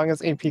 As long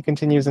as AP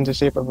continues into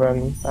Shape of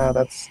Run,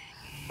 that's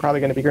probably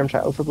going to be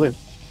Grimchild for blue.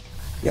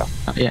 Yeah.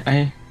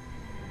 Yeah,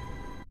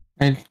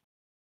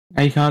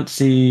 I can't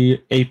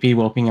see AP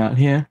walking out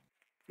here.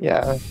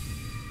 Yeah.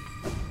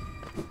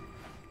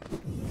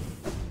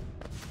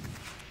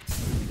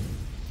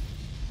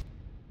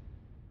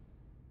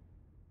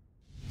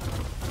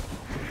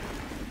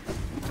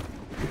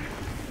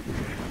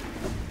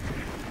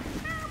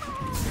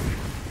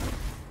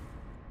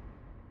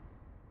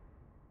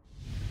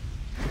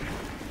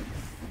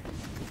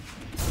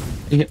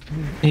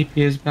 AP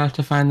is about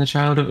to find the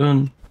child of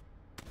Un.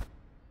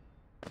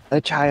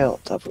 The child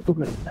of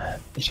Un.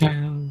 The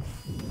child.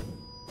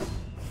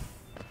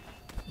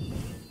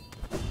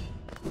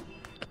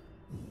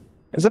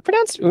 Is it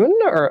pronounced Un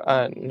or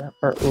Un?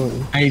 Or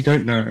Un? I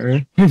don't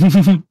know.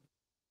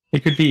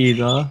 It could be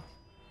either.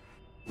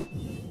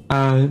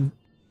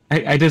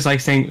 I just like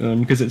saying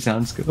Un because it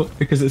sounds cool.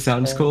 Because it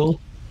sounds cool.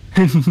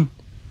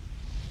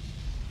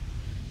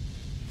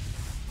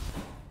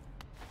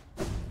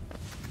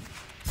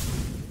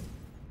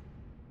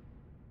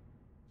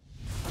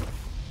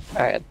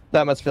 Alright,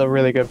 that must feel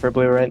really good for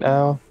blue right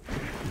now.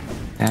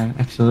 Yeah,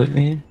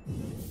 absolutely.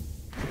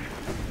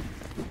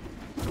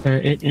 So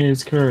it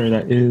is Kuro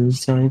that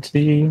is going to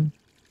be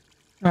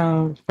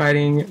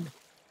fighting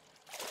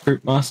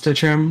Fruit Master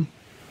Trim.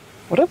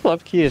 What if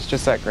Love Key is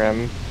just that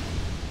Grim?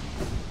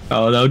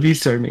 Oh, that would be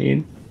so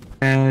mean.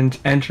 And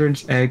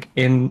entrance egg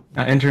in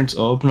entrance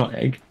orb, not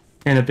egg,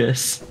 in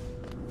Abyss.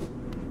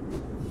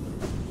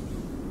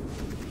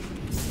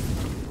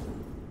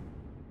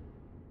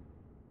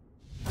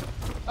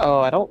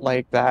 Oh, I don't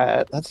like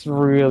that. That's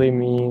really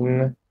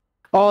mean.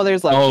 Oh,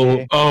 there's Love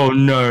Key. Oh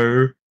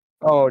no.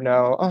 Oh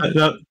no.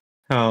 Oh.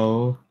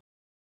 Oh.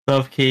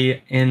 Love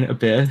Key in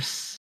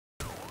Abyss.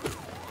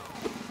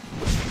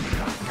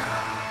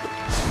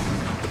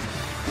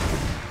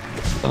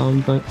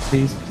 But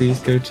please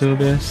go to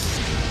Abyss.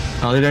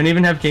 Oh, they don't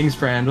even have King's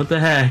Brand. What the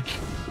heck?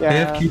 Yeah. They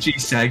have QG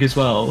Stag as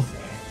well.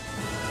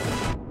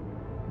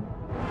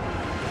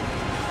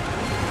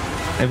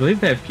 I believe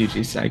they have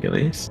QG Stag at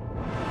least.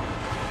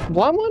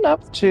 One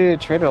up to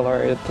Trader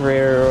Lord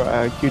through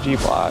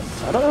QG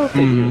blocks. I don't know if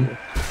they do.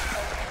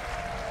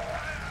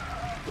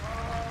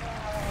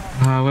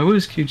 Where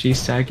was QG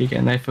Stag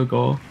again? I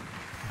forgot.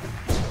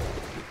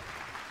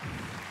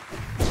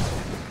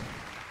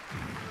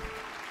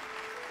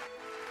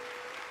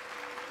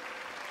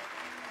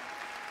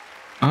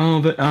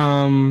 Oh, but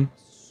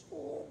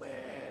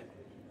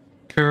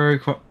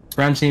Kuro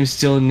Brown team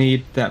still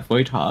need that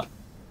Void Heart.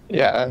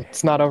 Yeah,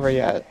 it's not over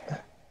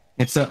yet.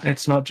 It's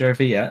not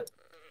Jervy yet.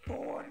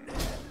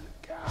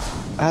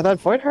 That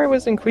Void Heart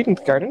was in Queen's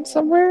Garden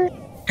somewhere?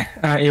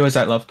 It was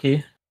at Love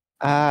Key.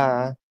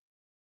 Ah.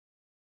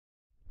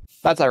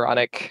 That's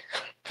ironic.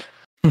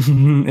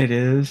 It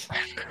is.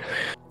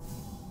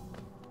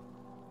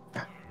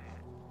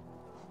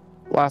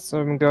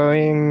 Blossom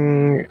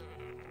going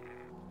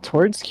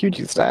towards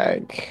QG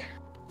Stag.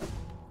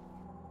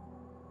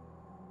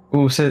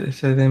 Oh, so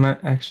they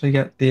might actually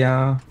get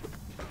the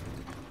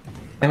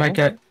they might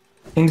get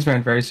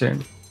Kingsbrand very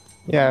soon.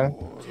 Yeah.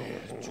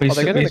 We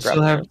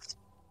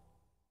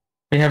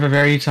have a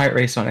very tight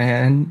race on our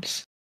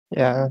hands.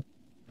 Yeah.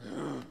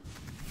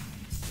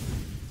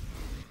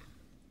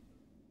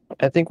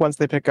 I think once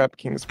they pick up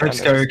Kingsbrand,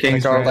 Let's go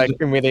Kingsbrand. like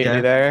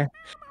immediately there.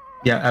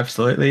 Yeah,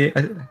 absolutely.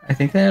 I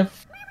think they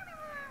have.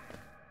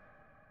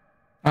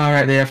 All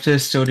right, they have to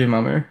still do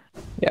Mamu.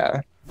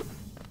 Yeah.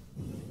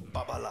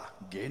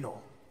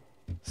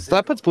 So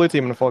that puts blue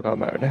team in full go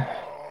mode.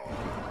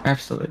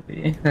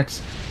 Absolutely,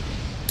 that's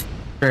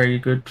very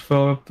good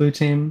for blue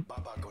team.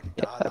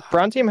 Yeah,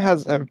 brown team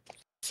has a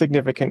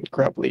significant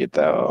grub lead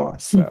though,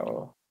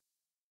 so.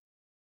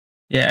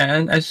 Yeah,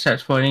 and as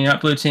Chat's pointing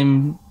out, blue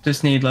team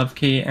just need Love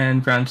Key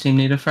and brown team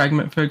need a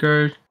fragment for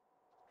Gold.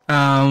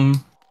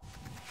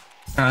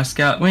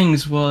 Scout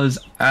Wings was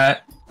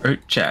at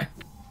Root Check.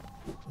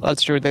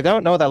 That's true. They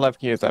don't know that Love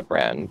Key is that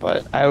brand,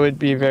 but I would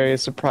be very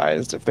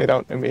surprised if they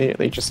don't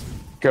immediately just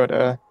go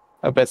to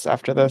Abyss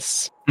after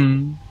this.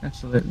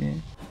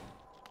 Absolutely.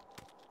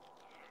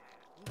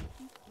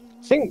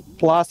 I think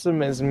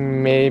Blossom is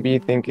maybe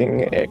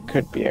thinking it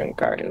could be in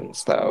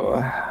Gardens,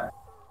 though.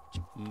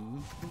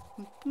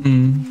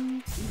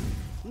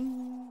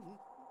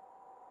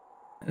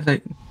 It's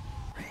like,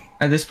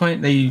 at this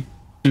point, they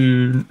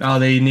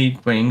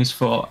need wings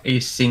for a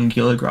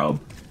singular grub.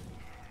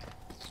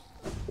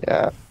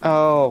 Yeah.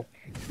 Oh.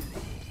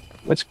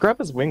 Which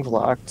grub is wings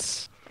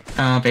locked?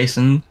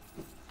 Basin.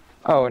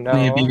 Oh no.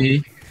 Near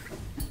BB.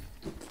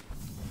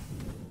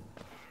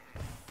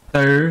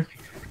 So,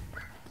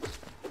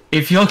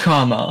 if you're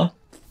Karma,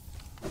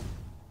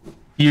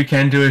 you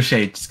can do a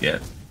shade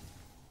skip.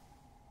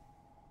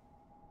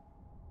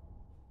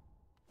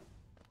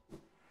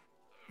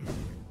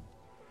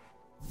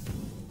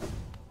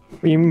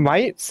 We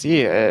might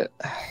see it.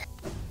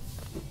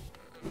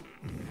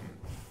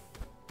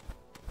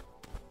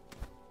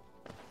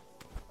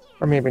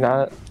 Or maybe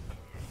not.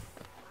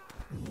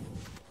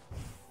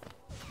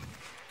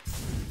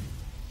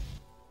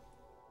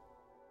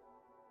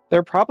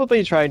 They're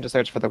probably trying to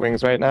search for the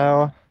wings right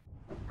now.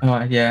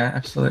 Oh, yeah,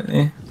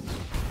 absolutely.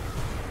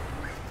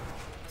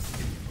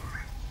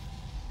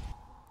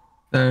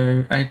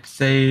 So I'd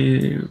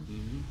say...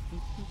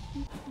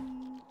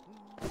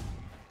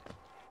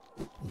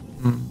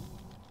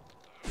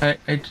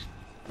 I'd...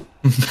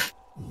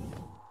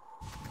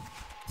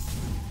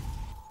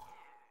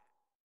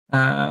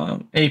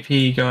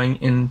 AP going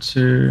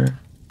into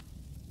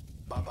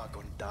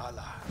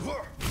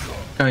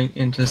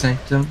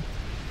Sanctum.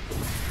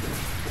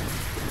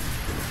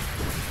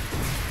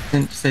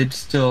 Since they'd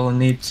still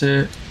need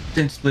to...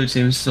 Since blue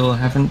team still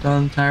haven't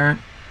done Tyrant.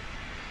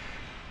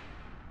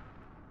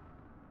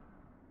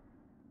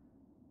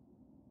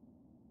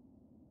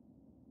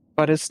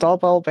 But is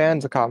Stallbell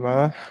banned,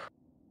 Zakama?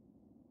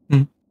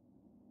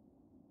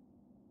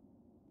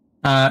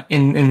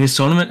 In this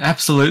tournament,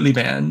 absolutely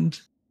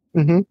banned.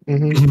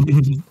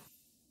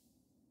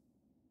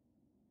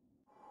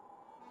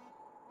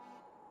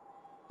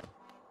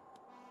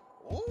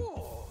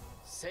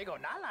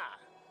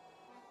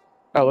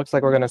 Oh, looks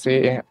like we're gonna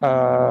see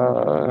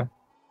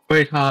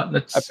Wait,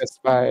 that's Abyss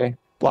by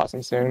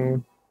Blossom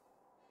soon.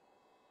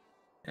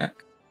 Yeah,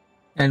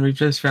 and we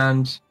just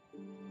found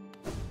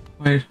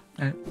Void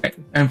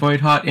and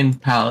Voidheart in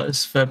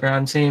Palace for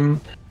Brown team.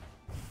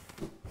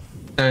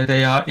 So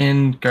they are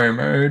in go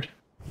mode.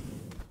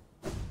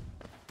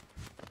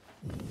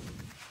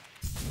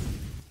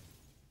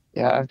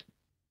 Yeah.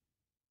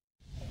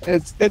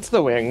 It's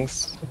the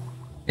wings.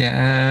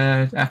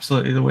 Yeah,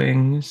 absolutely the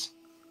wings.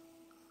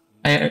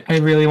 I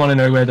really want to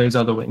know where those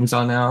other wings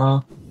are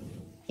now.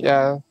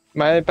 Yeah.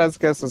 My best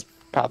guess is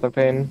Path of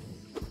Pain.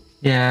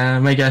 Yeah,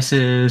 my guess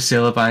is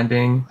Sealer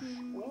Binding.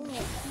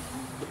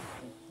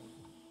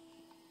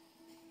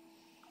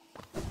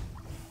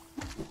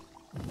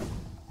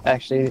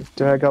 Actually,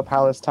 do I go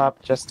Palace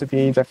top just to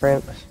be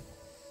different?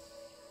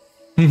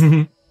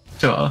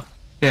 Sure.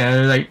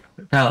 Yeah, like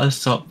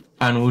Palace top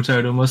final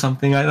totem or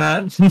something like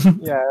that.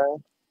 Yeah.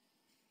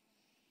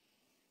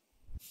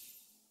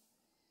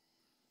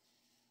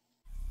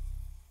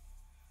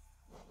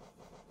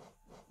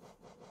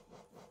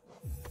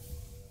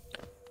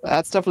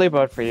 That's definitely a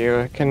vote for you.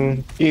 It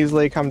can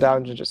easily come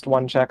down to just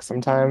one check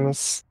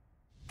sometimes.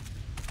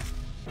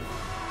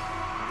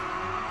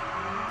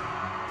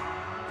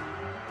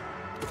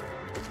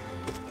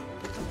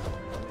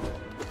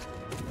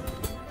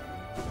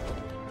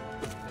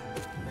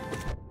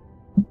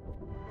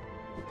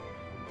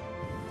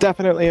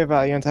 Definitely a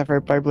valiant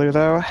effort by Blue,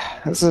 though.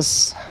 This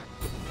is,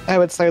 I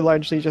would say,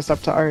 largely just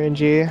up to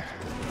RNG.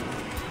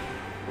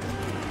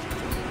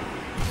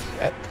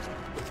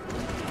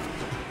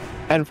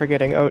 And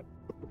forgetting Oat.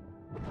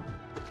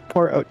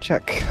 Poor Oat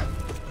check.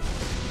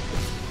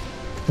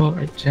 Poor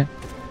Oat check.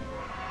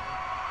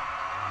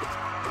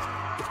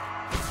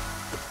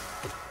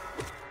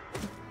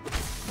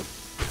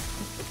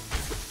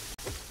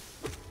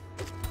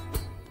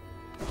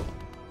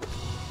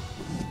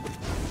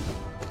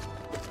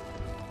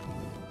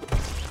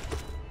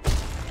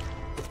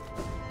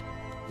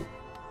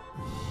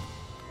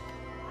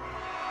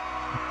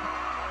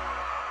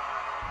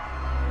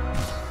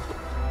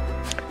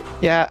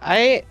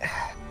 Yeah,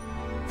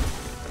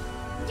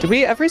 did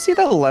we ever see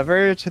the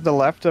lever to the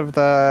left of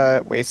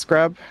the waist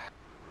scrub?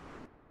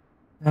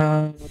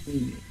 I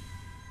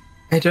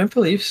don't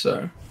believe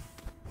so.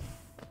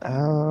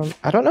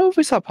 I don't know if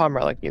we saw Palm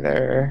Relic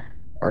either,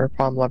 or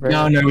Palm Lever.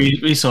 No,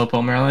 we saw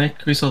Palm Relic.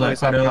 We saw that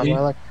quite early.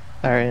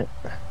 Alright.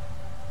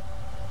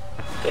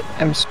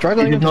 I'm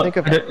struggling to think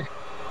of it.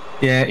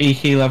 Yeah,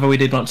 E-key lever, we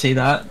did not see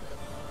that.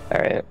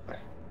 Alright.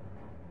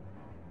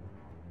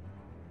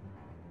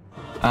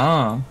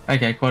 Oh,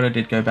 okay, Quado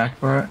did go back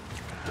for it.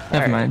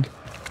 Never mind.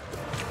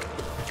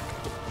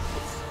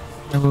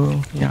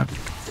 Oh, yeah.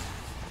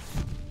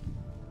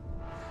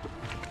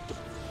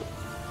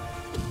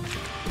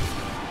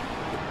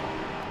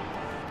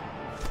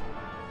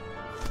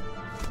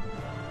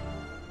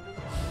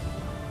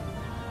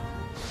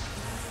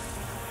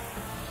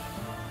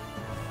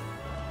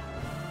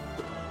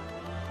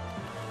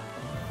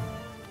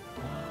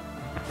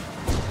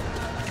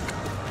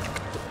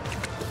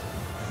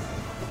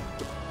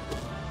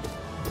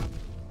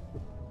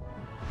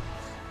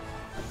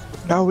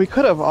 No, we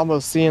could have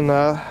almost seen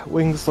the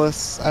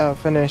wingsless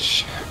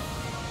finish.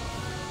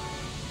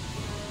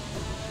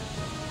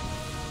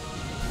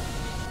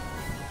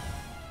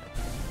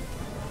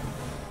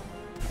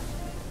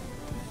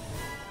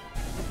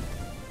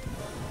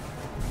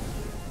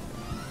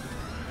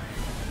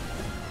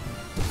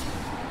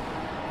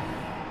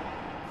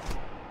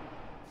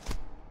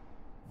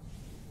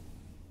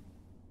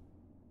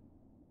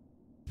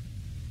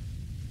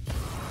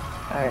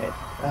 Alright,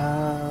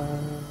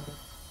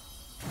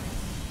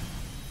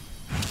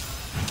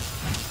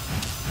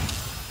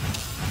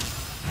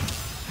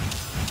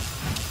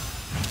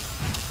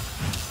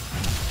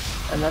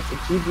 and that's a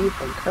GG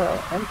from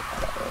Curl and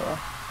Kato.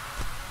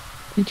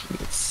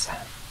 GG's.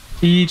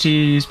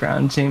 GG's,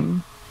 Brown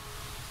team.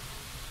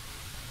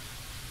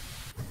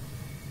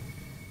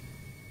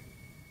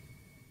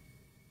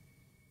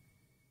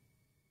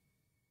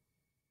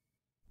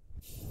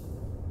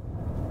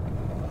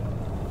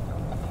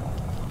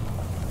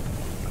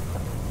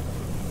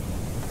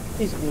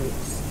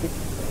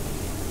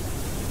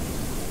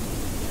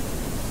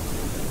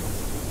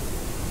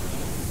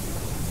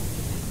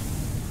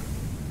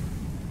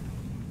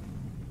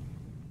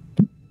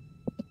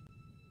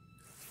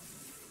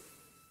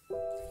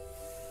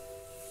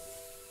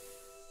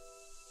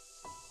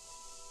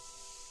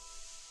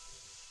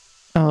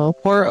 Oh,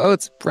 poor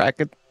Oat's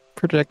bracket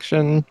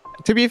prediction.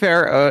 To be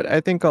fair, Oat,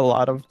 I think a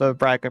lot of the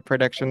bracket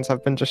predictions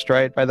have been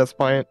destroyed by this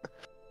point.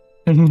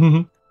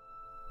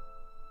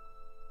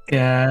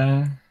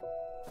 Yeah.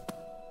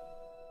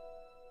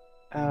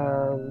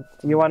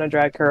 Do you want to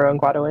drag Kuro and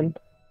Quado in?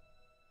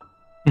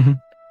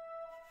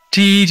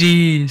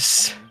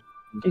 GG's.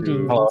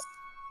 GG's.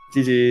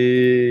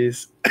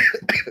 GG's.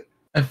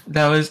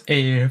 That was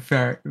a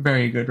very,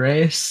 very good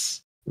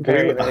race.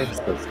 Very That nice.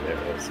 was good.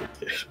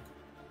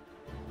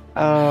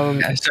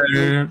 Yeah, so,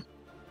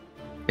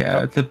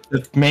 yeah,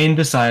 the main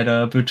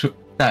decider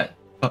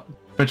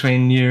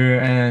between you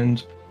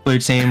and Blue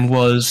Team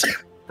was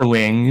the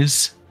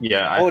wings.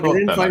 Yeah, I Oh, they thought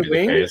didn't that might find be the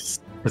wings? case.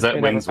 Because that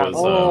They wings never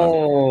was. found-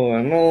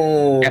 Oh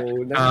no! Yeah,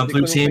 That's- they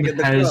Blue couldn't Team get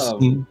the has.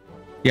 club.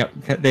 Yep,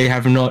 they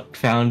have not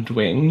found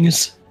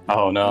wings.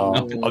 Oh no!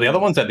 Oh. Oh, the other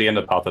one's at the end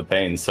of Path of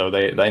Pain, so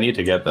they need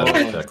to get that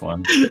Oh. check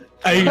one.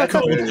 I That's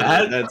called very-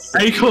 that. That's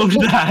I called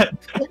that.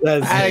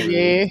 that's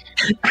Aggie,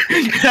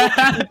 you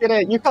did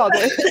it. You called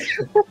it.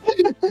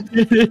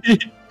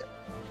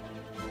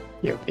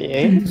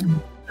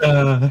 Yippee.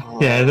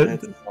 Yeah,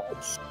 that's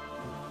nuts.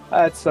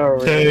 That's so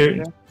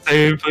rude.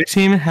 so Blue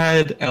Team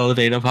had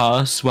elevator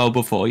pass well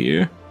before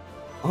you.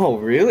 Oh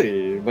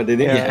really? But they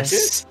didn't check it?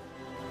 Yes.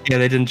 Yeah,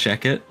 they didn't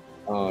check it.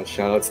 Oh,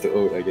 shoutouts to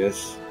Oat, I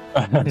guess.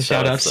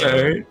 Shout out,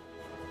 sir.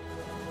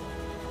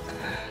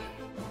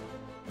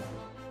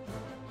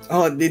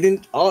 Oh, they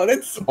didn't. Oh,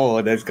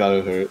 that's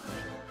gotta hurt.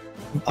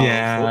 Oh,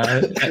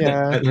 Yeah,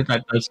 Yeah.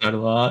 that does hurt a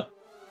lot.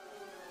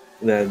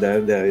 yeah,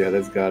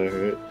 that's gotta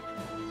hurt.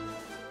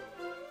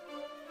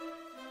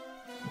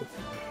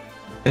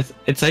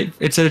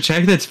 It's a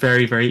check that's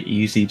very, very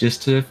easy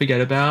just to forget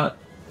about.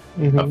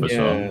 Mhm. For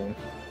sure. Yeah.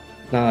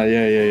 Nah,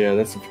 yeah.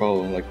 That's the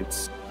problem. Like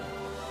it's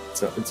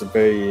a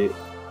very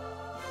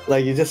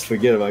like you just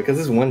forget about it because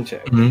it's one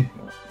check. Mhm.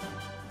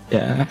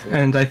 Yeah,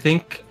 and I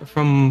think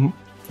from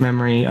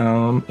memory,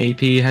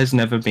 AP has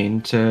never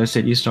been to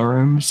city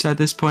storerooms at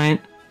this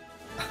point.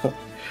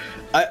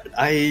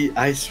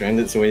 I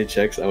stranded so many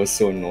checks. I was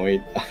so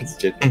annoyed. I was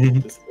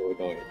genuinely just so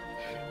annoyed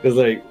because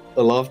like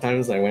a lot of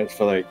times I went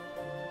for like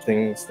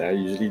things that I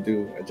usually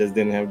do. I just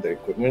didn't have the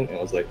equipment, and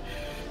I was like,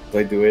 do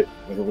I do it?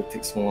 Why will it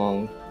take so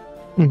long?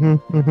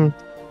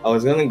 I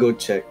was gonna go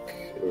check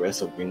the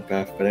rest of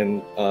Wingpath, but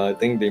then I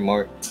think they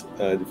marked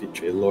Defeat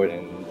Trade Lord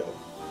and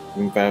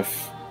Wingpath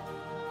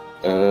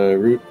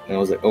route, and I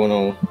was like, oh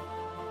no.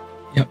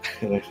 Yep.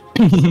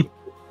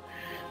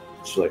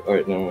 It's like,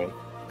 alright, never mind.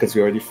 Because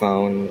we already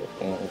found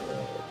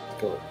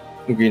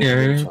green.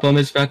 Yeah, Blum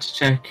is about to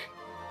check.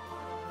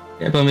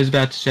 Yeah, Blum is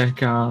about to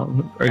check. Or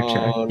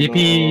check. Oh,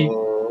 PP.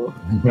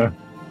 no.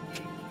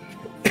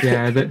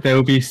 Yeah,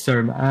 they'll be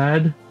so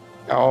mad.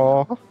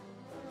 Oh,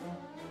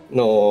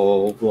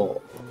 No,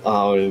 well,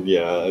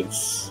 yeah,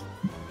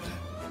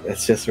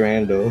 that's just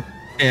random.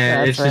 Yeah,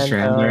 That's it's just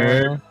random.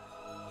 random.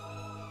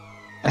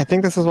 I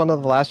think this is one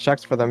of the last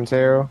checks for them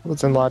too.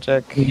 It's in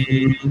logic.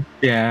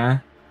 Yeah.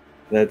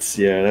 That hurts.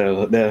 Yeah,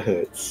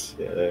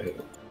 that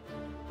hurts.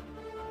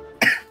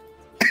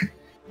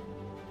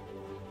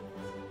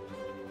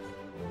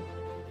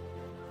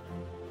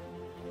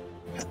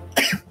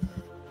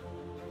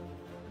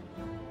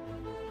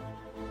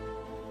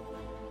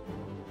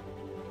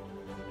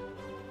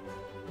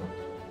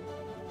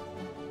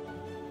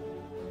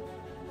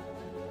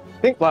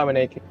 I think Blum and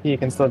AP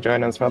can still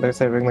join us while they're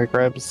saving their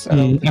cribs. I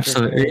don't think there's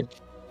Absolutely. any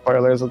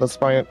spoilers at this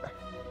point.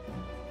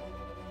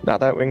 Now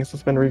that Wings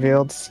has been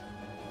revealed.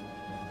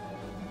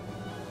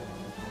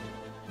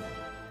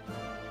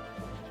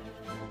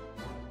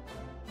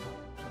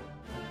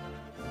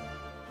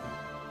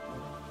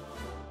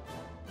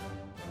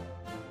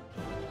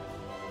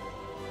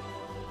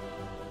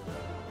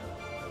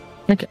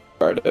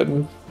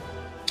 Started.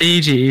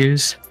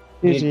 GG's.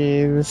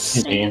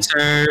 GG's.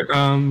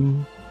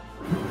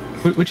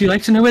 So, would you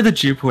like to know where the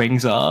dupe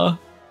wings are?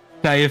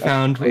 Now you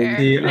found Where?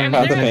 the They're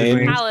Path of in Pain.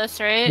 the palace,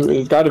 right?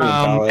 It's got to be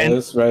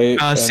Palace,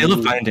 right? seal of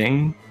And-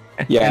 binding.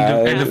 Yeah,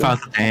 and the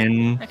Path of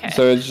Pain. Okay.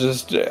 So it's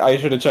just I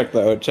should have checked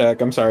the Oat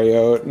check. I'm sorry,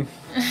 Oat.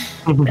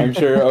 I'm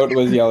sure Oat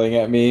was yelling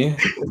at me.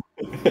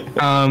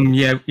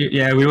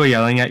 Yeah, we were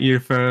yelling at you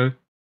for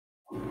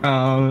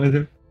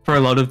a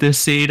lot of this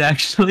seed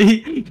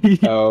actually.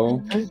 Oh.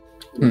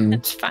 Hmm.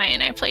 It's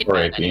fine. I played Or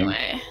bad AP.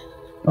 anyway.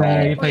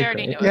 Yeah, you We played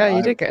already great. know Yeah, it.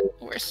 you did good.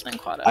 Worse than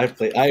Quad. I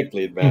played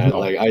bad. Mhm.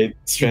 Like I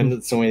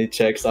stranded so many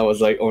checks. I was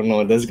like, oh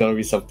no, there's gonna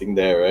be something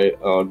there, right?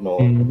 Oh no.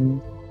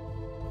 Mhm.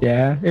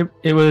 Yeah,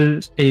 it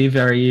was a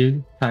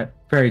very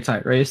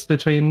tight race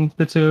between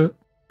the two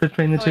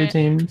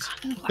teams.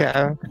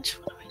 Yeah.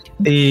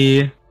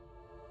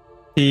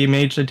 The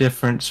major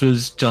difference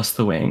was just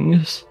the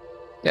wings.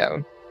 Yeah.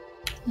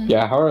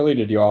 Yeah, how early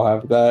did you all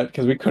have that?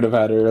 Because we could have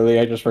had it early.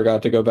 I just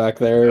forgot to go back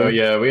there. Oh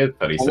yeah, we had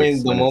 36 I mean,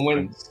 the minutes.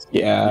 moment-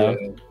 Yeah.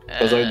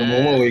 Because like the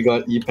moment we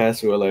got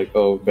e-pass, we were like,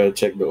 oh, better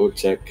check the old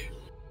check.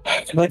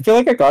 And I feel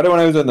like I got it when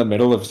I was in the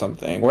middle of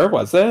something. Where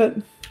was it?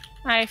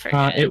 I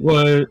forget. It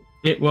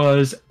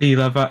was the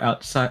lever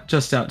outside,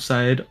 just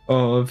outside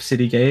of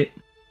City Gate.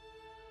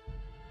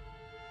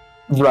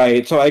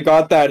 Right, so I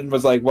got that and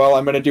was like, well,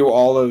 I'm gonna do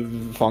all of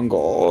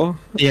Fungal.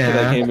 Yeah.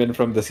 Because I came in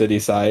from the city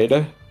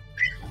side.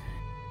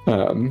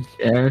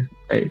 Yeah.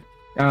 Right.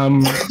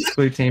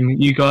 Blue team,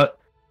 you got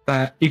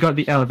that. You got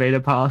the elevator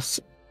pass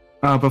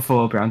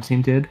before brown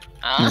team did.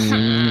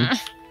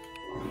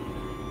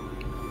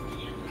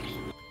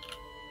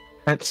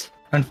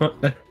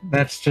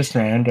 That's just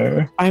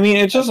random. I mean,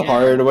 it's just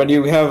hard when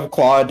you have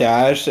Claw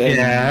Dash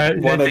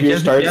and one of your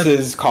starts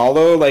is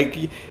Colo.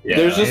 Like,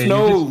 there's just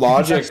no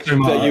logic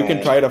that you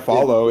can try to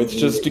follow. It's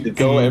just to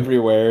go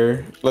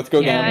everywhere. Let's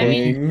go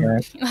gambling.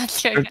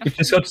 Let's go. You've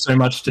just got so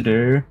much to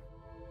do.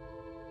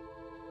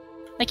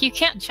 Like, you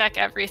can't check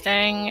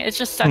everything. It's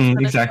just such that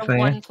it's the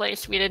one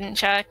place we didn't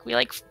check. We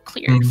like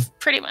cleared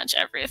pretty much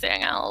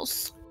everything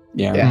else.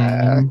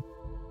 Yeah.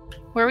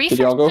 Were we? Did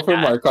y'all go for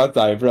Markot's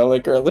Eye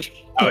Relic early?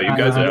 Oh, you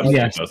guys are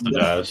absolutely supposed to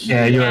dash.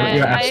 Yeah, you're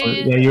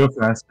absolutely. Yeah, you were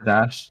first to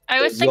dash.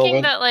 I was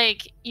thinking that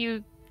like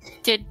you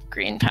did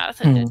green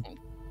path and didn't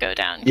go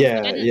down.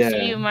 Yeah, I didn't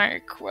see you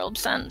mark world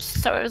sense,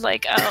 so I was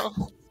like,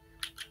 oh.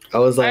 I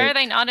was like, why are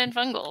they not in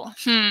fungal?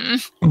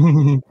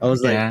 I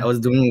was like, I was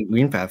doing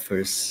green path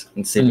first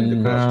and saving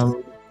the cross.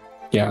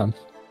 Yeah.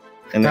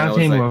 And then I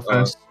was like,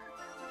 first.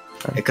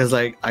 Because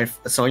like I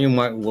saw you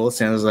mark world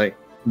sense, I was like,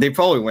 they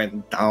probably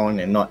went down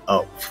and not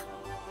up.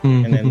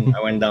 And then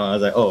I went down. I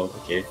was like, "Oh,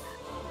 okay,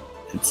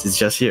 it's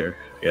just here."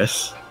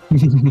 Yes.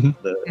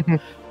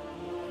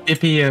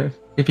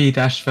 Yippee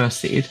dash first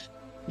seed.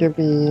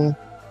 Yippee.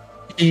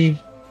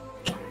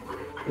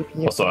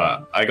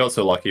 Also, I got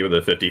so lucky with the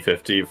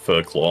 50-50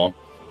 for Claw.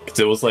 Because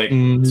it was like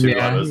two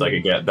runners I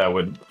could get that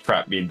would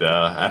trap me there.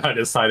 And I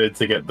decided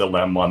to get the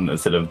Lem one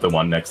instead of the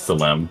one next to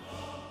Lem.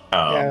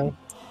 It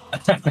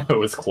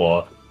was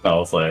Claw. I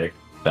was like,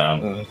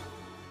 damn.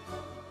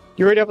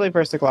 You were definitely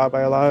first to Claw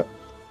by a lot.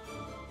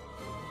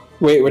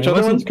 Wait, which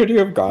other ones could you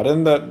have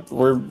gotten that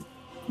were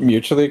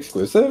mutually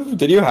exclusive?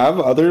 Did you have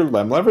other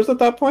Lem levers at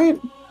that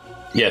point?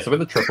 Yeah, so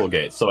with the triple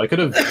gate. So I could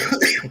have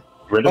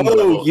ridden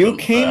Oh, you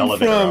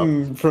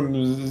came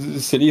from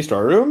city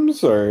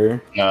storerooms,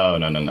 or?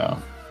 No.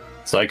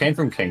 So I came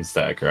from King's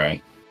Deck,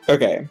 right?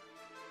 Okay.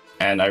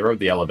 And I rode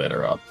the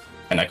elevator up.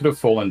 And I could have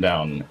fallen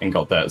down and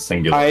got that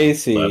singular I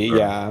see, lever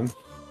yeah.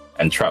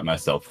 and trapped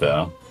myself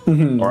there.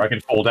 Or I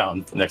could fall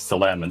down next to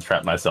Lem and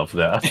trap myself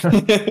there.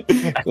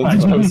 I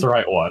chose the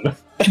right one.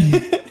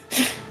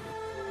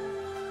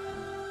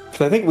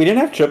 I think we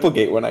didn't have triple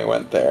gate when I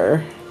went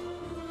there.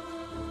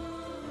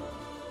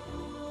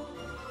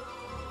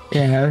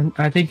 Yeah,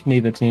 I think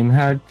neither team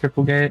had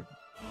triple gate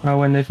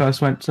when they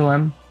first went to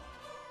Lem.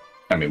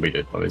 I mean, we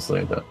did,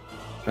 obviously, but...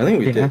 I think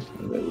we did.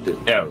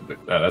 Yeah,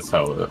 that's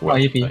how it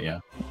worked. Yeah.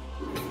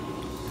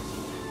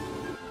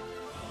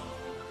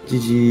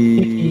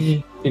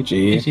 GG.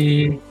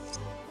 GG.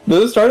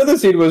 The start of the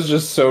seed was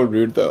just so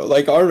rude, though.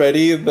 Like,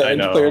 already, the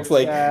end player's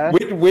like,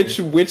 which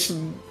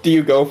do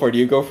you go for? Do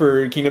you go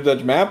for Kingdom's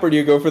Edge map, or do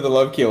you go for the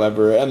Love Key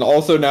lever? And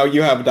also, now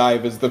you have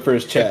dive as the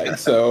first check,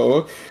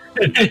 so...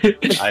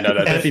 I know,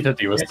 that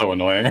 50-50 was so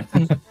annoying.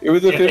 It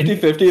was a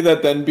 50-50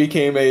 that then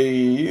became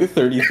a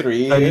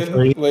 33.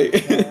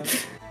 Like...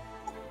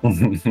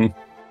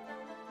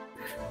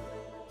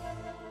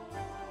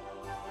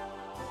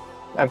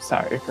 I'm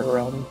sorry for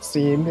wrong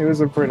scene. It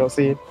was a brutal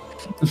scene.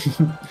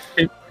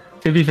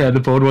 To be fair, the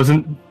board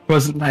wasn't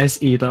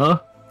nice either.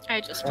 I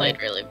just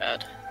played really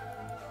bad.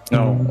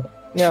 No.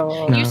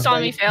 You saw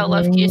me fail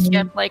love key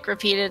skip like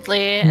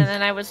repeatedly, and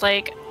then I was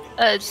like,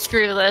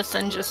 screw this,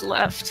 and just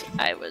left.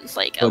 I was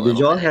like, did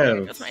y'all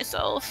have with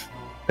myself?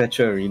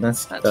 Petra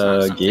Arena's That's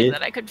not something gate?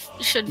 that I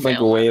should like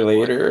fail. way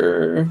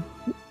later.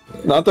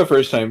 Not the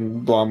first time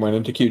Blom went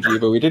into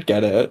QG, but we did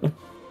get it.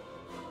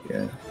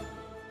 Yeah.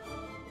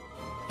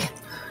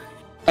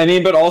 I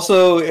mean, but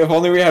also, if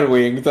only we had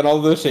wings, then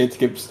all those shade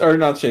skips, or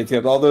not shade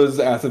skips, all those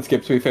acid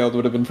skips we failed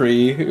would have been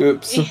free.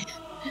 Oops.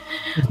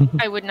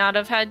 I would not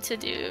have had to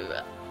do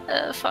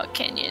a Fog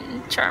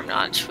Canyon Charm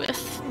Notch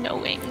with no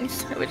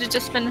wings. It would have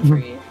just been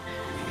free.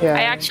 Yeah.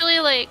 I actually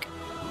like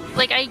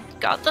I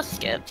got the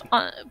skip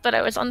but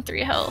I was on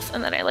 3 health,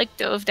 and then I like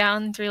dove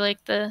down through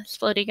like the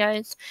splody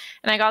guys,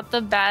 and I got the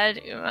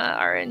bad Uma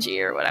RNG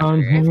or whatever,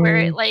 where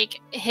it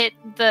like hit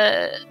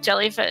the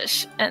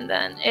jellyfish and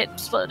then it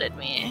exploded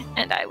me,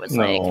 and I was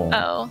like,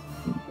 oh,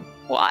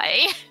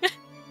 why?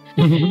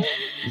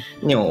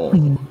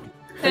 No.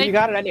 But you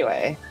got it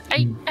anyway.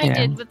 I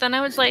did, but then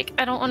I was like,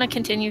 I don't want to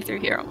continue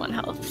through here on 1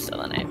 health, so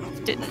then I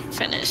didn't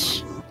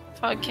finish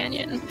Fog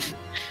Canyon.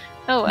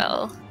 Oh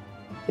well.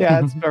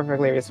 Yeah, it's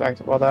perfectly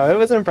respectable, though. It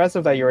was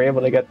impressive that you were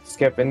able to get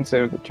skip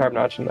into the Charm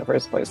Notch in the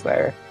first place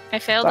there. I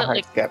failed It's a it hard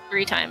like skip.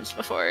 3 times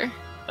before,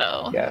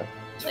 so Yeah.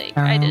 like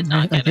I did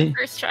not get it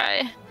first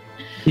try.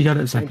 You got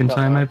it second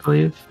time, I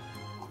believe.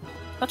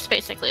 That's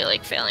basically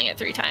like failing it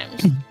 3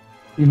 times.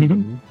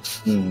 Mhm.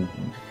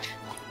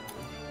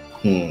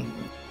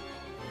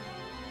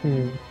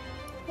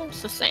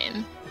 It's the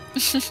same.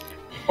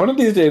 One of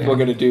these days we're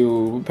gonna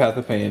do Path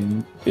of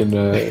Pain in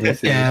the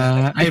series.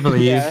 Yeah, I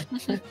believe. Yeah,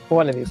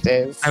 one of these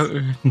days.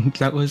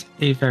 That was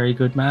a very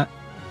good map.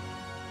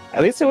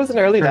 At least it was an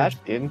early Sure. dash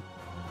speed.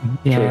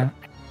 Yeah.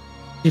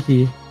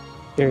 Yippee.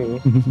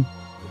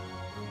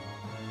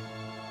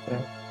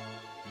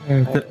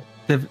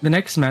 The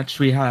next match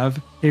we have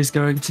is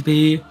going to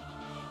be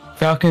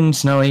Falcon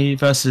Snowy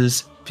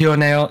versus Pure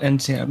Nail and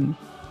Tim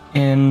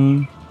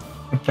in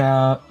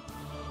about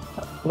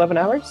 11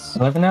 hours?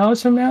 11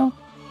 hours from now?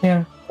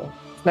 Yeah.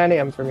 It's 9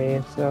 a.m. for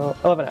me, so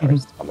 11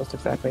 hours, almost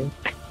exactly.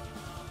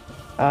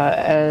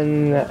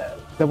 And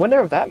the winner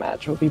of that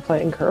match will be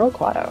playing Kuro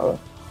Quado.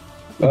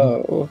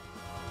 Oh.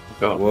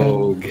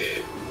 Rogue.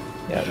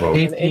 Yeah, Whoa.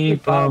 and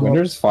AP Bomb.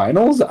 Winners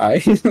finals?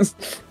 Ice.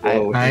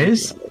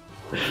 Nice.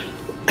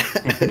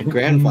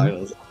 Grand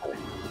finals.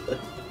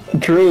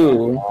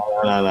 True.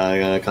 No,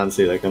 I can't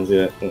see that. I can't see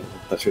that.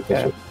 Touch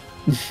it.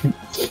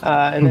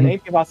 And then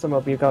AP Blossom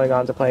will be going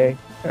on to play.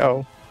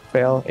 Oh,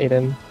 fail,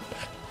 Aiden.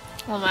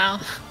 Oh wow.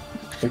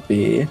 Could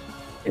be.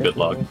 Good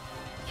luck.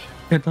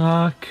 Good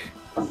luck.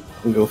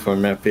 Go for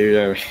map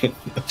period.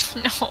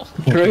 No.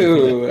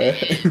 True.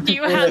 Do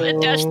you have a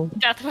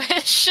death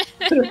wish?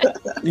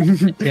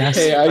 Yes.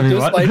 Hey, I just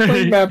what? like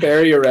playing map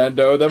area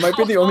rando. That might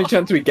be the only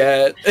chance we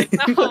get.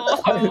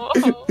 No.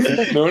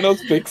 No one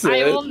else picks it.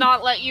 I will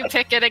not let you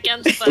pick it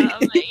against them.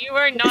 You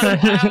are not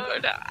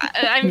allowed.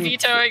 I'm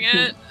vetoing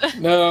it.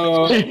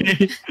 No.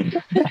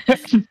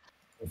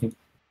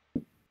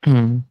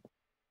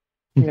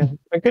 Yeah,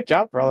 a good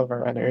job for all of our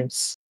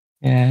runners.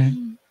 Yeah.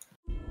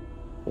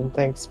 And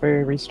thanks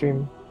for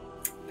restream.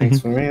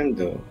 Thanks for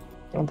Rando.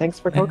 And thanks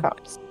for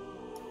co-cops.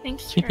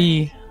 Thanks, for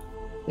Yippee.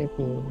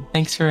 Yippee.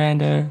 Thanks,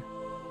 Rando.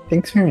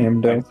 Thanks for him,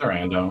 though. Thanks,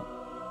 Rando.